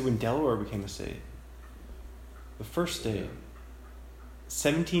 Now we gotta see when Delaware became a state. The first state.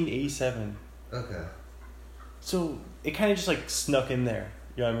 1787. Okay. So, it kind of just like snuck in there.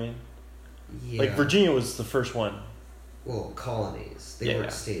 You know what I mean? Yeah. Like, Virginia was the first one. Well, colonies. They Yeah, weren't yeah.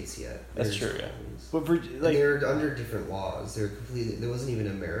 states yet. They That's were just true, yeah. colonies. But And they were under different laws. They were completely... There wasn't even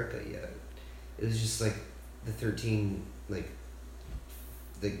America yet. It was just like the 13, like,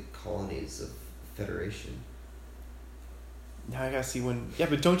 the colonies of Federation. Now I gotta see when... Yeah,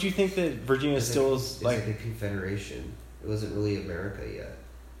 but don't you think that Virginia It's still like, is it's like... like a confederation. It wasn't really America yet.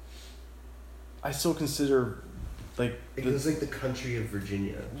 I still consider like... It was like the country of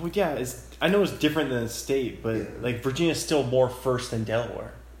Virginia. Well, yeah, I know it's different than a state, but Yeah. like Virginia's still more first than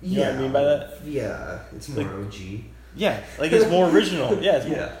Delaware. You know what I mean by that? Yeah, it's more Like- OG. Yeah, like it's more original. Yeah,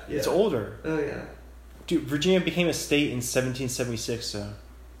 Yeah, it's yeah. older. Oh yeah. Dude, Virginia became a state in 1776,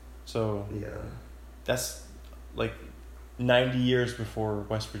 so Yeah. that's like 90 years before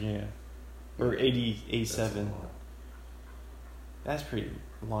West Virginia, or 80, That's a 87. lot. That's pretty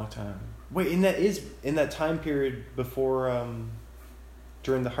long time. Wait, and that is in that time period before,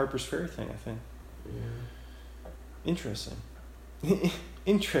 during the Harper's Ferry thing, I think. Yeah. Interesting.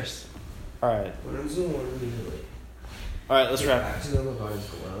 Interesting. All right, When I'm zooming on really. all right. Let's wrap. Back to know about his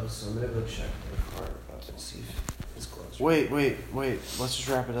gloves, so I'm gonna go check my car and see if his gloves. are- Wait. Let's just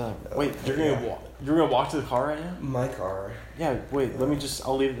wrap it up. Oh, Wait, you're yeah. gonna walk. You're gonna walk to the car right now? My car. Yeah. Wait. Let me just.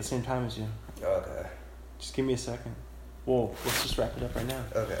 I'll leave at the same time as you. Okay. Just give me a second. Well, let's just wrap it up right now.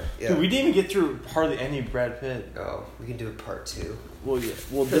 Okay. Yeah. Dude, we didn't even get through hardly any Brad Pitt. Oh, we can do it part 2. Well, yeah.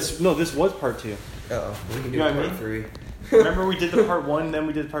 Well, this was part 2. Oh, we can do You know it what I part mean? 3. Remember we did the part 1, then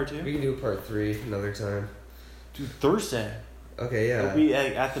we did part 2. We can do part 3 another time. Dude, Thursday. Okay. Yeah. It'll be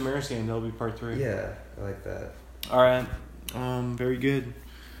at the Mariners game. That'll be part 3. Yeah, I like that. All right. Very good.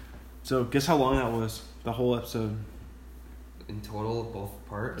 So, guess how long that was? The whole episode. in total, both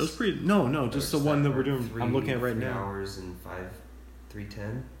parts. It was pretty. No, just the one that we're doing. I'm looking at right 3 now. hours and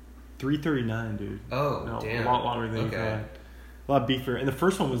 3:10. 3:39, dude. Oh, No, damn. a lot longer than you Okay. thought. A lot beefier, and the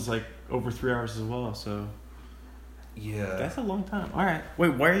first one was like over 3 hours as well. So Yeah. that's a long time. All right,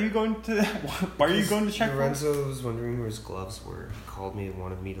 wait. Why are you going to? Why are you going to check? Lorenzo was wondering where his gloves were. He called me and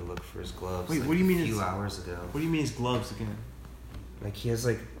wanted me to look for his gloves. Wait, like, what do you mean A few it's- hours ago. What do you mean his gloves again? Like he has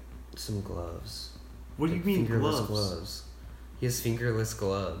like some gloves. What do you Like, mean fingerless gloves? He has fingerless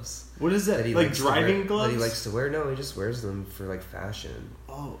gloves. What is that? he Like likes to driving wear- gloves? That he likes to wear. No, he just wears them for like fashion.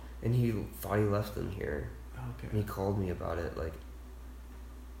 Oh, And he thought he left them here. And okay. he called me about it. Like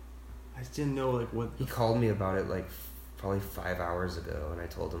I just didn't know like what. he called me about it like probably 5 hours ago, and I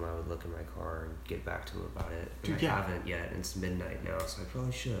told him I would look in my car and get back to him about it. And Dude, I yeah. haven't yet. And it's midnight now, so I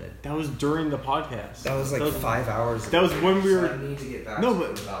probably should. That was during the podcast. That was like 5 hours ago. That was when we So were. I need to get back No, to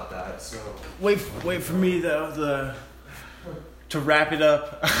but- him about that. So Wait for me though. To wrap it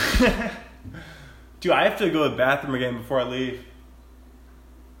up. Dude, I have to go to the bathroom again before I leave.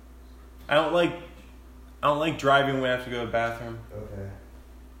 I don't like driving when I have to go to the bathroom. Okay.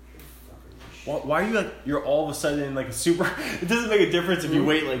 Why are you like, you're all of a sudden in like a super, it doesn't make a difference if you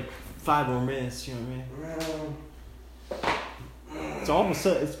wait like 5 more minutes, you know what I mean? It's all of a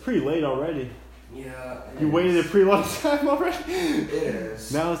sudden, it's pretty late already. yeah. You waited a pretty long time already? It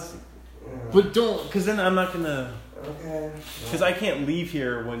is. Now it's, but don't, because then I'm not gonna, Okay. because I can't leave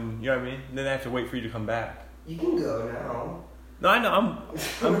here when, you know what I mean? Then I have to wait for you to come back. You can go now. No, I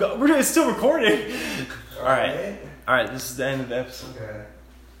know, we're still recording. Alright, this is the end of the episode. Okay.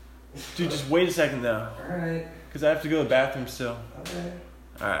 Dude, just wait a second though, Alright. because I have to go to the bathroom still. Okay.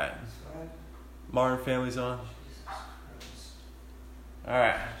 Alright, That's fine. Modern Family's on.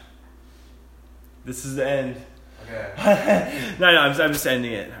 Alright. This is the end. Okay. no, I'm just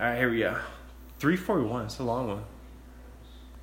ending it. Alright, here we go. 3:41, it's a long one.